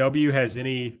AEW has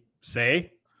any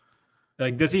say.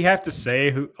 Like, does he have to say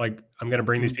who? Like, I'm going to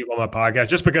bring these people on my podcast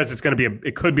just because it's going to be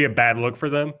it could be a bad look for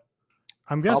them.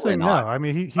 I'm guessing no. I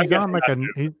mean, he's on like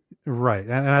right,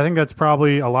 and I think that's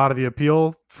probably a lot of the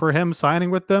appeal for him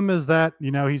signing with them is that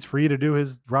he's free to do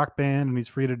his rock band and he's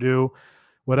free to do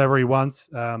whatever he wants.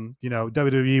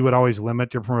 WWE would always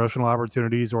limit your promotional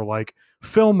opportunities or like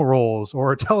film roles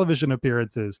or television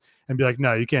appearances and be like,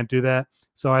 no, you can't do that.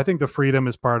 So I think the freedom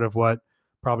is part of what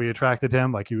probably attracted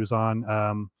him. Like he was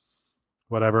on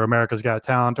whatever America's Got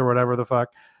Talent or whatever the fuck.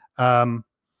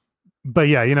 But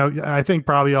yeah, I think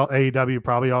probably AEW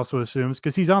probably also assumes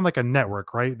because he's on like a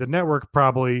network, right? The network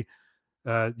probably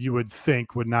you would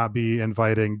think would not be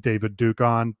inviting David Duke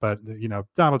on, but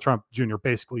Donald Trump Jr.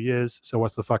 basically is. So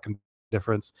what's the fucking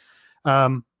difference?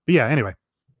 But yeah, anyway.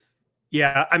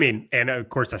 Yeah, I mean, and of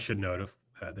course I should note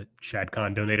that Shad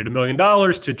Khan donated $1 million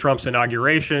to Trump's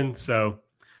inauguration. So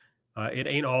it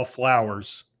ain't all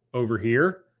flowers over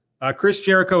here. Chris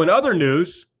Jericho, in other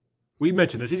news, we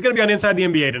mentioned this. He's going to be on Inside the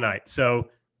NBA tonight. So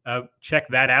check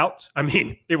that out. I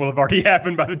mean, it will have already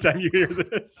happened by the time you hear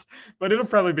this, but it'll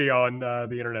probably be on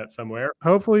the internet somewhere.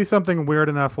 Hopefully something weird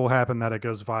enough will happen that it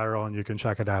goes viral and you can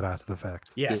check it out after the fact.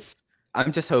 Yes.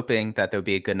 I'm just hoping that there'll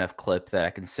be a good enough clip that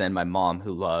I can send my mom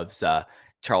who loves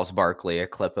Charles Barkley a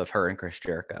clip of her and Chris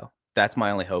Jericho. That's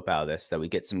my only hope out of this, that we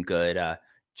get some good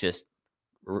just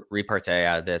repartee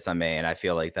out of this. And I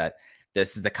feel like that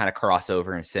this is the kind of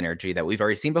crossover and synergy that we've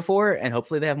already seen before. And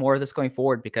hopefully they have more of this going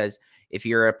forward, because if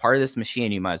you're a part of this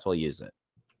machine, you might as well use it.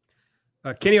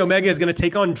 Kenny Omega is going to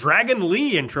take on Dragon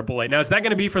Lee in AAA. Now, is that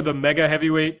going to be for the Mega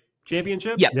Heavyweight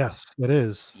Championship? Yeah. Yes, it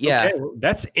is. Yeah. Okay, well,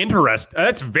 that's interesting.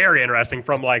 That's very interesting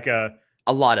from like a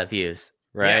lot of views,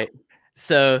 right? Yeah.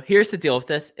 So here's the deal with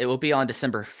this. It will be on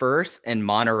December 1st in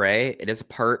Monterey. It is a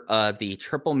part of the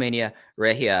Triple Mania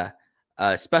Regia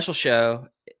special show.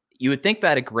 You would think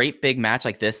that a great big match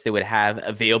like this they would have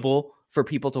available for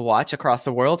people to watch across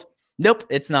the world. Nope,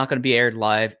 it's not going to be aired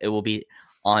live. It will be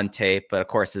on tape. But of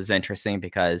course, it's interesting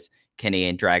because Kenny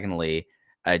and Dragon Lee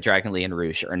and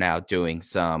Rush are now doing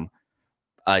some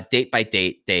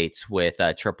date-by-date dates with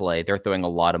AAA. They're throwing a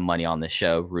lot of money on the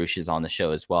show. Rush is on the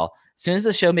show as well. As soon as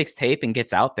the show makes tape and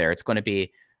gets out there, it's going to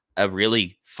be a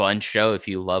really fun show. If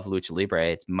you love Lucha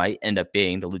Libre, it might end up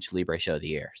being the Lucha Libre show of the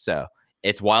year. So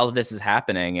it's wild this is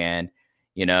happening. And,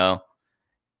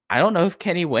 I don't know if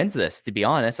Kenny wins this, to be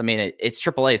honest. I mean, it's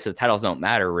AAA, so the titles don't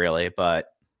matter really, but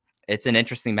it's an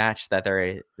interesting match that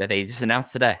they just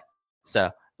announced today.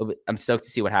 So I'm stoked to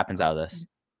see what happens out of this.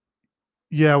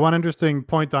 Yeah, one interesting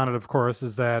point on it, of course,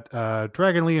 is that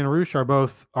Dragon Lee and Rush are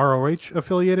both ROH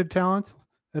affiliated talents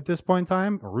at this point in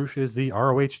time. Rush is the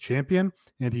ROH champion,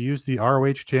 and he used the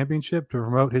ROH championship to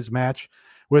promote his match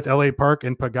with LA Park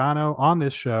and Pagano on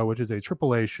this show, which is a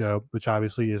AAA show, which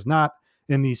obviously is not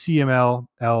in the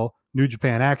CMLL New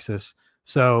Japan Axis.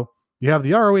 So you have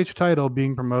the ROH title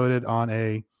being promoted on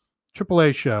a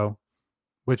AAA show,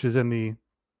 which is in the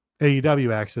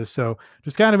AEW Axis. So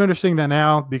just kind of interesting that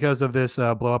now, because of this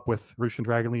blow up with Rush and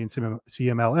Dragon Lee and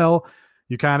CMLL,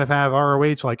 you kind of have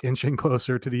ROH like inching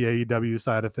closer to the AEW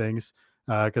side of things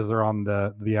because they're on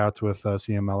the outs with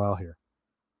CMLL here.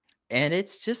 And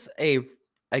it's just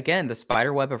again, the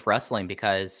spider web of wrestling,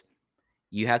 because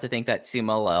you have to think that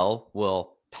CMLL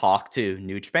will talk to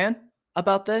New Japan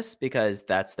about this because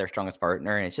that's their strongest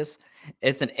partner. And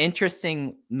it's an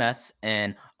interesting mess.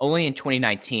 And only in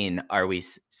 2019 are we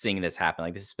seeing this happen.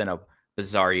 Like, this has been a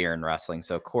bizarre year in wrestling.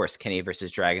 So of course, Kenny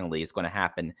versus Dragon Lee is going to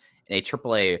happen in a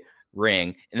AAA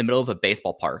ring in the middle of a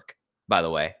baseball park. By the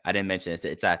way, I didn't mention this.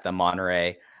 It's at the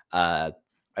Monterey. I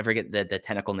forget the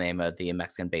technical name of the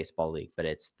Mexican Baseball League, but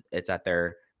it's at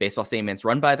their baseball stadium. It's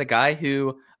run by the guy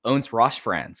who owns Roche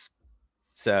France.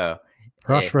 So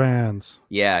Rosh Franz.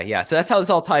 Yeah. So that's how this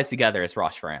all ties together as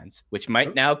Rosh Franz, which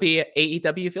might now be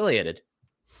AEW affiliated.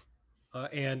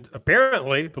 And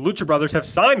apparently, the Lucha Brothers have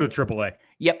signed with AAA.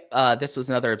 Yep. This was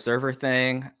another Observer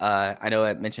thing. I know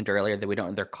I mentioned earlier that we don't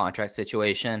know their contract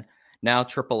situation. Now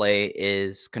AAA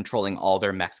is controlling all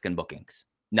their Mexican bookings.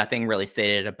 Nothing really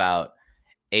stated about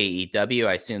AEW.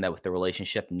 I assume that with the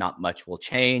relationship, not much will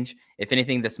change. If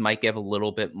anything, this might give a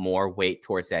little bit more weight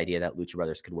towards the idea that Lucha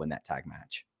Brothers could win that tag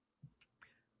match.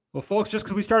 Well, folks, just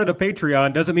because we started a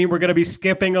Patreon doesn't mean we're going to be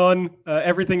skipping on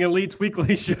Everything Elite's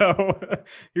weekly show.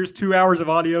 Here's 2 hours of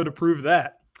audio to prove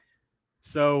that.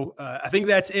 So I think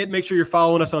that's it. Make sure you're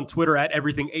following us on Twitter at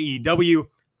Everything AEW.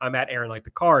 I'm at Aaron Like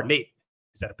the Car. Nate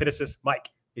is at Epitasis. Mike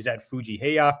is at Fuji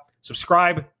Heya.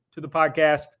 Subscribe to the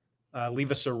podcast.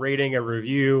 Leave us a rating, a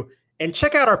review, and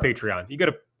check out our Patreon. You got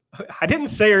to. I didn't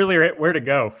say earlier where to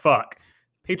go. Fuck.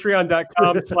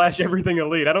 Patreon.com/Everything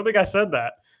Elite. I don't think I said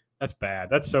that. That's bad.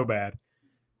 That's so bad.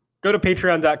 Go to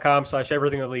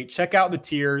patreon.com/Everything Elite. Check out the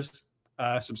tiers.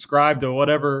 Subscribe to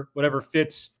whatever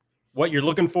fits what you're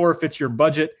looking for, fits your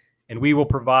budget, and we will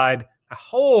provide a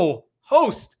whole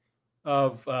host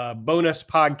of bonus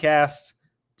podcasts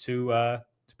to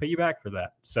pay you back for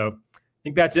that. So I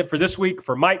think that's it for this week.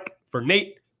 For Mike, for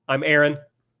Nate, I'm Aaron.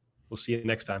 We'll see you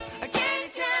next time.